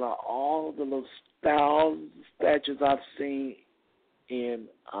statue out of all the little thousands of statues I've seen in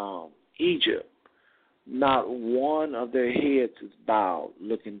Egypt. Not one of their heads is bowed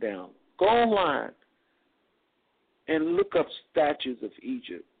looking down. Go online and look up statues of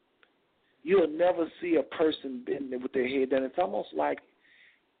Egypt. You'll never see a person in there with their head down. It's almost like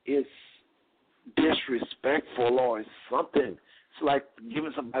it's disrespectful or it's something. It's like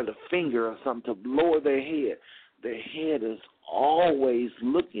giving somebody the finger or something to lower their head. Their head is always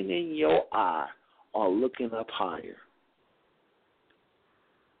looking in your eye or looking up higher.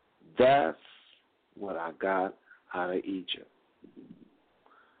 That's what I got out of Egypt.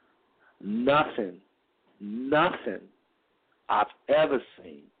 Nothing I've ever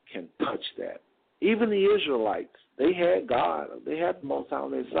seen can touch that. Even the Israelites, they had God. They had the Most High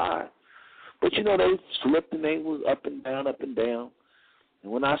on their side. But, you know, they slipped and they was up and down, up and down.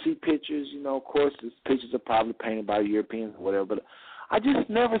 And when I see pictures, you know, of course, these pictures are probably painted by Europeans or whatever, but I just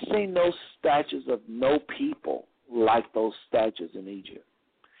never seen those statues of no people like those statues in Egypt.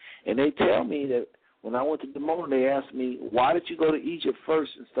 And they tell me that when I went to Dimona, they asked me, why did you go to Egypt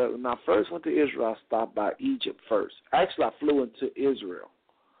first? Instead, when I first went to Israel, I stopped by Egypt first. Actually, I flew into Israel.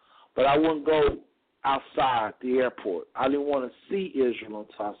 But I wouldn't go outside the airport. I didn't want to see Israel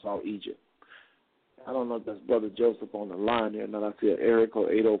until I saw Egypt. I don't know if that's Brother Joseph on the line there. Now I see an area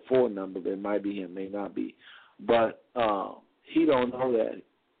code 804 number. That might be him, may not be. But he don't know that.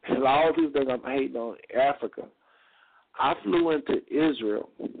 And all these things I'm hating on Africa. I flew into Israel,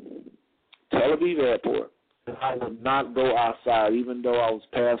 Tel Aviv airport, and I would not go outside, even though I was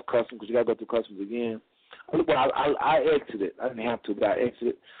past customs, because you got to go through customs again. Well, I exited. I didn't have to, but I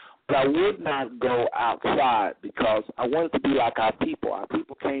exited. But I would not go outside because I wanted to be like our people. Our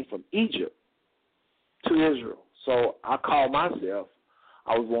people came from Egypt to Israel. So I called myself,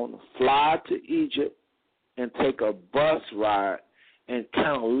 I was wanting to fly to Egypt and take a bus ride and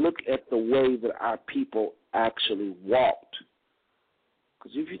kind of look at the way that our people actually walked.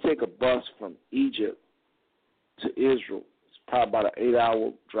 Because if you take a bus from Egypt to Israel, it's probably about an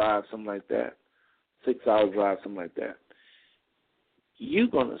 8-hour drive, something like that, 6-hour drive, something like that. You're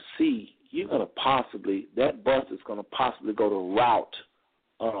going to see, that bus is going to possibly go the route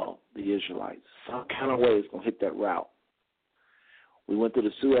of the Israelites. Some kind of way it's going to hit that route. We went to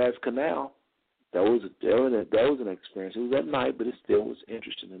the Suez Canal. That was an experience. It was at night, but it still was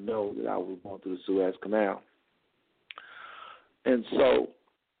interesting to know that I was going through the Suez Canal. And so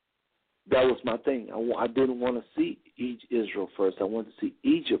that was my thing. I didn't want to see Israel first. I wanted to see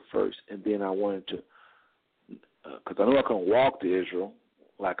Egypt first, and then I wanted to, because I knew I couldn't walk to Israel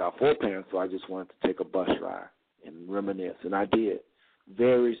like our foreparents, so I just wanted to take a bus ride and reminisce, and I did.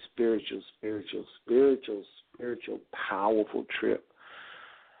 Very spiritual, powerful trip.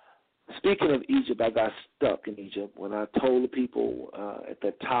 Speaking of Egypt, I got stuck in Egypt when I told the people at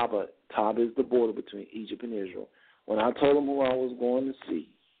that Taba is the border between Egypt and Israel. When I told them who I was going to see,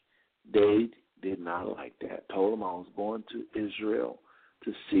 they did not like that. Told them I was going to Israel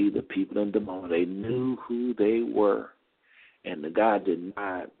to see the people in Dimona. They knew who they were, and the guy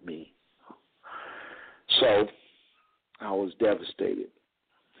denied me. So I was devastated.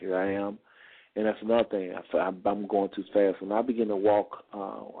 Here I am. And that's another thing. I'm going too fast. When I began to walk,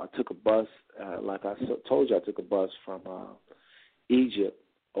 I took a bus. Like I told you, I took a bus from Egypt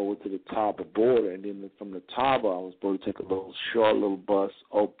over to the Taba border. And then from the Taba, I was supposed to take a short little bus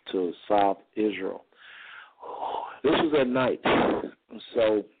up to South Israel. This was at night.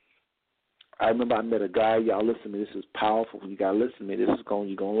 So I remember I met a guy. Y'all listen to me. This is powerful. You got to listen to me. You're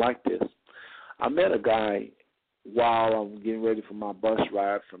going to like this. I met a guy while I'm getting ready for my bus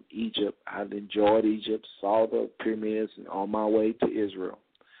ride from Egypt. I enjoyed Egypt, saw the pyramids, and on my way to Israel.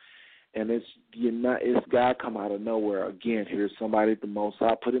 And this guy come out of nowhere. Again, here's somebody the Most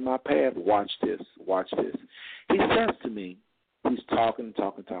High put in my path. Watch this. He says to me, he's talking.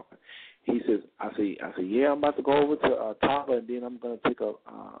 He says, I say, yeah, I'm about to go over to Taba, and then I'm going to take a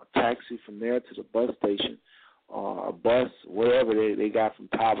taxi from there to the bus station. A bus, wherever they got from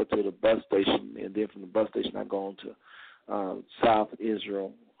Taba to the bus station, and then from the bus station I go on to South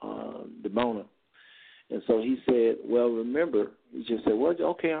Israel, Dimona. And so he said, well, remember, he just said, well,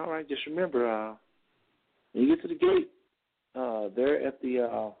 okay, all right, just remember, when you get to the gate, they're at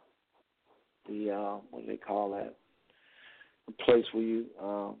the what do they call that? The place where you,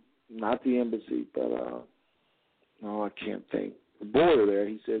 not the embassy, but, no, I can't think. The border there,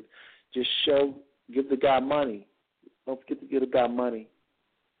 he said, just give the guy money. Don't forget to give the guy money.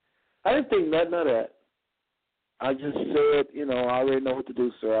 I didn't think nothing of that. I just said, I already know what to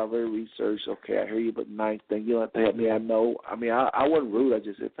do, sir. I already researched. Okay, I hear you, but nice thing. You don't have to help me. I know. I mean, I wasn't rude. I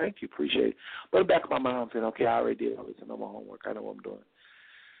just said, thank you, appreciate it. But in the back of my mind, I'm saying, okay, I already did all this. I know my homework. I know what I'm doing.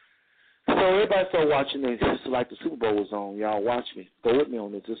 So everybody started watching this. It's like the Super Bowl was on. Y'all watch me. Go with me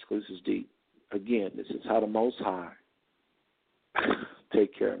on this. This is deep. Again, this is how the Most High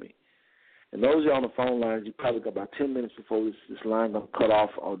take care of me. And those are on the phone lines. You probably got about 10 minutes before this line going to cut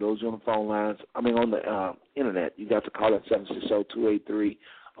off. Or those are on the phone lines. On the internet. You got to call at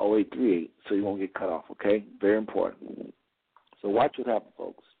 760-283-0838 so you won't get cut off, okay? Very important. So watch what happens,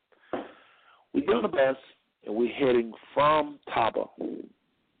 folks. We get on the bus, and we're heading from Taba.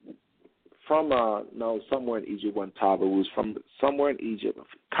 Somewhere in Egypt, wasn't Taba. It was from somewhere in Egypt.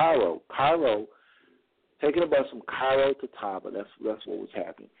 Cairo, taking a bus from Cairo to Taba. That's what was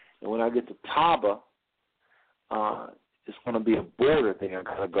happening. And when I get to Taba, it's going to be a border thing I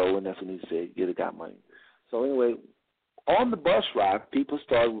got to go, and that's when he said, get it, got money. So anyway, on the bus ride, people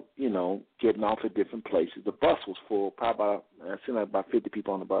started, getting off at different places. The bus was full, it seemed like about 50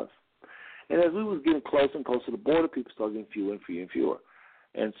 people on the bus. And as we was getting closer and closer to the border, people started getting fewer and fewer and fewer.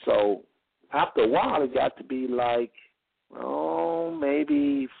 And so after a while, it got to be like,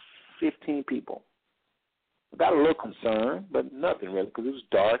 maybe 15 people. I got a little concerned, but nothing really, because it was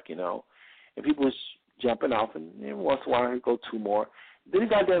dark, and people was jumping off, and once in a while he'd go two more. Then it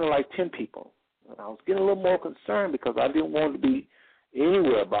got down to like 10 people. And I was getting a little more concerned because I didn't want to be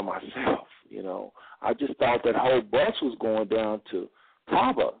anywhere by myself, I just thought that whole bus was going down to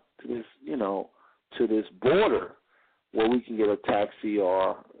Taba, to this, to this border where we can get a taxi,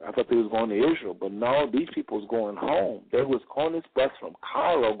 or I thought they was going to Israel. But no, these people was going home. They was on this bus from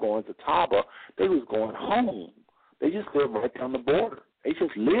Cairo going to Taba. They was going home. They just lived right down the border. They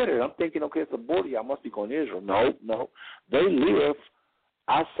just lived there. I'm thinking, okay, it's a border. Y'all must be going to Israel. No. They live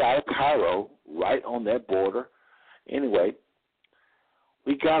outside of Cairo, right on that border. Anyway,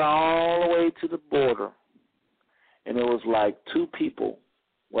 we got all the way to the border, and it was like two people,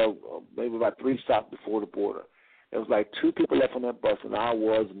 maybe about 3 stops before the border. It was like 2 people left on that bus, and I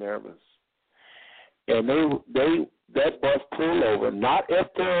was nervous. And that bus pulled over, not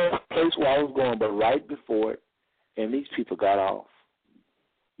at the place where I was going, but right before it, and these people got off.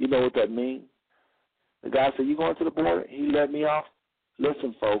 You know what that means? The guy said, you going to the border? He let me off.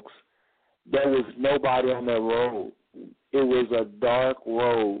 Listen, folks, there was nobody on that road. It was a dark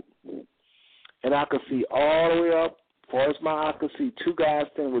road, and I could see all the way up. As far as my eye could see, 2 guys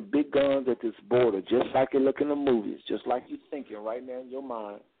standing with big guns at this border, just like you look in the movies, just like you're thinking right now in your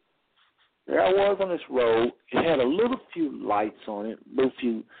mind. There I was on this road. It had a little few lights on it, little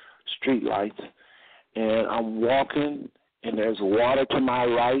few street lights, and I'm walking, and there's water to my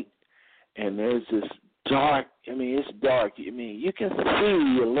right, and there's this dark, it's dark. You can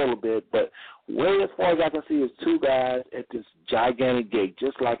see a little bit, but way as far as I can see is 2 guys at this gigantic gate,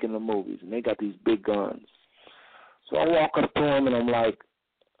 just like in the movies, and they got these big guns. So I walk up to him, and I'm like,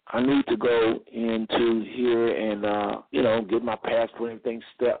 I need to go into here and, get my passport and everything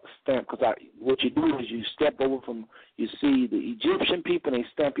stamped. Because what you do is you step over you see the Egyptian people, and they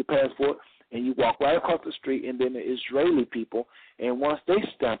stamp your passport, and you walk right across the street, and then the Israeli people, and once they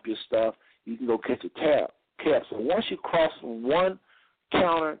stamp your stuff, you can go catch a cab. So once you cross from one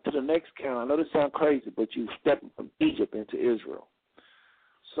counter to the next counter, I know this sounds crazy, but you step from Egypt into Israel.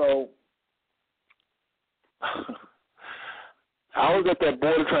 So I was at that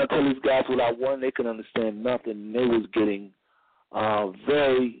border trying to tell these guys what I wanted. They couldn't understand nothing. And they was getting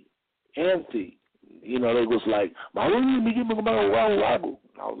very antsy. They was like, I was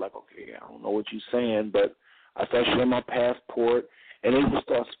like, okay, I don't know what you're saying, but I started showing my passport, and they would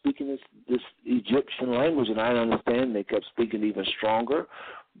start speaking this Egyptian language, and I didn't understand. They kept speaking even stronger.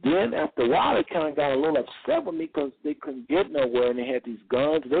 Then after a while, they kind of got a little upset with me because they couldn't get nowhere, and they had these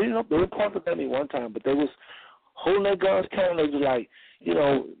guns. They were pointing at me one time, but they was holding their guns, kind of like,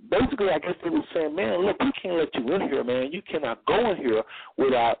 basically I guess they were saying, man, look, we can't let you in here, man. You cannot go in here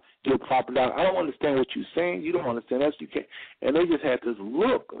without your proper document. I don't understand what you're saying. You don't understand us. You can't. And they just had this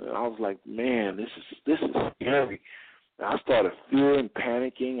look. And I was like, man, this is scary. And I started fearing,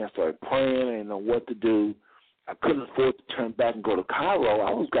 panicking. I started praying. I didn't know what to do. I couldn't afford to turn back and go to Cairo.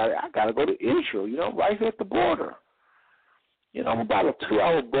 I got to go to Israel, right here at the border. I'm about a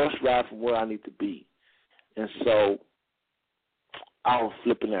 2-hour bus ride from where I need to be. And so I was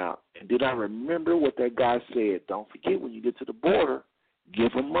flipping out. And then I remember what that guy said. Don't forget, when you get to the border,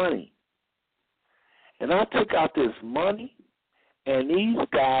 give them money. And I took out this money, and these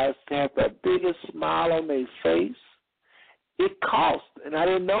guys had the biggest smile on their face. It cost, and I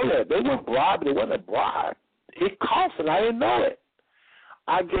didn't know that. They weren't bribed. It wasn't a bribe. It cost, and I didn't know it.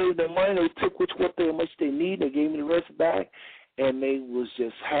 I gave them money. They took how much they need. They gave me the rest back. And they was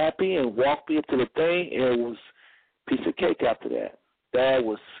just happy and walked me up to the thing, and it was a piece of cake after that. That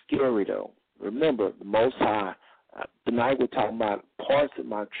was scary, though. Remember, the Most High, tonight we're talking about parts of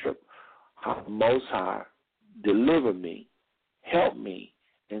my trip, how the Most High delivered me, helped me,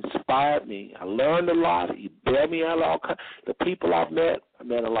 inspired me. I learned a lot. He bailed me out of all kinds. The people I've met, I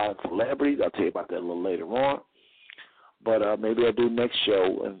met a lot of celebrities. I'll tell you about that a little later on. But maybe I'll do next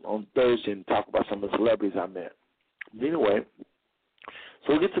show on Thursday and talk about some of the celebrities I met. But anyway,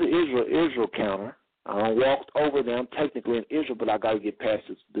 so we get to the Israel counter. I walked over there. I'm technically in Israel, but I got to get past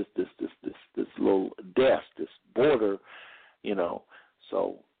this little desk, this border, you know.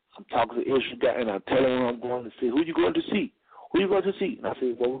 So I'm talking to the Israel guy, and I tell him I'm going to see. Who you going to see? Who you going to see? And I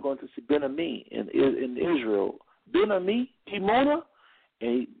said, well, we're going to see Ben-Ami in Israel. Ben-Ami, Timona?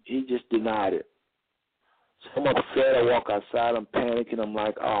 And he just denied it. So I'm upset. I walk outside. I'm panicking. I'm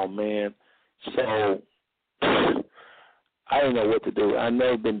like, oh, man. So I didn't know what to do. I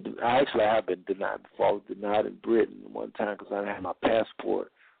have been denied before. I was denied in Britain one time because I didn't have my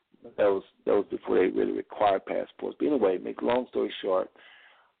passport. That was before they really required passports. But anyway, make a long story short,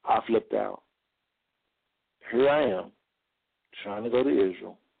 I flipped out. Here I am, trying to go to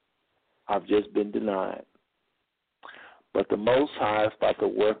Israel. I've just been denied. But the Most High is about to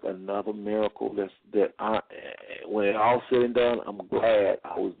work another miracle when it all said and done, I'm glad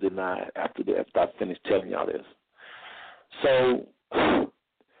I was denied after I finished telling y'all this. So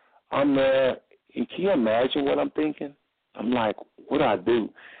I'm there. Can you imagine what I'm thinking? I'm like, what do I do?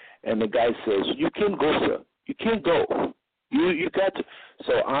 And the guy says, you can go, sir. You can go. You got to.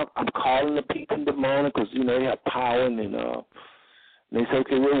 So I'm calling the people in the morning because, you know, they have power and they say,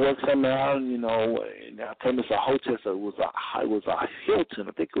 okay, we'll work something out, and, you know, and I told them it's a hotel, so it was a Hilton.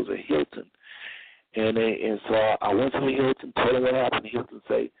 I think it was a Hilton. And so I went to the Hilton, told them what happened. The Hilton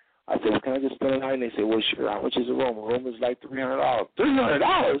I said, well, can I just spend the night? And they said, well, sure. How much is a room? A room is like $300.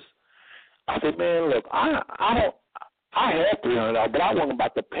 $300? I said, man, look, I had $300, but I wasn't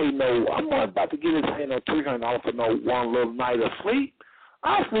about to pay I'm not about to give this man no $300 for no one little night of sleep.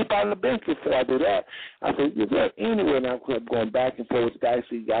 I'll sleep out on the bench before I do that. I said, is there anywhere? And I kept going back and forth with the guy,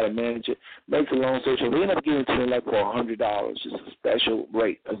 so you got to manage it. Makes a long story short. We ended up giving to him like for $100, just a special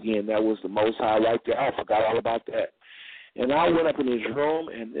rate. Again, that was the Most High right there. I forgot all about that. And I went up in his room,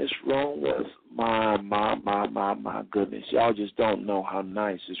 and this room was my goodness. Y'all just don't know how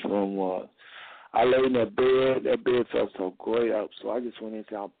nice this room was. I lay in that bed. That bed felt so great up. So I just went in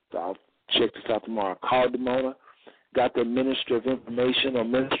and said, I'll check this out tomorrow. I called the Mona. Got the Minister of Information or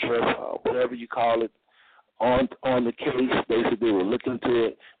Minister of whatever you call it on the case. Basically, they were looking into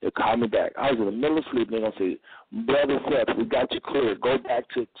it. They called me back. I was in the middle of sleep, and they're going to say, Brother Phillips, we got you cleared. Go back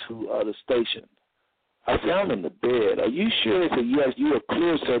to the station. I said, I'm in the bed. Are you sure? They said, yes, you are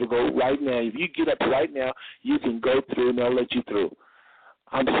clear, sir, to go right now. If you get up right now, you can go through, and they'll let you through.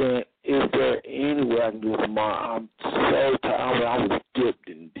 I'm saying, is there any way I can do it tomorrow? I'm so tired. I was dipped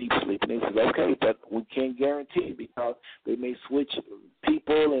in deep sleep. And they said, okay, but we can't guarantee because they may switch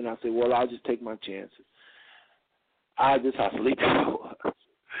people. And I said, well, I'll just take my chances. That's how sleepy I was.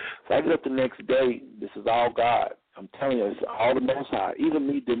 So I get up the next day. This is all God. I'm telling you, it's all the Most High. Even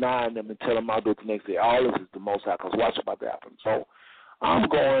me denying them and telling them I'll do it the next day, all this is the Most High because watch about to happen. So I'm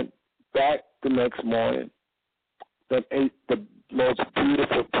going back the next morning. That ate the most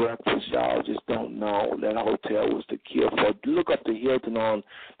beautiful breakfast, y'all just don't know. That hotel was to kill for. Look up the Hilton on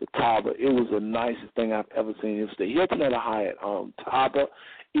the Taba. It was the nicest thing I've ever seen. It's the Hilton at a Hyatt on Taba,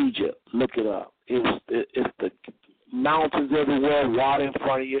 Egypt. Look it up. It's the mountains everywhere, water in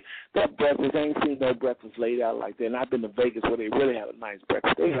front of you. That breakfast, I ain't seen no breakfast laid out like that. And I've been to Vegas where they really had a nice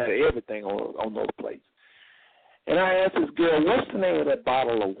breakfast. They had everything on those plates. And I asked this girl, what's the name of that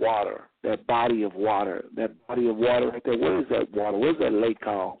bottle of water, that body of water right there? What is that water? What is that lake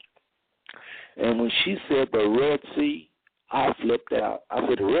called? And when she said the Red Sea, I flipped out. I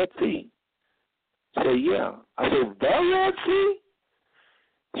said, the Red Sea? She said, yeah. I said, the Red Sea?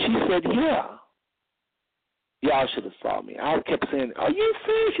 She said, yeah. Y'all should have saw me. I kept saying, are you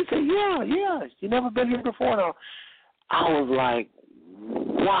serious? She said, yeah. You never been here before? No. I was like,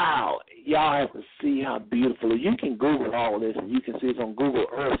 wow. Y'all have to see how beautiful it is. You can Google all this, and you can see it on Google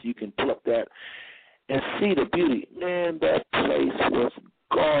Earth. You can pull up that and see the beauty. Man, that place was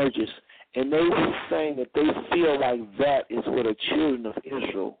gorgeous. And they were saying that they feel like that is where the children of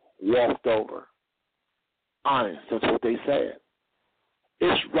Israel walked over. Honest, that's what they said.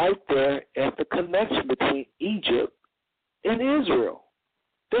 It's right there at the connection between Egypt and Israel.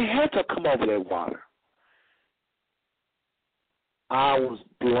 They had to come over that water. I was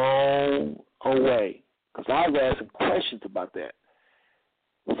blown away because I was asking questions about that.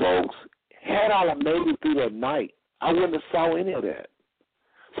 Folks, had I made it through that night, I wouldn't have saw any of that.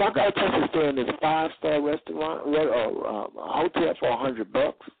 So I got a chance to stay in this 5-star restaurant hotel for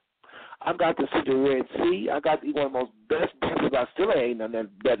 $100. I got to see the Red Sea. I got to eat one of the most best breakfasts I still ain't none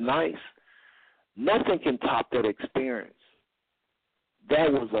that nice. Nothing can top that experience.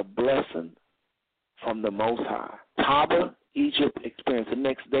 That was a blessing from the Most High. Taba, Egypt experience. The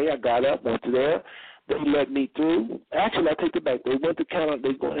next day I got up, went to there. They let me through. Actually, I take it back. They went to counter.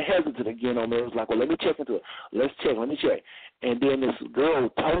 They were hesitant again on me. It was like, well, let me check into it. Let me check. And then this girl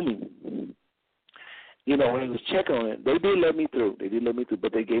told me, you know, when he was checking on it, they did let me through.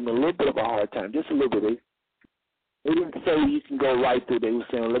 But they gave me a little bit of a hard time, just a little bit. They didn't say you can go right through. They were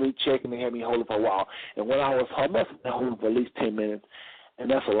saying, let me check, and they had me hold it for a while. And when I was home, I was holding for at least 10 minutes, and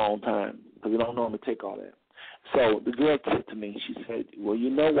that's a long time because we don't normally take all that. So the girl said to me, she said, well,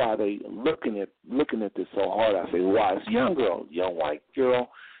 you know why they looking at this so hard? I said, why? It's a young girl, young white girl.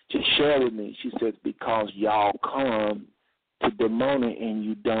 Just share with me. She said, because y'all come to Demona and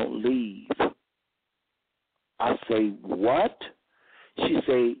you don't leave. I say, what? She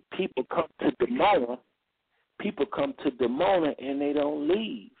say, people come to Demona and they don't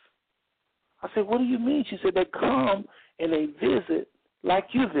leave. I said, what do you mean? She said, they come and they visit like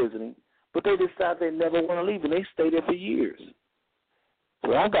you're visiting, but they decide they never want to leave, and they stay there for years.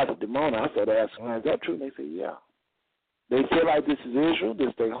 So I got to Demona. I started asking, is that true? And they said, yeah. They feel like this is Israel.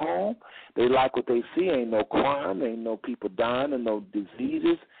 This their home. They like what they see. Ain't no crime. Ain't no people dying and no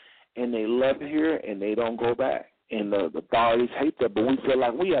diseases. And they love it here, and they don't go back. And the authorities hate that, but we feel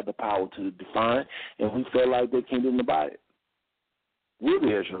like we have the power to define, and we feel like they can't do nothing about it. We're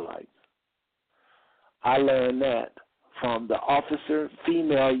the Israelites. I learned that from the officer,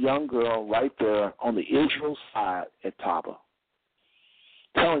 female, young girl right there on the Israel side at Taba.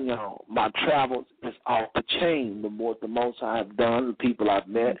 Telling y'all, my travels is off the chain. The most I have done, the people I've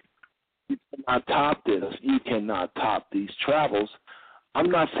met, you cannot top this. You cannot top these travels. I'm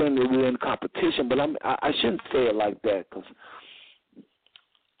not saying that we're in competition, but I shouldn't say it like that because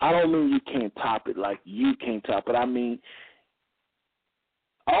I don't mean you can't top it like you can't top it. I mean,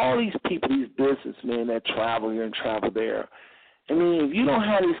 all these people, these businessmen that travel here and travel there, I mean, if you don't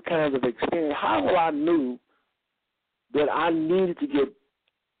have these kinds of experience, how will I know that I needed to get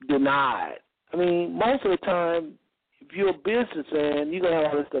denied? I mean, most of the time, if you're a businessman, you're going to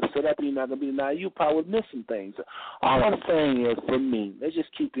have all this stuff set up and you're not going to be denied. You probably miss some things. All I'm saying is, for me, let's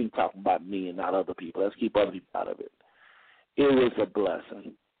just keep talking about me and not other people. Let's keep other people out of it. It was a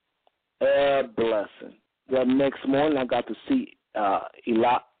blessing. A blessing. The next morning, I got to see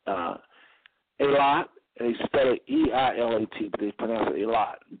Eilat. They spell it E-I-L-A-T, but they pronounce it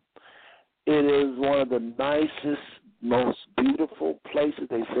Eilat. It is one of the nicest, most beautiful places.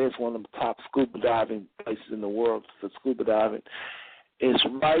 They say it's one of the top scuba diving places in the world for scuba diving. It's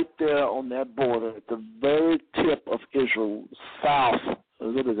right there on that border at the very tip of Israel, south.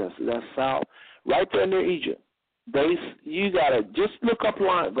 What is that? Is that south? Right there near Egypt. You got to just look up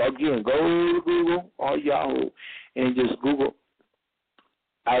line. Again, go to Google or Yahoo and just Google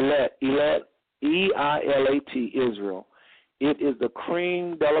Eilat, E-I-L-A-T, Israel. It is the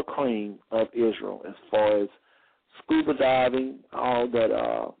cream de la cream of Israel as far as scuba diving, all that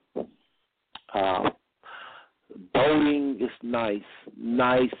boating is nice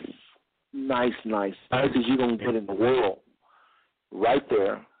as you're going to get in the world right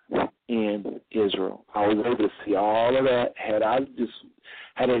there in Israel. I was able to see all of that. Had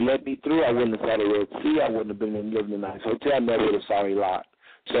they let me through, I wouldn't have saw the Red Sea. I wouldn't have been living in a nice hotel. I never would have saw a lot.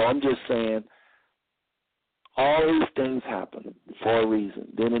 So I'm just saying, all these things happen for a reason.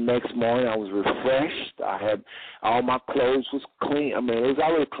 Then the next morning, I was refreshed. I had all my clothes was clean. I mean, it was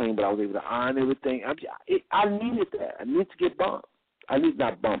already clean, but I was able to iron everything. I needed that. I need to get bumped. I need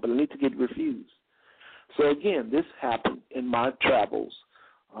not bumped, but I need to get refused. So again, this happened in my travels,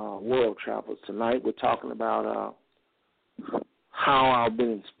 world travels. Tonight, we're talking about how I've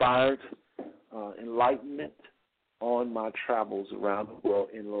been inspired, enlightenment on my travels around the world,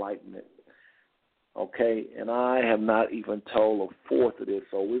 enlightenment. Okay, and I have not even told a fourth of this,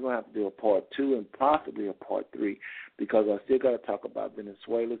 so we're going to have to do a part 2 and possibly a part 3 because I still got to talk about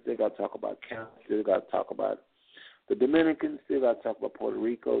Venezuela, still got to talk about Canada, still got to talk about the Dominicans, still got to talk about Puerto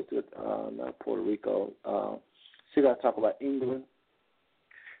Rico, still got to talk about England,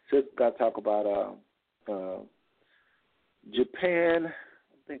 still got to talk about Japan.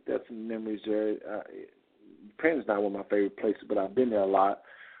 I think that's some memories there. Japan is not one of my favorite places, but I've been there a lot.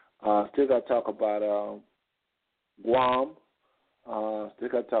 Still got to talk about Guam. Still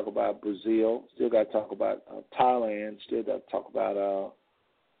got to talk about Brazil. Still got to talk about Thailand. Still got to talk about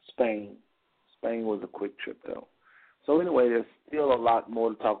Spain. Spain was a quick trip, though. So anyway, there's still a lot more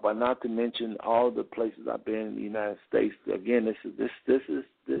to talk about. Not to mention all the places I've been in the United States. Again, this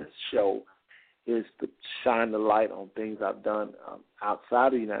show is to shine the light on things I've done outside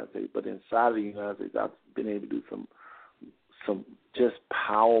of the United States, but inside of the United States, I've been able to do some just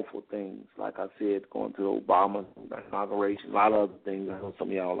powerful things. Like I said, going to the Obama inauguration, a lot of other things. I know some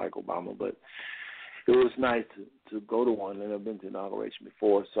of y'all like Obama, but it was nice to go to one, and I've been to inauguration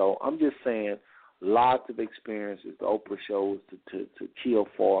before. So I'm just saying, lots of experiences. The Oprah shows to kill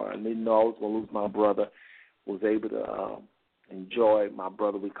for. I didn't know I was going to lose my brother. Was able to enjoy my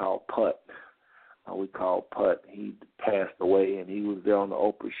brother we call Putt. He passed away, and he was there on the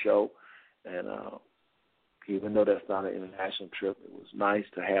Oprah show. And even though that's not an international trip, it was nice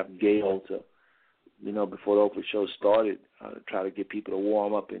to have Gail to, before the Oprah show started, try to get people to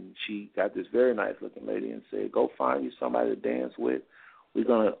warm up. And she got this very nice-looking lady and said, go find you somebody to dance with. We're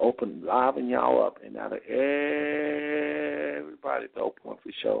going to liven y'all up. And out of everybody at the Oprah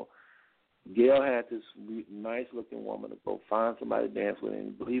show, Gail had this nice-looking woman to go find somebody to dance with,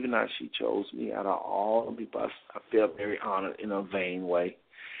 and believe it or not, she chose me out of all the people. I felt very honored in a vain way.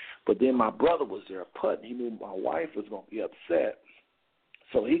 But then my brother was there, Putt, and he knew my wife was going to be upset.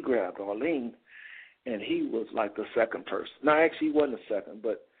 So he grabbed Arlene, and he was like the second person. No, actually, he wasn't the second,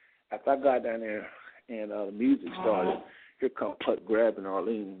 but after I got down there and the music started, here come Putt grabbing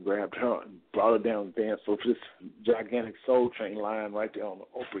Arlene, grabbed her and brought her down the dance floor for this gigantic Soul Train line right there on the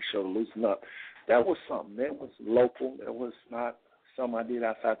Oprah show to loosen up. That was something. That was local. That was not something I did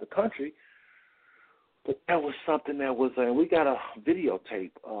outside the country. But that was something that was, and we got a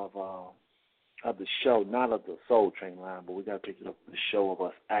videotape of the show, not of the Soul Train line, but we got a picture of the show of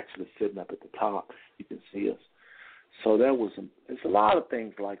us actually sitting up at the top. You can see us. So it's a lot of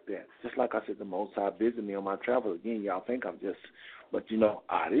things like that. Just like I said, the Most High visited me on my travels. Again, y'all think I'm just, but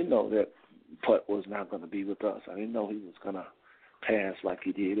I didn't know that Putt was not going to be with us. I didn't know he was going to pass like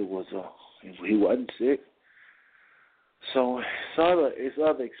he did. He wasn't sick. So it's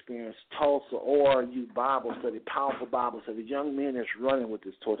other experience. Tulsa, or you Bible study, powerful Bible study. Young men that's running with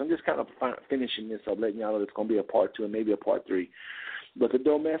this torch. I'm just kind of finishing this up, letting y'all know it's going to be a part 2 and maybe a part 3. But the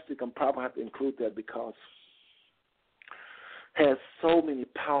domestic, I'm probably have to include that because had so many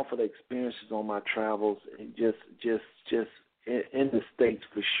powerful experiences on my travels, and just in the States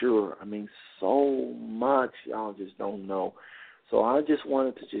for sure. I mean, so much y'all just don't know. So I just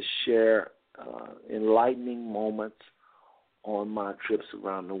wanted to just share enlightening moments on my trips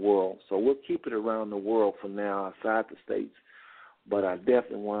around the world. So we'll keep it around the world for now outside the States, but I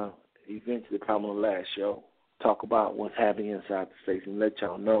definitely want to eventually, probably on the last show, talk about what's happening inside the States and let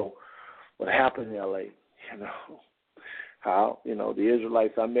y'all know what happened in L.A., how, the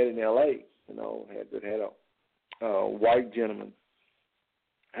Israelites I met in L.A., had a white gentleman.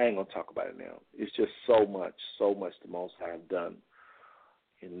 I ain't going to talk about it now. It's just so much the Most High have done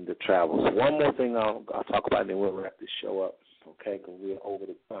in the travels. So one more thing I'll talk about, and then we'll wrap this show up, okay, because we're over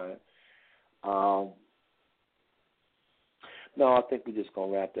the time. No, I think we're just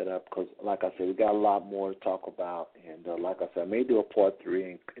going to wrap that up because, like I said, we got a lot more to talk about. And like I said, I may do a part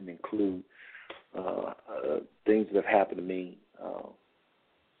 3 and include things that have happened to me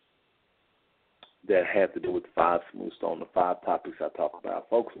that had to do with 5 smooth stone, the 5 topics I talk about.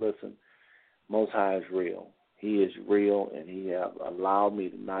 Folks, listen, Most High is real. He is real, and he has allowed me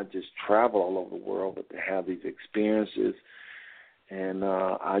to not just travel all over the world, but to have these experiences. And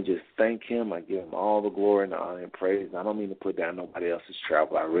I just thank him. I give him all the glory and honor and praise. And I don't mean to put down nobody else's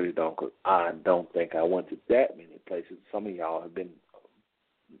travel. I really don't, because I don't think I went to that many places. Some of y'all have been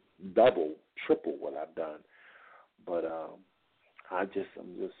double, triple what I've done. But I'm just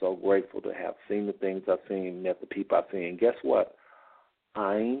so grateful to have seen the things I've seen, met the people I've seen. And guess what?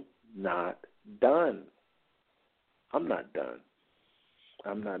 I'm not done. I'm not done.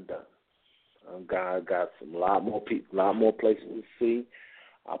 God got a lot more people, a lot more places to see.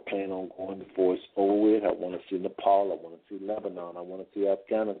 I plan on going before it's over with. I want to see Nepal. I want to see Lebanon. I want to see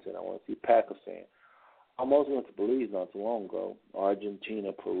Afghanistan. I want to see Pakistan. I almost went to Belize not too long ago.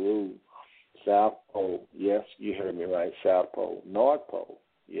 Argentina, Peru, South Pole. Yes, you heard me right. South Pole. North Pole.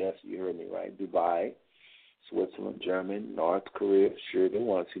 Yes, you heard me right. Dubai, Switzerland, Germany, North Korea. Sure do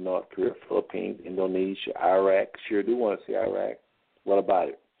want to see North Korea. Philippines, Indonesia, Iraq. Sure do want to see Iraq. What about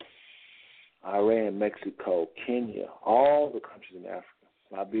it? Iran, Mexico, Kenya, all the countries in Africa.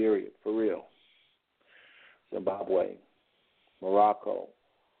 Liberia, for real. Zimbabwe, Morocco.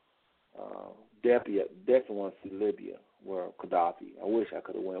 Definitely want to see Libya, where Gaddafi. I wish I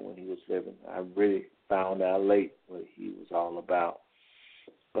could have went when he was living. I really found out late what he was all about.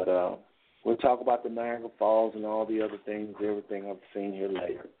 But we'll talk about the Niagara Falls and all the other things, everything I've seen here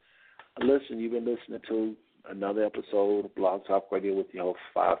later. Listen, you've been listening to another episode of Blog Talk Radio with your host,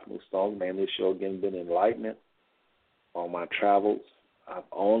 5 Smooth Stone. Man, this show again been Enlightenment on my travels. I've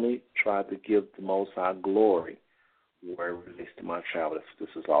only tried to give the Most High glory where it relates to my travels. This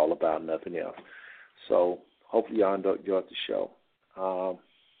is all about nothing else. So hopefully y'all enjoyed the show.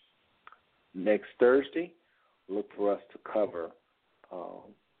 Next Thursday, look for us to cover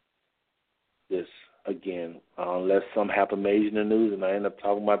this again, unless something happen major in the news and I end up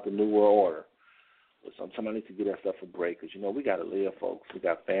talking about the New World Order. But sometimes I need to give that stuff a break because, we got to live, folks. We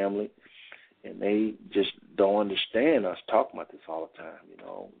got family, and they just don't understand us talking about this all the time.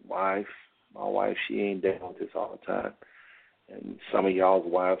 My wife, she ain't dealing with this all the time, and some of y'all's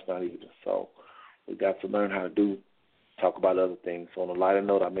wives not either. So we got to learn how to talk about other things. So on a lighter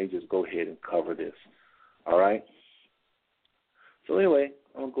note, I may just go ahead and cover this. All right? So anyway,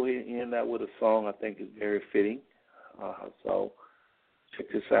 I'm going to go ahead and end that with a song I think is very fitting. So check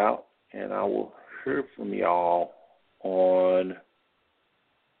this out, and I will hear from y'all on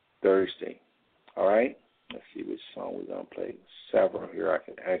Thursday. All right? Let's see which song we're going to play. Several here I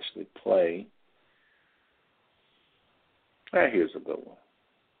can actually play. Here's a good one.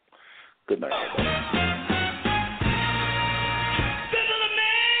 Good night, everybody.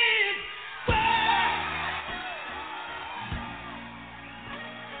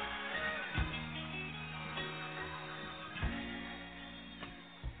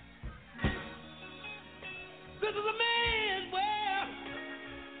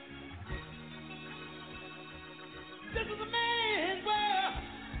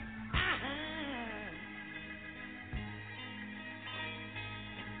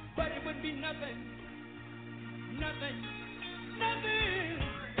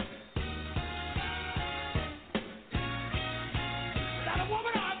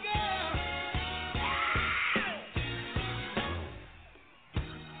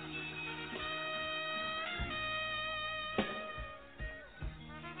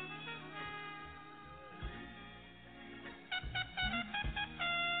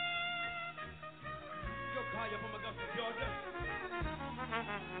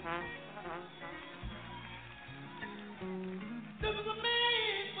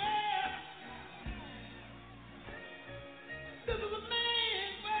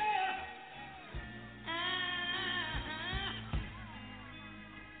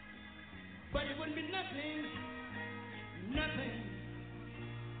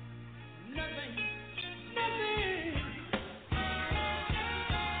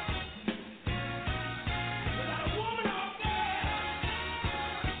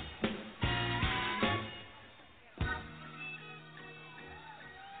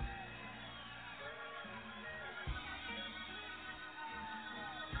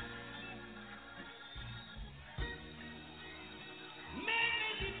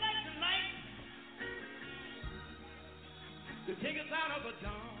 Take us out of the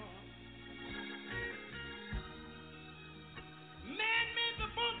dark. Man made the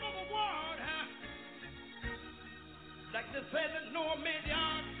book of the water, like the present Noah made the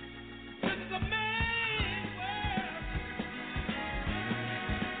ark. This is a man's world,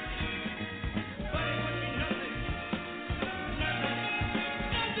 but it would be nothing, nothing,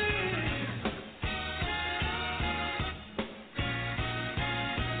 nothing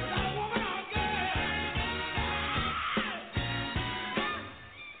without a woman or girl.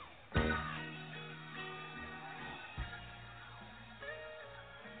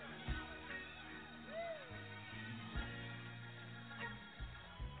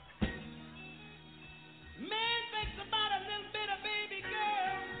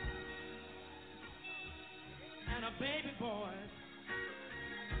 Baby boys,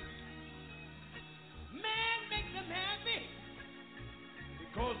 man makes them happy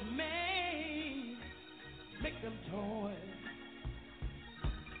because man makes them toys.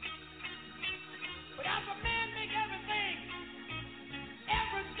 But after man make everything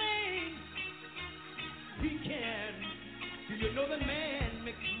he can, do you know that man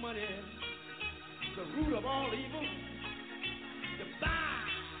makes money the root of all evil? To buy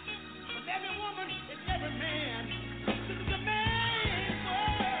from every woman and every man. This is a man's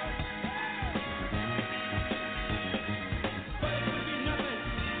world. But it would be nothing,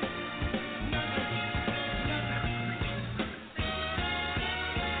 nothing, nothing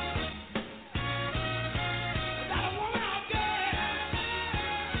without a woman or girl.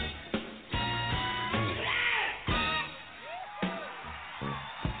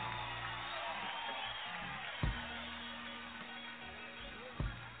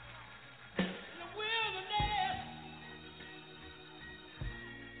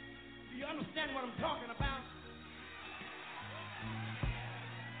 Understand what I'm talking about?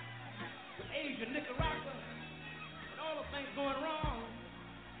 With Asia, Nicaragua, and all the things going wrong,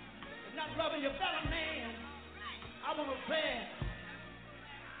 and not loving your fellow man. I want to say,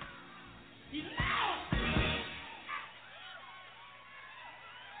 he's lost.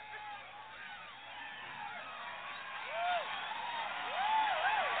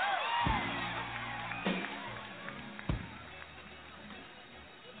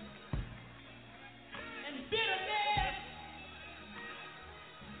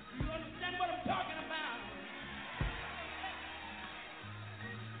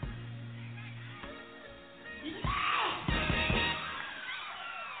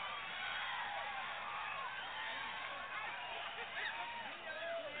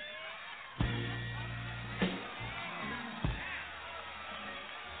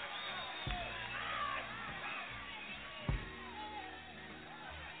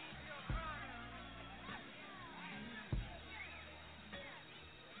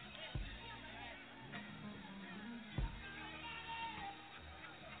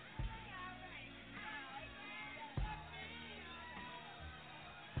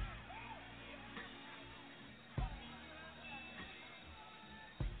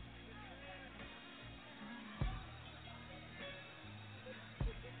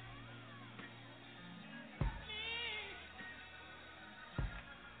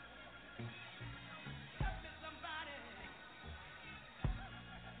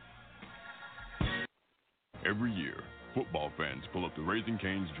 Every year, football fans pull up the Raising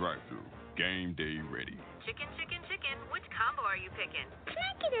Cane's drive-thru, game day ready. Chicken, chicken, chicken. Which combo are you picking? Can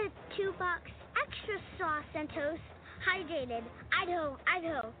I get a 2-box extra sauce and toast? Hydrated, Idaho,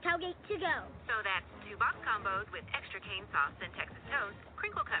 tailgate to go. So that's 2-box combos with extra cane sauce and Texas toast,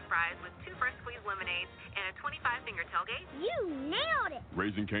 crinkle cut fries with 2 first squeeze lemonades, and a 25-finger tailgate? You nailed it!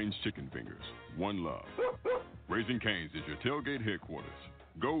 Raising Cane's Chicken Fingers. One love. Raising Cane's is your tailgate headquarters.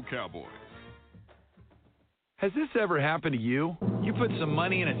 Go Cowboys. Has this ever happened to you? You put some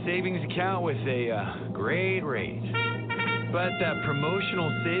money in a savings account with a great rate, but that promotional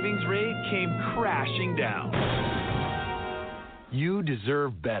savings rate came crashing down. You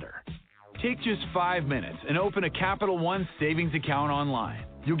deserve better. Take just 5 minutes and open a Capital One savings account online.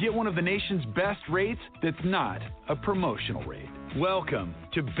 You'll get one of the nation's best rates that's not a promotional rate. Welcome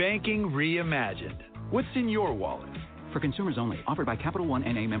to Banking Reimagined. What's in your wallet? For consumers only. Offered by Capital One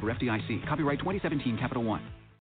N.A. member FDIC. Copyright 2017 Capital One.